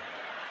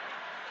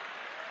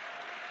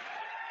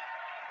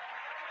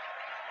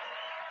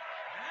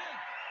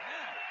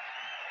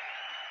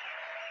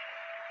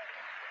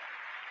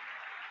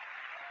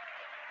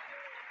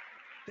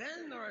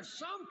 Then there are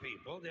some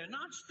people, they're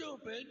not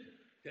stupid,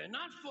 they're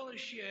not full of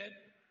shit,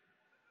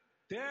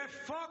 they're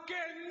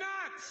fucking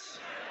nuts.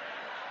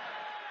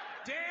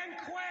 Dan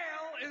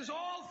Quayle is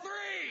all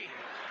three.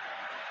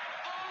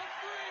 All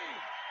three.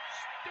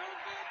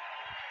 Stupid,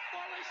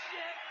 full of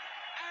shit,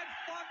 and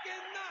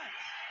fucking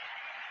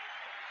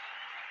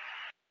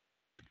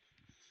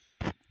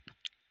nuts.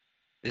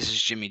 This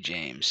is Jimmy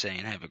James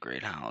saying have a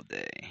great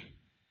holiday.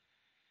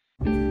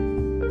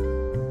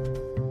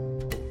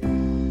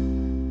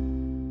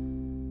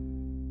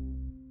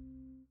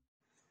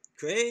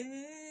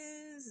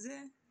 Crazy,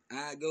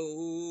 I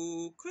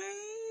go crazy,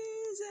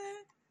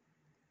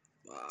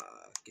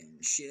 fucking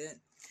shit.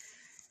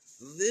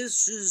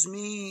 This is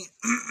me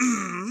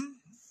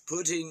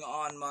putting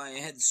on my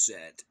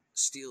headset,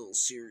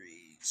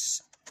 SteelSeries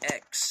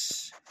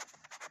X,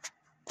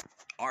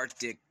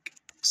 Arctic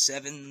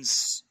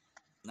 7's,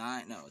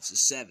 9, no, it's a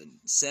 7.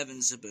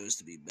 7's supposed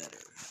to be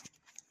better.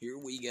 Here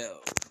we go.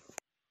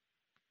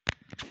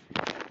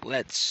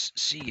 Let's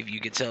see if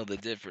you can tell the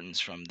difference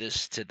from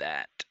this to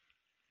that.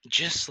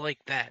 Just like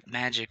that,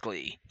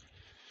 magically.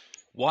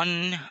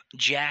 One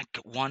jack,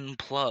 one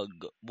plug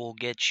will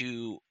get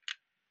you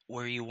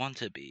where you want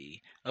to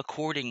be,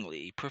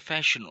 accordingly,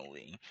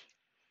 professionally.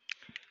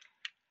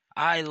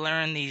 I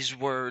learned these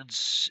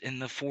words in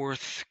the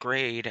 4th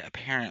grade,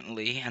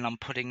 apparently, and I'm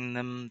putting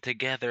them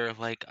together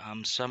like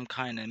I'm some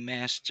kind of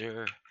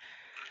master.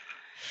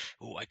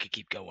 Oh, I could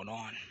keep going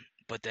on.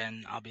 But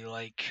then I'll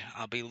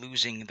be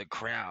losing the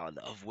crowd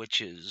of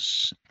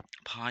witches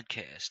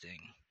podcasting.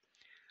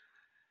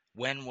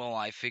 When will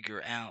I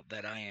figure out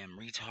that I am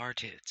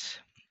retarded?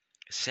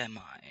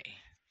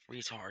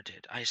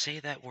 Semi-retarded. I say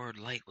that word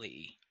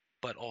lightly,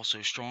 but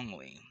also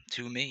strongly.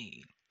 To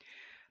me,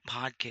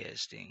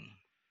 podcasting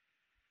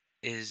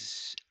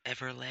is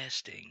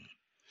everlasting.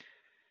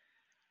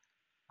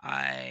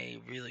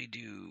 I really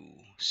do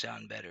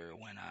sound better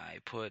when I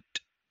put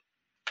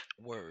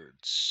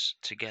words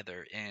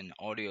together in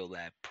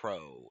Audiolab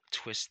Pro,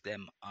 twist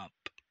them up.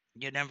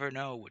 You never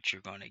know what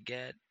you're gonna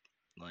get,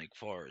 like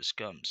Forrest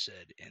Gump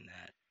said in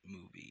that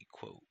movie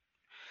quote.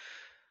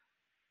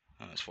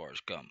 As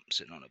Forrest Gump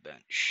sitting on a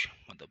bench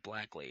with a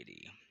black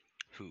lady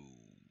who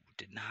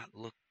did not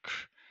look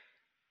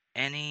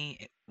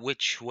any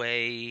which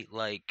way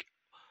like,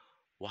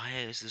 why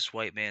is this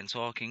white man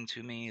talking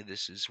to me?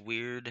 This is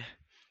weird.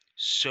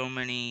 So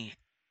many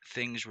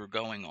things were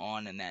going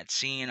on in that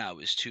scene. I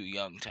was too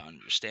young to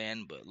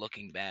understand, but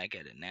looking back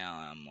at it now,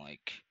 I'm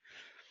like,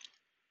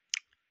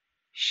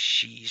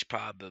 she's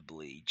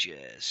probably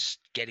just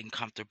getting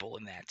comfortable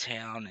in that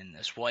town, and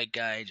this white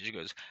guy just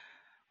goes,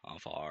 oh,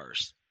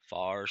 Forrest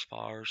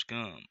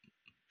Gump.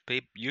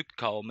 You could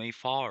call me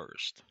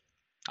Forrest.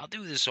 I'll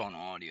do this on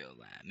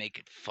Audiolab, make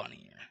it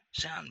funnier,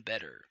 sound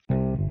better.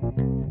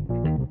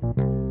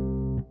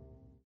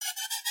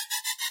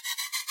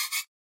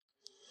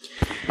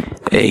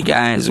 Hey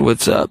guys,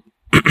 what's up?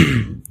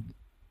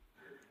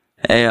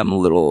 Hey, I'm a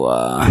little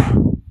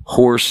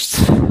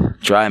hoarse,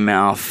 dry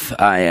mouth.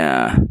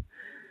 I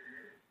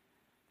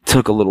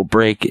took a little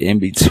break in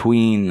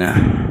between.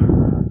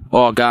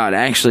 Oh God,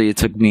 actually it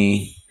took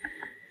me,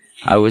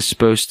 I was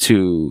supposed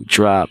to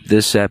drop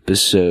this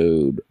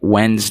episode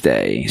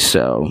Wednesday,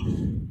 so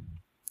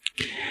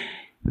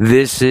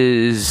this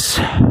is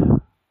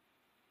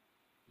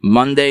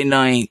Monday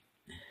night,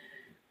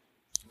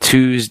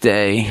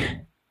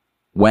 Tuesday,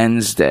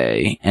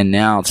 Wednesday, and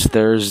now it's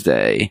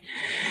Thursday.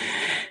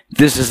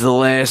 This is the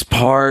last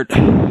part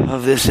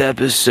of this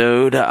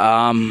episode.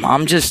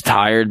 I'm just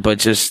tired, but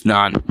just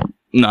not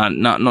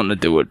nothing to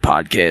do with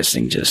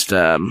podcasting. Just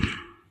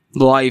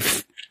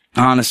life.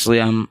 Honestly,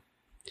 I'm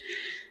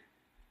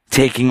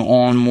taking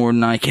on more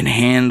than I can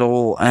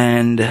handle,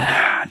 and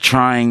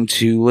trying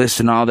to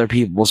listen to other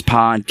people's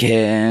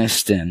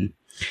podcasts, and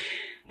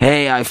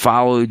hey, I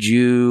followed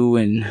you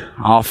and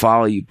I'll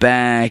follow you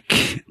back.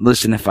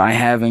 Listen, if I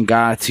haven't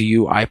got to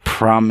you, I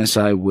promise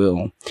I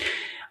will.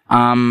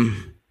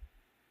 I'm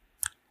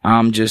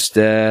just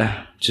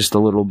a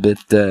little bit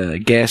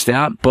gassed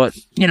out, but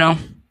you know,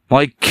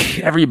 like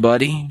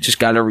everybody, just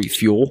gotta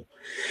refuel.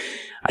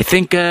 I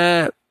think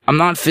I'm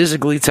not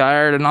physically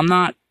tired, and I'm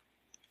not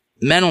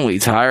mentally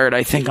tired.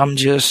 I think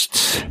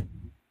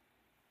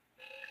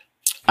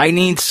I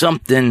need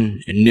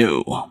something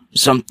new,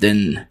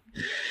 something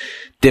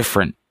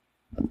different,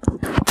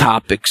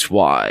 topics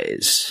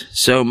wise.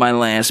 So my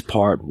last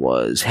part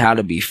was how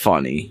to be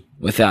funny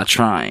without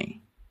trying.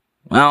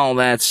 Well,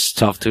 that's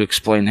tough to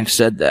explain. I've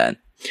said that.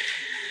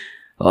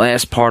 The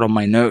last part on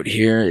my note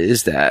here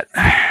is that,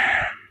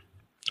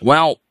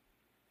 well,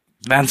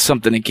 that's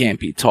something that can't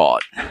be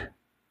taught.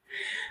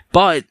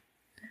 But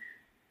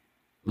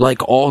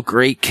like all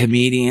great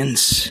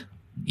comedians,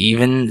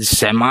 even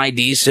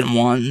semi-decent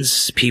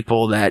ones,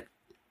 people that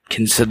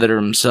consider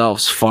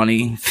themselves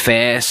funny,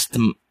 fast,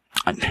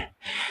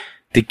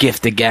 the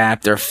gift of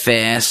gab, they're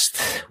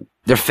fast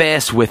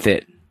with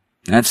it.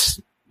 That's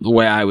the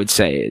way I would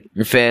say it.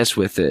 You're fast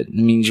with it. It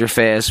means you're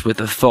fast with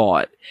a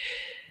thought.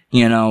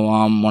 You know,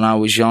 when I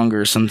was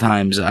younger,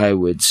 sometimes I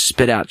would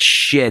spit out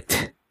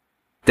shit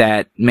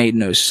that made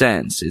no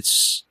sense.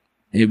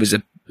 It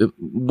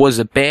was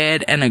a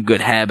bad and a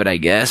good habit, I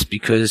guess,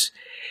 because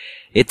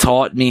it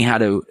taught me how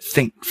to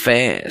think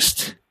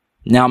fast.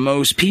 Now,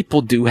 most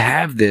people do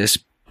have this,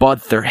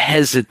 but they're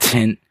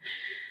hesitant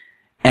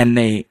and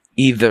they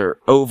either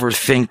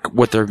overthink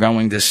what they're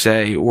going to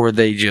say or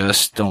they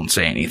just don't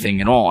say anything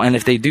at all. And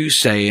if they do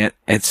say it,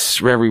 it's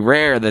very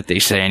rare that they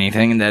say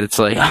anything and that it's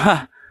like,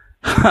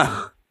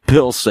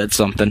 Bill said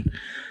something.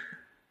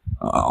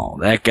 Oh,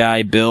 that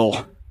guy,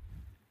 Bill.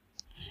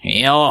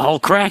 He'll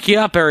crack you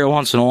up every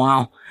once in a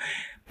while.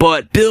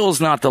 But Bill's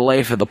not the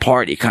life of the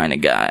party kind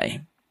of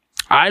guy.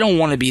 I don't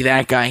want to be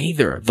that guy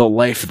either, the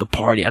life of the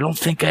party. I don't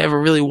think I ever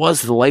really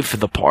was the life of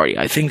the party.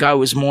 I think I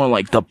was more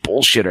like the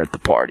bullshitter at the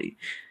party.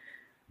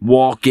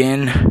 Walk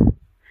in,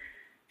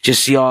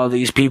 just see all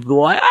these people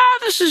like,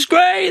 this is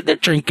great. They're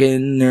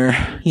drinking, they're,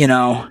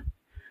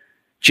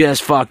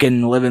 just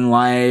fucking living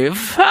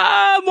life.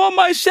 I'm on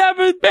my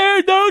 7th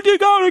beer, don't you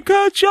gotta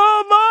catch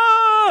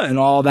on? And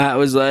all that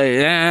was like,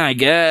 I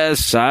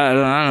guess, I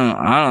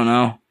don't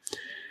know.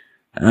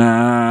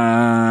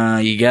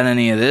 You got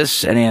any of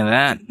this, any of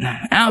that?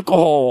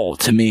 Alcohol,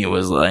 to me,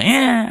 was like,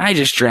 I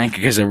just drank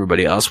because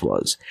everybody else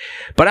was.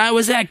 But I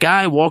was that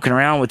guy walking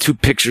around with 2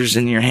 pictures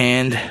in your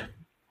hand.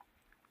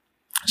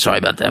 Sorry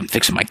about that. I'm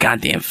fixing my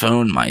goddamn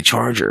phone. My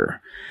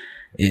charger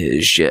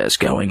is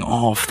just going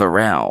off the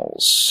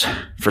rails.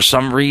 For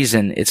some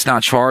reason, it's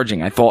not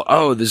charging. I thought,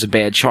 there's a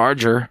bad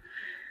charger.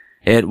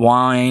 It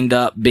wind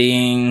up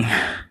being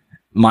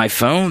my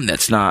phone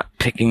that's not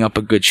picking up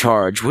a good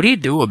charge. What do you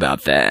do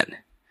about that?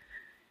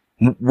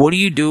 What do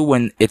you do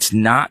when it's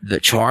not the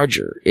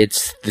charger?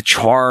 It's the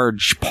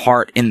charge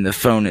part in the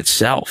phone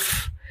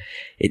itself.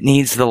 It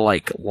needs to,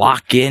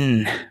 lock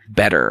in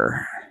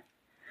better.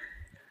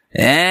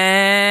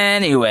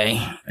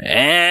 Anyway.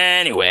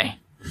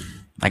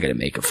 I gotta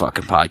make a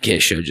fucking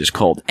podcast show just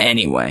called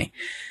Anyway.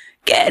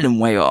 Getting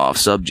way off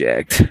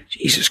subject.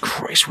 Jesus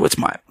Christ,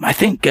 I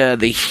think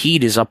the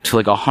heat is up to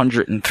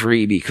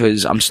 103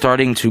 because I'm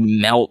starting to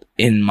melt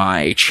in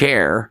my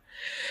chair.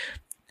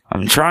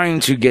 I'm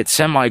trying to get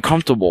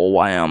semi-comfortable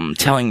while I'm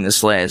telling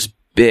this last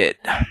bit.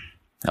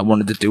 I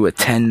wanted to do a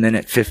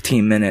 10-minute,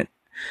 15-minute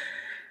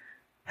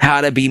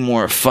how to be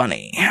more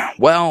funny.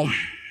 Well,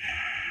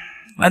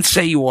 let's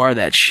say you are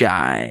that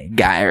shy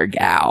guy or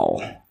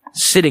gal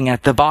sitting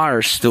at the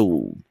bar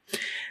stool,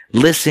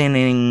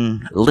 listening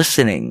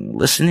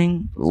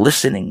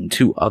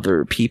to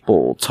other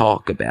people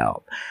talk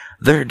about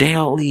their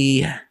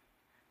daily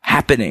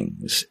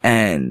happenings,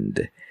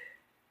 and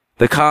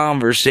the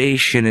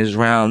conversation is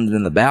round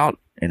and about,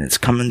 and it's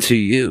coming to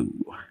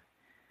you.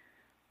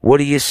 What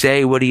do you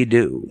say? What do you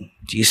do?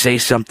 Do you say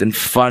something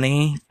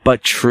funny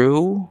but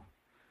true?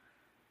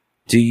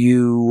 Do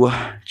you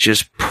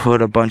just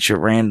put a bunch of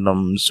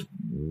random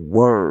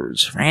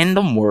words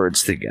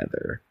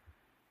together?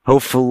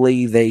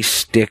 Hopefully they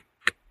stick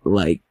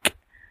what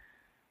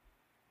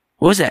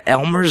was that,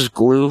 Elmer's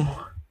glue?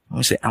 What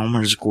was it,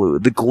 Elmer's glue?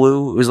 The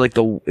glue, it was like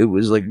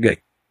a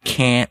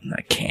can.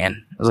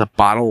 It was a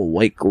bottle of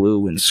white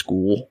glue in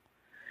school.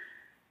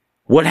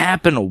 What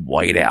happened to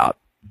whiteout?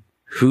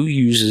 Who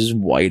uses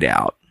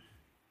whiteout?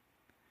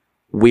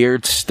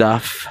 Weird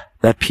stuff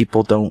that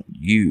people don't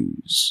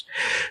use.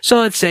 So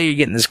let's say you're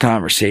getting this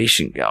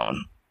conversation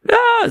going.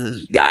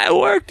 This guy at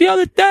work the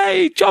other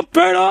day, he jumped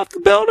right off the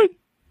building.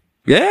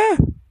 Yeah.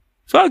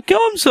 So he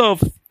killed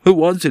himself. Who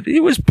was it?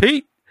 It was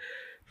Pete.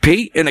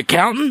 Pete, an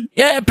accountant?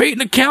 Yeah, Pete,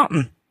 an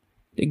accountant.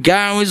 The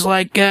guy was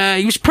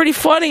he was pretty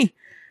funny.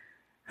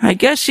 I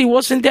guess he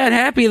wasn't that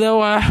happy,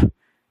 though.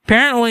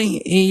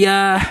 Apparently, he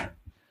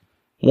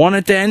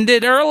wanted to end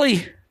it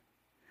early.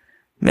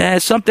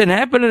 Something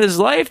happened in his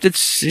life. Did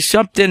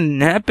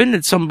something happen?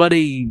 Did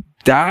somebody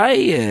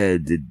die?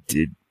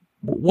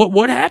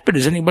 What happened?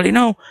 Does anybody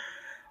know?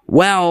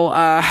 Well,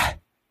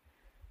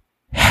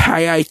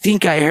 I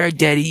think I heard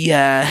that he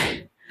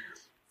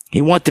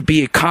wanted to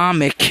be a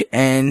comic,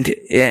 and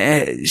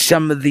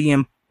some of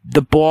the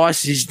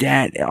bosses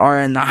that are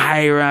in the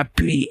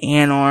hierarchy,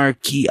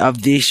 anarchy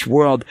of this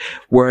world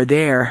were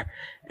there.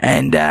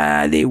 And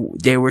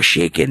they were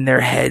shaking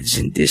their heads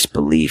in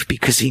disbelief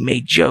because he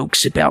made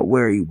jokes about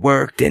where he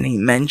worked, and he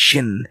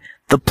mentioned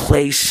the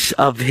place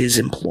of his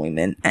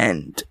employment.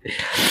 And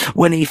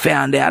when he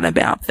found out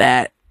about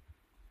that,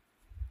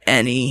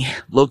 and he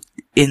looked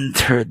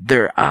into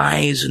their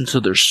eyes,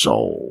 into their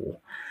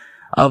soul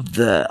of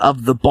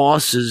the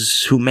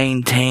bosses who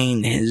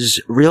maintain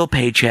his real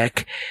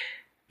paycheck,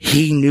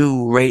 he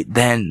knew right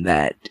then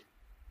that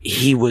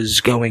he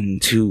was going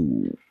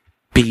to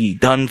be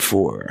done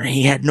for.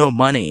 He had no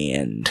money,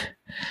 and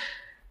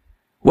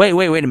wait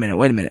a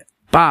minute.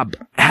 Bob,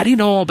 how do you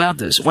know all about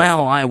this?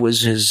 Well, I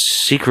was his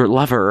secret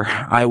lover.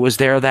 I was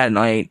there that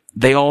night.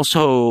 They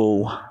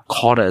also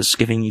caught us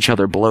giving each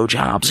other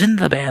blowjobs in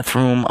the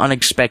bathroom,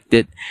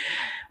 unexpected.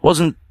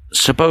 Wasn't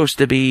supposed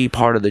to be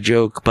part of the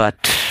joke,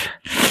 but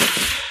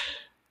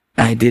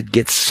I did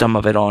get some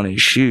of it on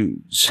his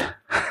shoes.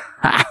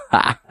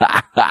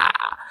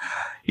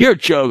 You're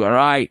joking,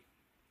 right?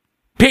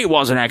 Pete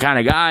wasn't that kind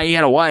of guy. He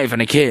had a wife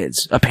and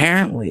kids.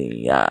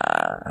 Apparently,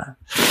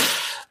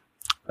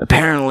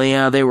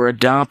 they were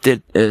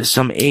adopted,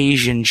 some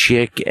Asian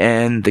chick,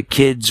 and the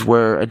kids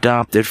were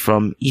adopted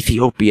from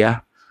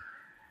Ethiopia.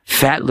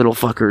 Fat little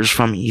fuckers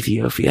from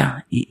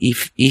Ethiopia.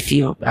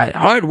 Ethiopia.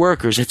 Hard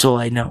workers, that's all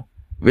I know.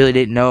 Really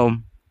didn't know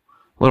them.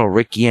 Little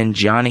Ricky and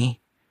Johnny.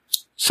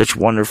 Such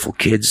wonderful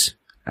kids.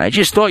 I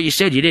just thought you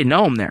said you didn't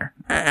know them there.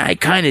 I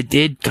kind of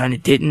did, kind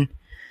of didn't.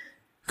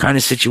 Kind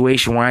of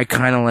situation where I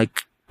kind of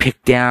like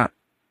picked out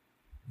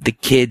the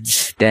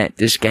kids that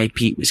this guy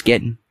Pete was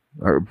getting.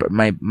 Or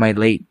my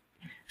late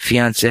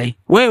fiance.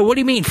 Wait, what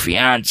do you mean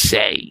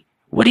fiance?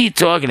 What are you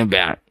talking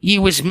about? He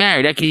was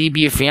married. How could he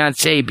be a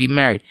fiance, be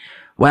married?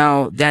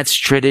 Well, that's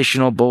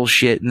traditional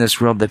bullshit in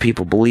this world that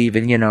people believe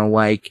in, you know,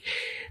 like,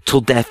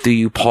 till death do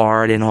you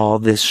part and all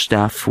this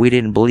stuff. We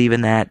didn't believe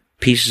in that.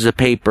 Pieces of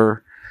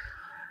paper.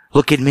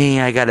 Look at me,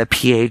 I got a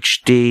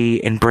PhD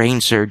in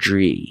brain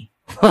surgery.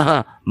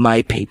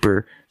 My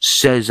paper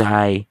says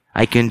I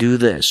can do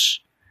this.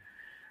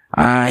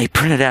 I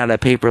printed out a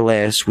paper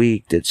last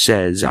week that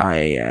says I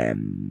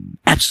am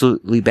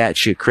absolutely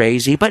batshit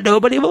crazy, but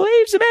nobody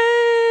believes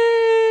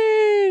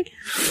me.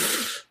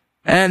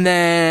 And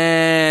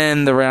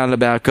then the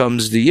roundabout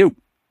comes to you.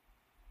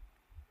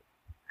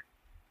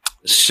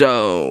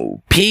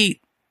 So,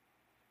 Pete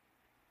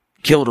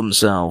killed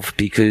himself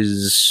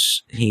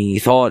because he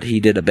thought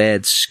he did a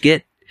bad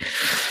skit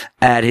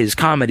at his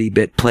comedy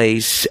bit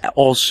place.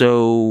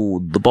 Also,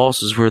 the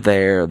bosses were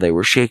there. They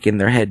were shaking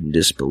their head in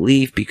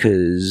disbelief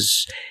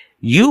because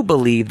you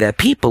believe that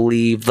Pete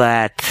believed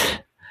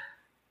that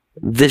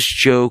this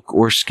joke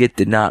or skit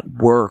did not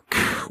work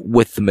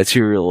with the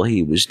material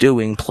he was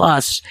doing.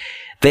 Plus,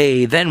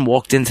 they then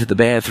walked into the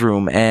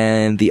bathroom,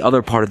 and the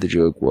other part of the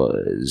joke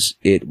was,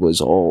 it was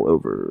all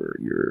over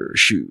your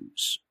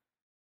shoes.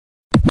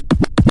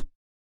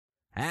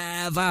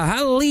 Have a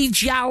holly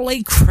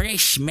jolly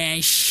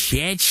Christmas.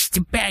 It's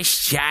the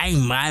best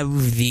time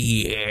of the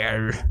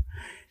year.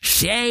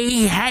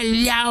 Say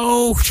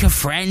hello to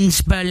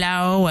friends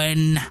below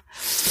and...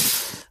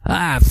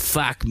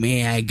 fuck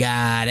me, I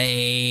got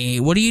a...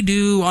 What do you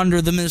do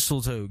under the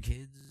mistletoe,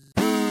 kids?